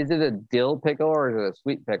curious, is it a dill pickle or is it a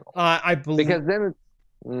sweet pickle? I believe, because then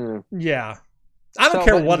it's yeah. I don't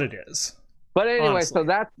care what it is. But anyway, honestly.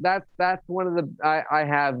 so that's one of the I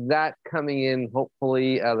have that coming in.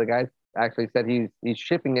 Hopefully, the guy actually said he's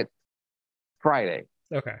shipping it Friday.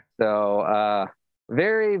 Okay. So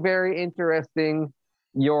very, very interesting.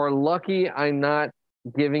 You're lucky I'm not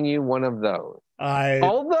giving you one of those.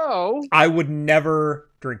 Although I would never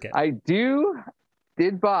drink it. I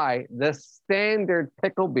did buy the standard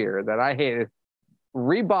pickle beer that I hated.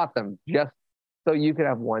 Rebought them just so you could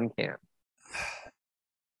have one can.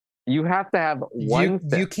 You have to have one.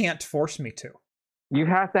 You can't force me to. You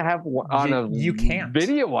have to have one on you can't.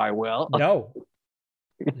 Video. I will. No,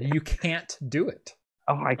 you can't do it.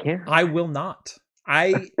 Oh, I can't. I will not.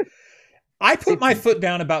 I put my foot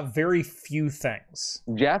down about very few things.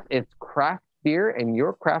 Jeff, it's craft beer and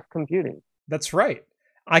you're craft computing. That's right.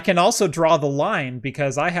 I can also draw the line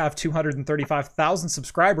because I have 235,000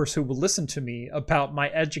 subscribers who will listen to me about my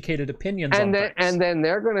educated opinions on things. And then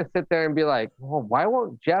they're going to sit there and be like, well, why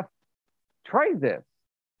won't Jeff try this?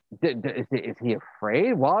 Is he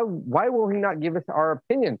afraid? Why will he not give us our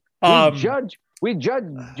opinion? We judge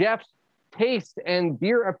Jeff's taste and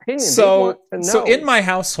beer opinion. So in my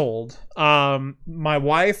household, my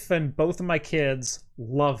wife and both of my kids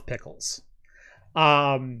love pickles.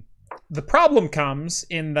 The problem comes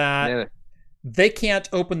in that they can't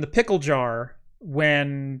open the pickle jar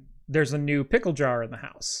when there's a new pickle jar in the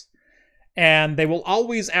house. And they will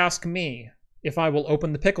always ask me if I will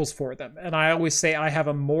open the pickles for them. And I always say I have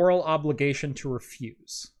a moral obligation to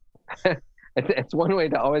refuse. It's one way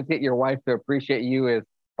to always get your wife to appreciate you is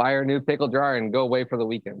buy her new pickle jar and go away for the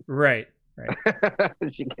weekend. Right.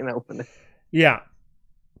 She can open it. Yeah.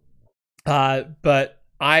 But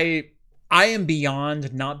I am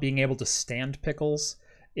beyond not being able to stand pickles.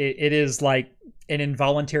 It is like an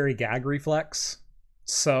involuntary gag reflex.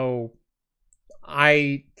 So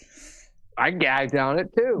I gagged on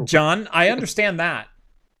it too. John, I understand that.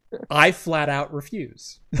 I flat out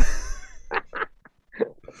refuse.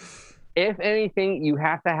 If anything, you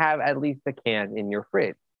have to have at least a can in your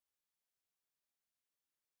fridge.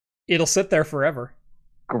 It'll sit there forever.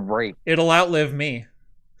 Great. It'll outlive me.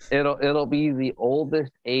 It'll be the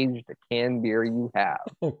oldest aged canned beer you have.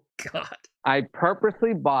 Oh God. I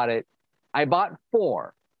purposely bought it. I bought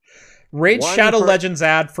 4. Raid Shadow Legends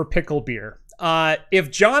ad for pickle beer.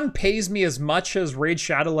 If John pays me as much as Raid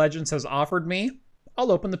Shadow Legends has offered me,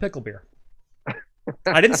 I'll open the pickle beer.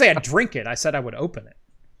 I didn't say I'd drink it. I said I would open it.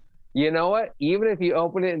 You know what? Even if you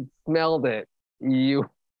opened it and smelled it, you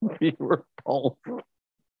beer pulse.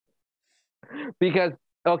 Because,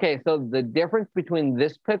 okay, so the difference between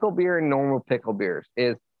this pickle beer and normal pickle beers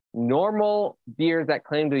is normal beers that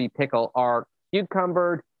claim to be pickle are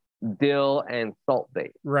cucumbered, dill, and salt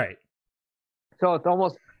based. Right. So it's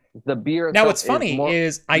almost the beer. Now, what's funny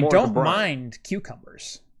is I don't brine. mind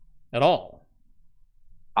cucumbers at all.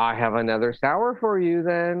 I have another sour for you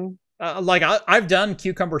then. Like I've done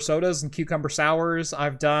cucumber sodas and cucumber sours.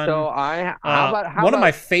 I've done. So one of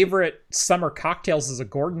my favorite summer cocktails is a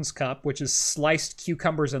Gordon's Cup, which is sliced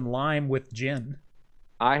cucumbers and lime with gin.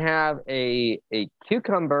 I have a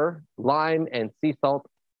cucumber, lime, and sea salt.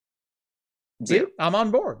 See, I'm on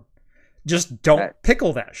board. Just don't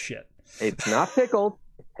pickle that shit. It's not pickled.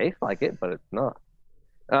 It tastes like it, but it's not.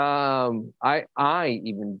 I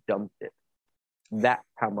even dumped it. That's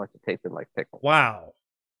how much it tasted like pickle. Wow.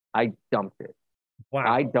 I dumped it. Wow.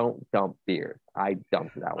 I don't dump beers. I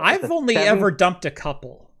dumped that one. I've only ever dumped a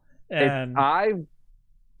couple. And I've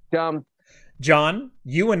dumped. John,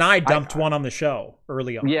 you and I dumped one on the show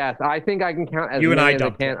early on. Yes, I think I can count as you and many I as I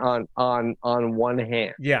can on one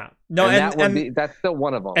hand. Yeah. No, and that's still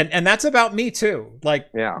one of them. And that's about me too. Like,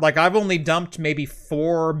 yeah. Like I've only dumped maybe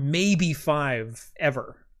 4, maybe 5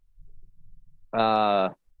 ever.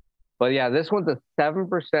 But yeah, this one's a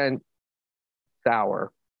 7%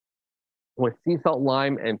 sour with sea salt,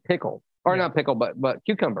 lime, and pickle, or not pickle, but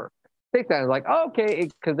cucumber. Take that as like, oh, okay,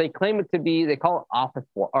 because they claim it to be, they call it office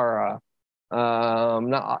water,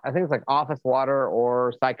 not, I think it's like office water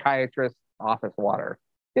or psychiatrist office water.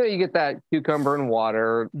 You know, you get that cucumber and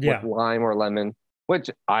water with lime or lemon, which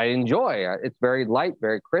I enjoy. It's very light,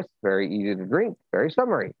 very crisp, very easy to drink, very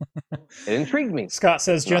summery. It intrigued me. Scott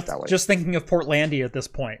says, just thinking of Portlandia at this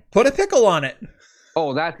point. Put a pickle on it.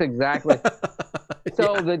 Oh, that's exactly.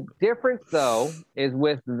 So the difference, though, is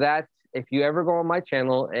with that, if you ever go on my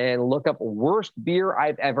channel and look up worst beer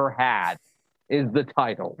I've ever had, is the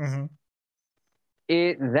title. Mm-hmm.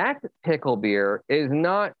 That pickle beer is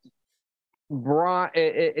not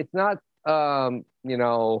it's not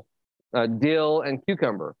dill and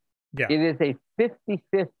cucumber. Yeah. It is a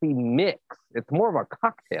 50-50 mix. It's more of a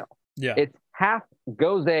cocktail. Yeah. It's half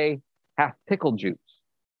gose, half pickle juice.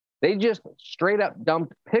 They just straight up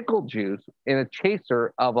dumped pickle juice in a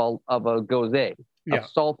chaser of a gose, a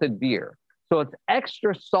salted beer. So it's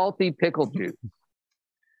extra salty pickle juice.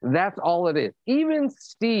 That's all it is. Even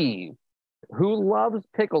Steve, who loves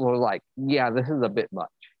pickles, was like, yeah, this is a bit much.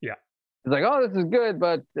 Yeah. He's like, oh, this is good,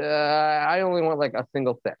 but I only want like a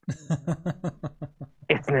single sip.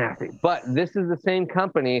 It's nasty. But this is the same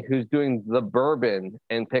company who's doing the bourbon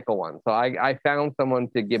and pickle one. So I found someone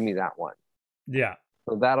to give me that one. Yeah.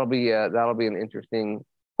 So that'll be an interesting.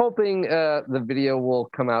 Hoping the video will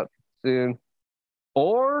come out soon.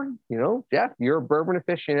 Or, Jeff, you're a bourbon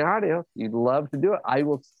aficionado. You'd love to do it. I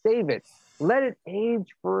will save it. Let it age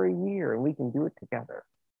for a year, and we can do it together.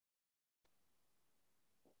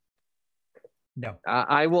 No.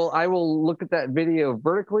 I will look at that video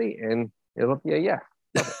vertically, and it'll be a yes.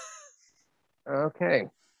 Okay.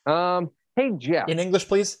 Hey, Jeff. In English,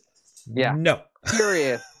 please. Yeah. No.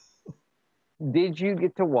 Curious. Did you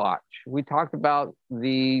get to watch? We talked about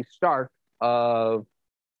the start of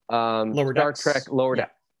Star Trek Lower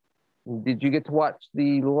Decks. Did you get to watch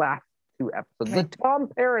the last 2 episodes? The Tom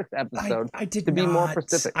Paris episode. I did to be more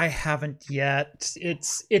specific. I haven't yet.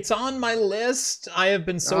 It's on my list. I have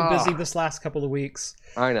been so busy this last couple of weeks.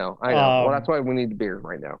 I know. Well, that's why we need beer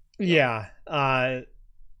right now. Yeah.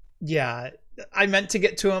 Yeah. I meant to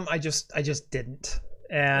get to him. I just didn't.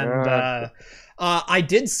 And I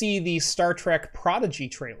did see the Star Trek Prodigy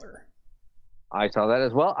trailer. I saw that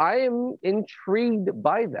as well. I am intrigued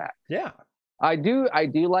by that. Yeah. I do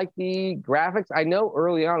like the graphics. I know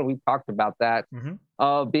early on we talked about that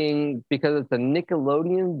being because it's a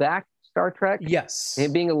Nickelodeon backed Star Trek. Yes.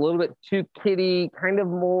 And being a little bit too kiddie, kind of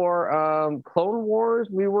more Clone Wars,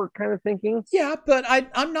 we were kind of thinking. Yeah, but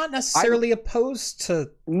I'm not necessarily opposed to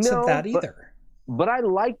that either. But I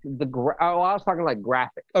liked the I was talking like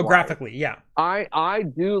graphics. Oh, graphically, yeah. I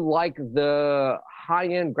do like the high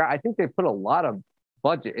end. I think they put a lot of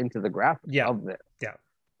budget into the graphics of this. Yeah.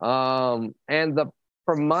 And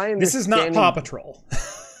from my this is not Paw Patrol.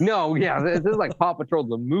 No, yeah, this is like Paw Patrol,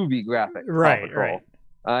 the movie graphic. Right, right.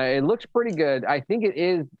 It looks pretty good. I think it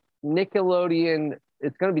is Nickelodeon.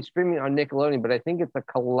 It's going to be streaming on Nickelodeon, but I think it's a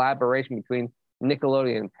collaboration between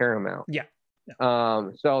Nickelodeon and Paramount. Yeah.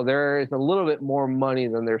 So there is a little bit more money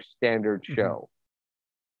than their standard show.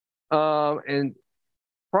 And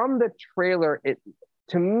from the trailer,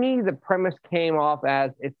 to me, the premise came off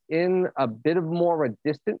as it's in a bit of more of a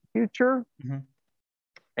distant future.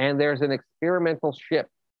 And there's an experimental ship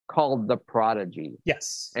called the Prodigy.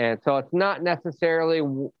 Yes. And so it's not necessarily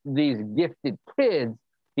these gifted kids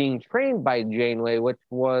being trained by Janeway, which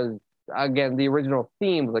was, again, the original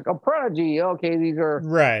theme was like, oh, Prodigy, okay, these are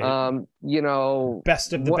right, you know,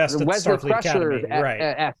 best of the best at Starfleet Academy,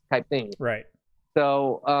 right, type thing, right.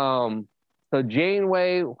 So so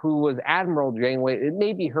Janeway, who was Admiral Janeway, it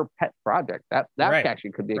may be her pet project. That right.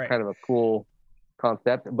 actually could be kind of a cool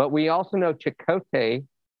concept. But we also know Chakotay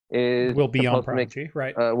will be on Prodigy,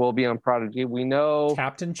 right? Will be on Prodigy. We know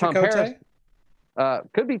Captain Chakotay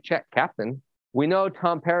could be Captain. We know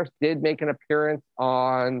Tom Paris did make an appearance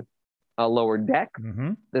on Lower Deck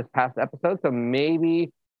this past episode, so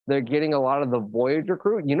maybe they're getting a lot of the Voyager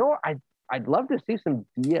crew. You know, I'd love to see some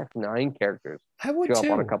DS9 characters. I would show too.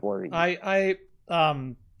 Up on a couple of these.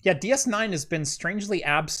 Yeah, DS9 has been strangely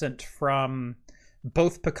absent from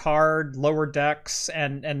both Picard, Lower Decks,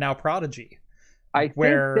 and now Prodigy. I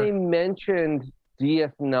think they mentioned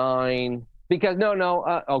DS9 because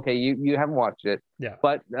okay, you haven't watched it. Yeah.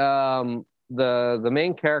 But the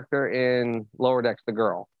main character in Lower Decks, the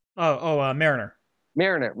girl. Mariner.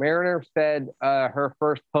 Mariner said her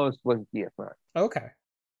first post was DS9. Okay.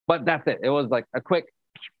 But that's it. It was like a quick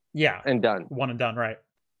and done. One and done, right.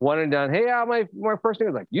 One and done. Hey, my first thing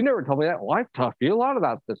was like, you never told me that. Well, I've talked to you a lot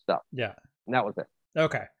about this stuff. Yeah. And that was it.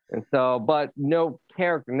 Okay. And so, but no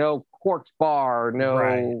character, no Quark's Bar,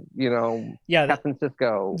 no, Captain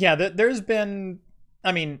Sisko. Yeah, there's been,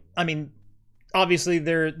 I mean, obviously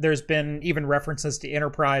there's been even references to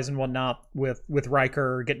Enterprise and whatnot with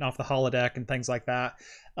Riker getting off the holodeck and things like that.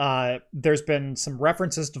 There's been some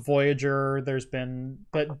references to Voyager.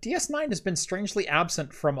 But DS9 has been strangely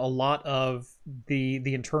absent from a lot of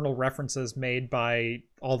the internal references made by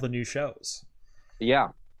all the new shows. Yeah.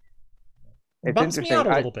 It bumps me out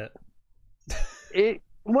a little bit.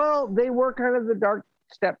 Well, they were kind of the dark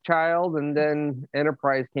stepchild, and then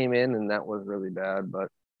Enterprise came in, and that was really bad. But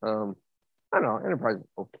I don't know, Enterprise is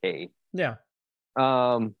okay. Yeah.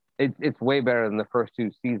 It's way better than the first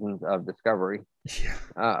two seasons of Discovery.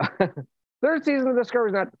 Yeah. Third season of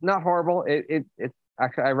Discovery is not horrible. It's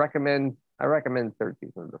actually I recommend third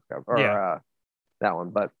season of Discovery or that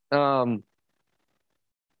one. But I'd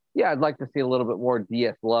like to see a little bit more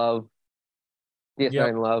DS9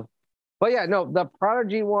 love. But yeah, no, the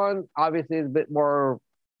Prodigy one obviously is a bit more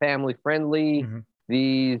family friendly.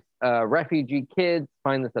 These refugee kids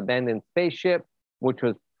find this abandoned spaceship, which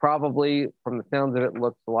was probably, from the sounds of it,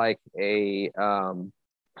 looks like a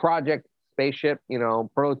project spaceship,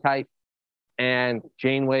 prototype. And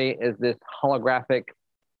Janeway is this holographic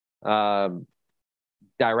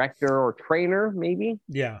director or trainer, maybe.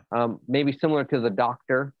 Yeah. Maybe similar to the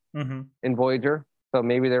Doctor in Voyager. So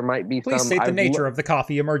maybe there might be Please state the nature of the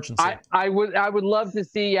coffee emergency. I would love to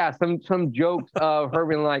see some jokes of her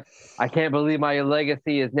being like, I can't believe my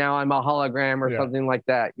legacy is now I'm a hologram or something like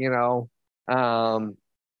that,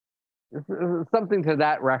 something to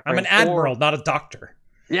that reference. I'm an admiral, not a doctor.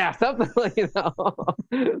 Yeah, something like,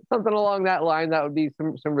 something along that line. That would be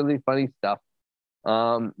some really funny stuff.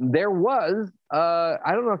 There was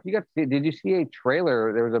I don't know if you got to see it. Did you see a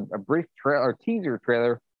trailer? There was a brief trailer, teaser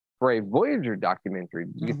trailer for a Voyager documentary.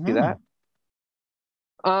 Did you see that?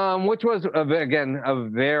 Which was again a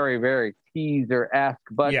very, very teaser-esque,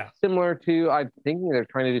 but similar to, I think they're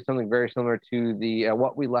trying to do something very similar to the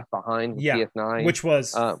What We Left Behind with DS9, which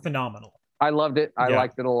was phenomenal. I loved it. I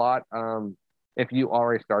liked it a lot. If you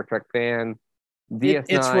are a Star Trek fan, DS9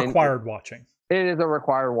 it's required watching. It is a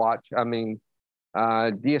required watch. I mean,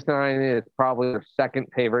 DS9 is probably their second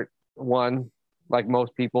favorite one, like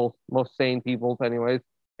most sane people's, anyways.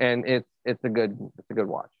 And it's a good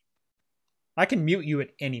watch. I can mute you at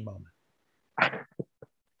any moment.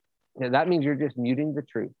 Yeah, that means you're just muting the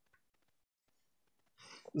truth.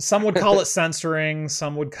 Some would call it censoring.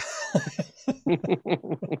 Some would call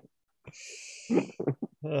it...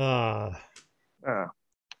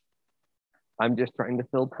 I'm just trying to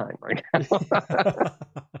fill time right now.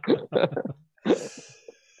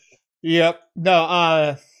 Yep.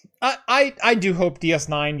 No, I do hope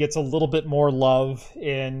DS9 gets a little bit more love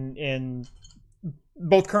in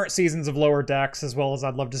both current seasons of Lower Decks, as well as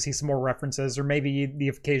I'd love to see some more references, or maybe the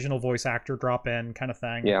occasional voice actor drop in kind of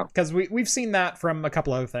thing. Yeah. Because we've seen that from a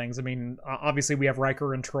couple other things. I mean, obviously we have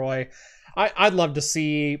Riker and Troy. I'd love to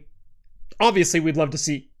see... Obviously, we'd love to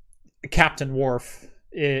see Captain Worf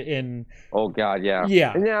in... Oh, God, yeah.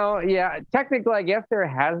 Yeah. Now, technically, I guess there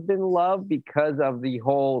has been love because of the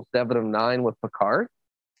whole 7 of 9 with Picard.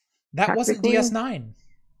 That wasn't DS9.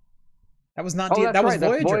 That was not that was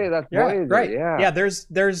Voyager. That's Voyager. Right. Yeah. Yeah,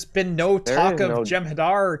 there's been no talk of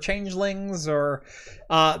Jem'Hadar or changelings or...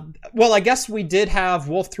 well, I guess we did have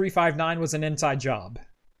Wolf 359 was an inside job.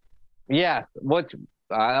 Yeah, which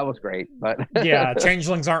that was great, but yeah,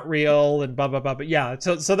 changelings aren't real and blah blah blah. But yeah,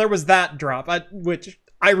 so there was that drop, which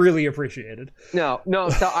I really appreciated. No.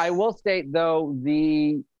 So I will state though,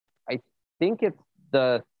 I think it's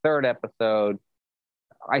the third episode.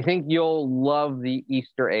 I think you'll love the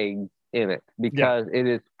Easter eggs in it because it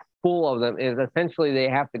is full of them. Is essentially they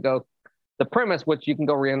have to go. The premise, which you can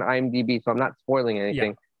go read on IMDb, so I'm not spoiling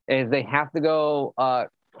anything, is they have to go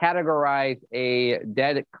categorize a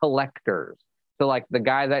dead collectors. So like the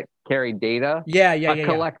guy that carried data,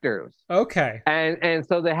 collectors. Okay. And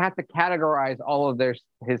so they have to categorize all of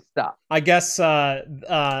his stuff. I guess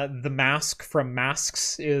the mask from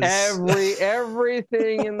Masks is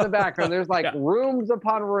everything in the background. There's like rooms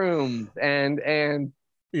upon rooms, and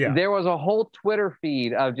there was a whole Twitter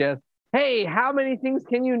feed of just, hey, how many things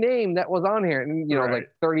can you name that was on here? And like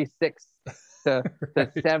 36 to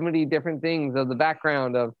 70 different things of the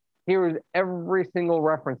background of. Here was every single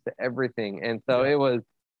reference to everything. And so it was,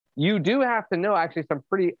 you do have to know actually some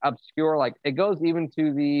pretty obscure, like it goes even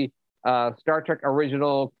to the Star Trek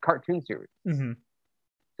original cartoon series. Mm-hmm.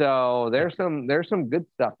 So there's some good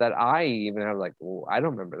stuff that I even have like, oh, I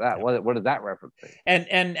don't remember that. Yeah. What is that referencing?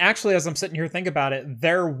 And actually, as I'm sitting here thinking about it,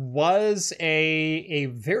 there was a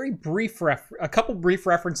very brief a couple brief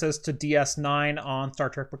references to DS9 on Star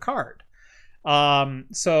Trek Picard.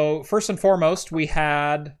 So first and foremost, we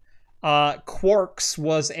had Quarks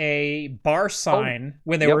was a bar sign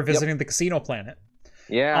when they were visiting the casino planet.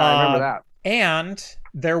 Yeah, I remember that. And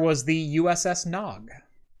there was the USS Nog.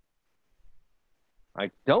 I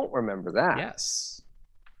don't remember that. Yes.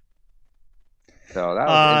 So that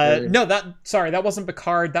was no, that wasn't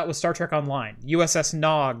Picard. That was Star Trek Online. USS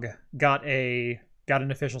Nog got an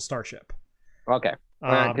official starship. Okay.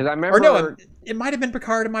 Because I remember, or no, it might have been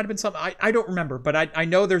Picard. It might have been something. I don't remember, but I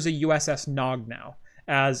know there's a USS Nog now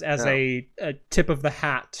as a tip of the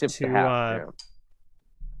hat I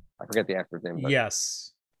forget the actor's name. But.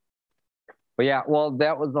 Yes. But yeah, well,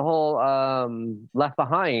 that was the whole Left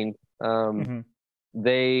Behind.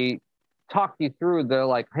 They talked you through. They're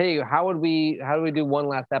like, hey, how do we do one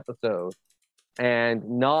last episode? And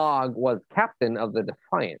Nog was captain of the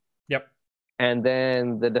Defiant. Yep. And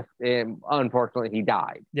then unfortunately he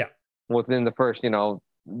died. Yeah. Within the first 2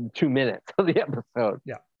 minutes of the episode.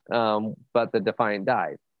 Yeah. But the Defiant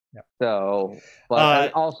died. Yeah. So,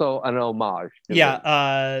 but also an homage.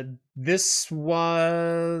 This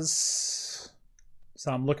was.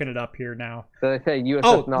 So I'm looking it up here now. So they say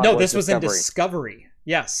USS Nog. No, this was in Discovery.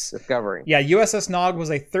 Yes. Discovery. Yeah, USS Nog was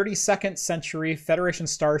a 32nd century Federation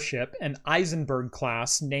starship, an Eisenberg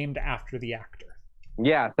class named after the actor.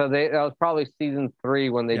 Yeah, so that was probably season 3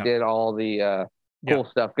 when they did all the cool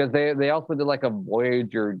stuff. Because they also did like a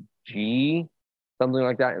Voyager G, something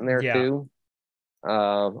like that in there too.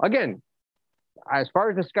 Again, as far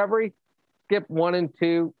as Discovery, skip 1 and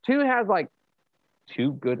 2. 2 has like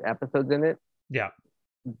 2 good episodes in it. Yeah.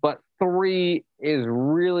 But 3 is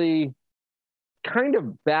really kind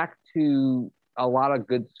of back to a lot of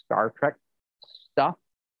good Star Trek stuff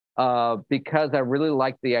because I really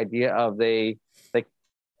like the idea of the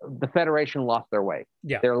Federation lost their way.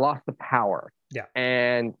 Yeah. They lost the power. Yeah.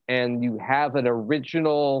 And you have an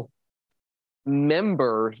original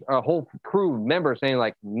members, a whole crew of members saying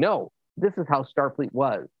like, no, this is how Starfleet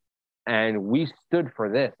was. And we stood for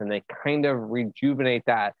this. And they kind of rejuvenate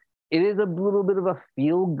that. It is a little bit of a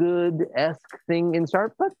feel-good-esque thing in Star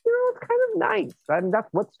Trek, but it's kind of nice. I mean, that's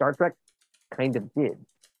what Star Trek kind of did.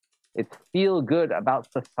 It's feel good about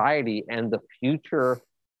society and the future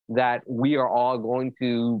that we are all going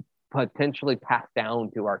to potentially pass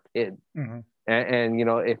down to our kids. Mm-hmm. And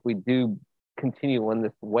if we do continue in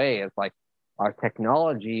this way, it's like our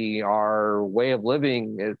technology, our way of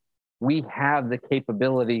living is we have the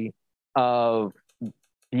capability of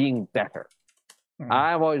being better.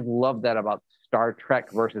 I've always loved that about Star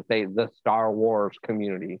Trek versus, say, the Star Wars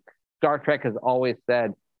community. Star Trek has always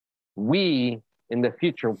said, we in the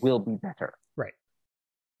future will be better. Right.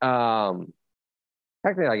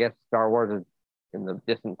 Technically, I guess Star Wars is in the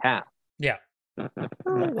distant past. Yeah.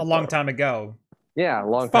 A long time ago. Yeah, a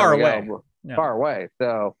long time far ago. Away. Yeah. Far away.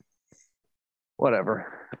 So, whatever.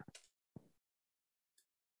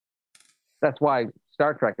 That's why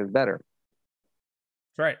Star Trek is better.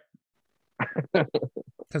 That's right.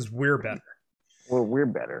 Because we're better. Well, we're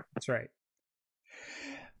better. That's right.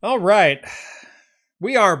 All right.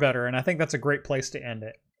 We are better, and I think that's a great place to end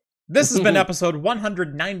it. This has been episode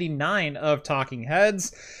 199 of Talking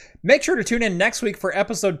Heads. Make sure to tune in next week for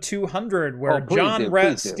episode 200, where John,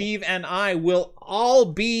 Rhett, Steve, and I will all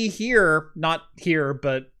be here. Not here,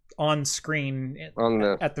 but on screen at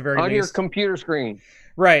the very least. On your computer screen.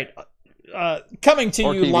 Right. coming to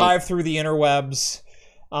Or you TV. live through the interwebs,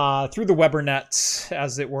 through the Webernets,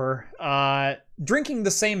 as it were, drinking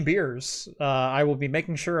the same beers. I will be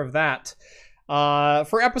making sure of that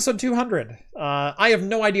for episode 200. I have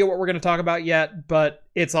no idea what we're going to talk about yet, but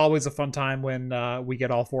it's always a fun time when we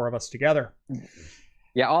get all four of us together.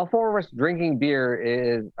 Yeah, all four of us drinking beer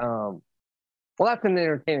is, well, that's an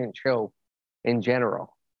entertaining show in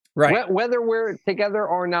general. Right. Whether we're together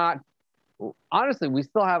or not, honestly, we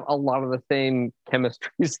still have a lot of the same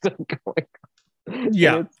chemistry stuff going on.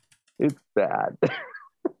 Yeah. It's bad.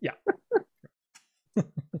 Yeah.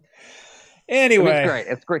 Anyway, it's great.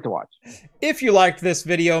 It's great to watch. If you liked this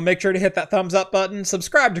video, make sure to hit that thumbs up button.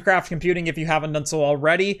 Subscribe to Craft Computing if you haven't done so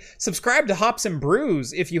already. Subscribe to Hops and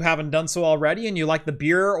Brews if you haven't done so already and you like the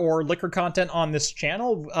beer or liquor content on this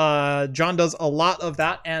channel. John does a lot of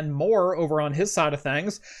that and more over on his side of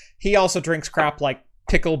things. He also drinks crap like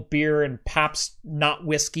pickled beer and Pabst not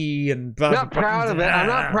whiskey and not proud of it. I'm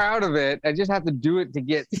not proud of it. I just have to do it to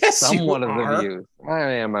get somewhat of the views. I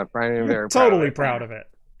am. I'm very totally proud of it.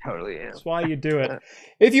 Totally am. That's why you do it.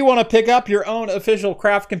 If you want to pick up your own official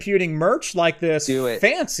Craft Computing merch like this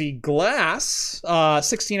fancy glass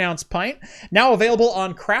 16-ounce pint, now available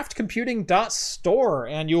on craftcomputing.store,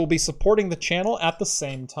 and you will be supporting the channel at the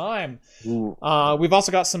same time. We've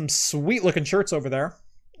also got some sweet looking shirts over there.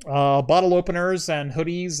 Bottle openers and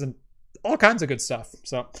hoodies and all kinds of good stuff.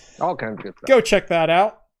 So all kinds of good stuff. Go check that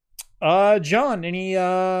out. John, any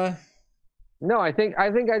No, I think I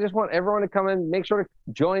just want everyone to come in. Make sure to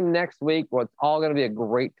join next week. It's all going to be a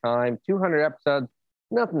great time. 200 episodes,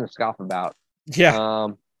 nothing to scoff about. Yeah.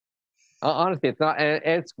 Honestly, it's not.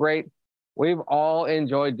 It's great. We've all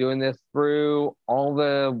enjoyed doing this through all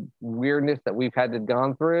the weirdness that we've had to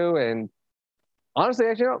gone through, and honestly,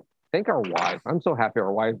 actually, I don't think our wives. I'm so happy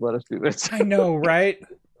our wives let us do this. I know, right?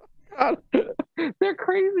 They're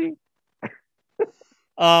crazy.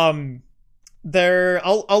 I'll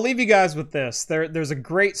leave you guys with this. There's a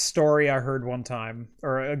great story I heard one time,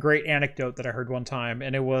 or a great anecdote that I heard one time,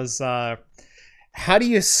 and it was how do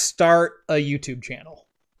you start a YouTube channel?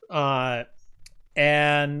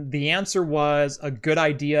 And the answer was a good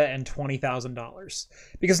idea and $20,000,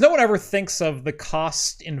 because no one ever thinks of the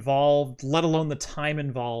cost involved, let alone the time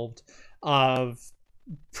involved of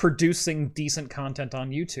producing decent content on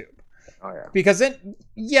YouTube. Oh yeah. Because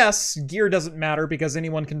yes, gear doesn't matter because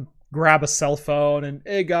anyone can grab a cell phone and,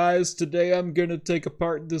 hey guys, today I'm gonna take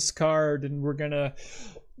apart this card and we're gonna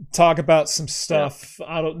talk about some stuff. Yeah.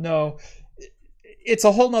 I don't know. It's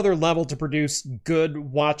a whole nother level to produce good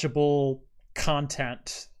watchable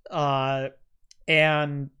content,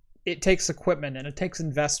 and it takes equipment and it takes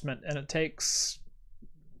investment and it takes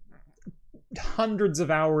hundreds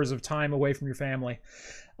of hours of time away from your family.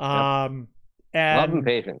 And love and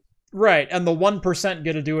patience. Right, and the 1%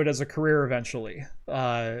 get to do it as a career eventually,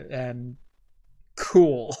 and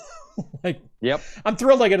cool. Like, yep, I'm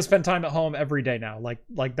thrilled I get to spend time at home every day now.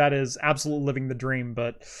 Like that is absolutely living the dream.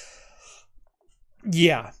 But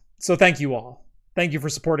yeah, so thank you all. Thank you for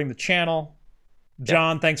supporting the channel,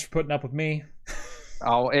 John. Thanks for putting up with me.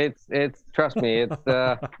 Oh, it's trust me, it's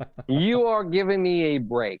you are giving me a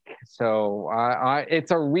break. So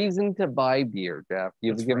it's a reason to buy beer, Jeff.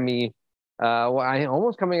 You've given me. I'm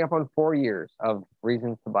almost coming up on 4 years of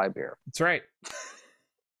reasons to buy beer. That's right.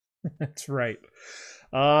 That's right.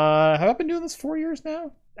 Have I been doing this 4 years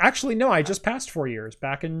now? Actually, no, I just passed 4 years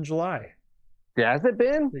back in July. Has it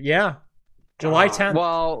been? Yeah. July 10th.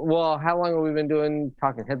 Well, how long have we been doing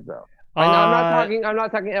Talking Heads though? I'm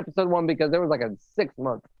not talking episode 1 because there was like a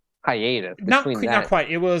 6-month hiatus. Not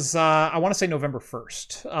quite. It was I want to say November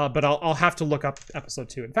 1st, but I'll have to look up episode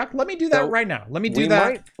 2. In fact, let me do that right now. Let me do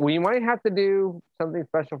that. We might have to do something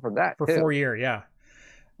special for that for 4 year. Yeah.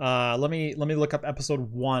 Let me look up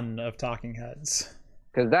episode 1 of Talking Heads.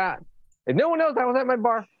 Because if no one knows, I was at my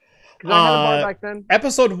bar. I had a bar back then.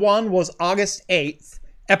 Episode 1 was August 8th.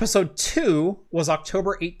 Episode 2 was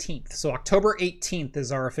October 18th. So October 18th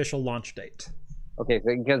is our official launch date. Okay,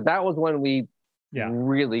 so because that was when we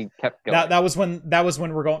really kept going. That was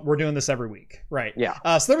when we're doing this every week, right?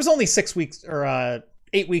 Yeah. So there was only 6 weeks or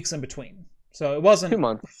 8 weeks in between, so it wasn't 2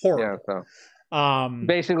 months. Horrible. Yeah. So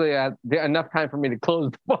basically, enough time for me to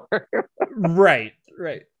close the bar. Right.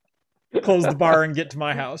 Close the bar and get to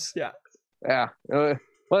my house. Yeah. Yeah. Well,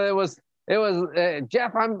 it was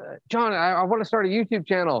Jeff. I'm John. I want to start a YouTube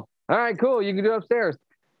channel. All right, cool. You can do it upstairs.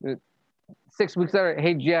 6 weeks later,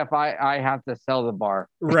 hey Jeff, I have to sell the bar.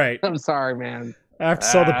 Right. I'm sorry, man. I have to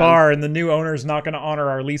sell the bar, and the new owner's not going to honor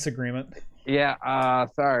our lease agreement. Yeah.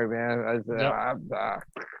 Sorry, man.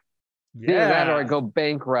 Yeah. That or I go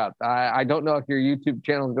bankrupt. I don't know if your YouTube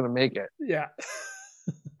channel is going to make it. Yeah.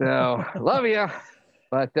 So love you.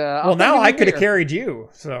 But well, now I could have carried you.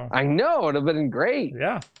 So I know it'd have been great.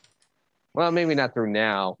 Yeah. Well, maybe not through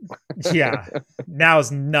now. Yeah. Now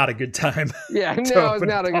is not a good time. Yeah, now is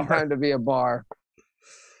not a good time to be a bar.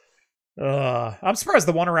 I'm surprised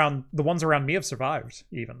the ones around me have survived.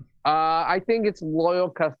 Even. I think it's loyal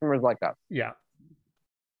customers like us. Yeah.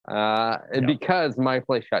 Because my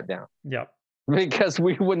place shut down. Yep. Because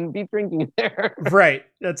we wouldn't be drinking there. Right.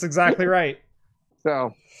 That's exactly right.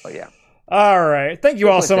 So, but yeah. All right. Thank you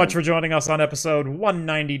all so much for joining us on episode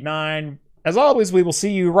 199. As always, we will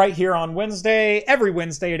see you right here on Wednesday, every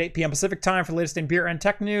Wednesday at 8 p.m. Pacific time for the latest in beer and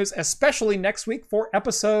tech news, especially next week for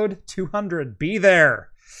episode 200. Be there.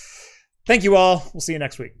 Thank you all. We'll see you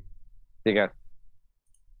next week. See you guys.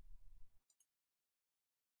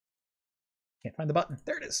 Can't find the button.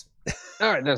 There it is. All right.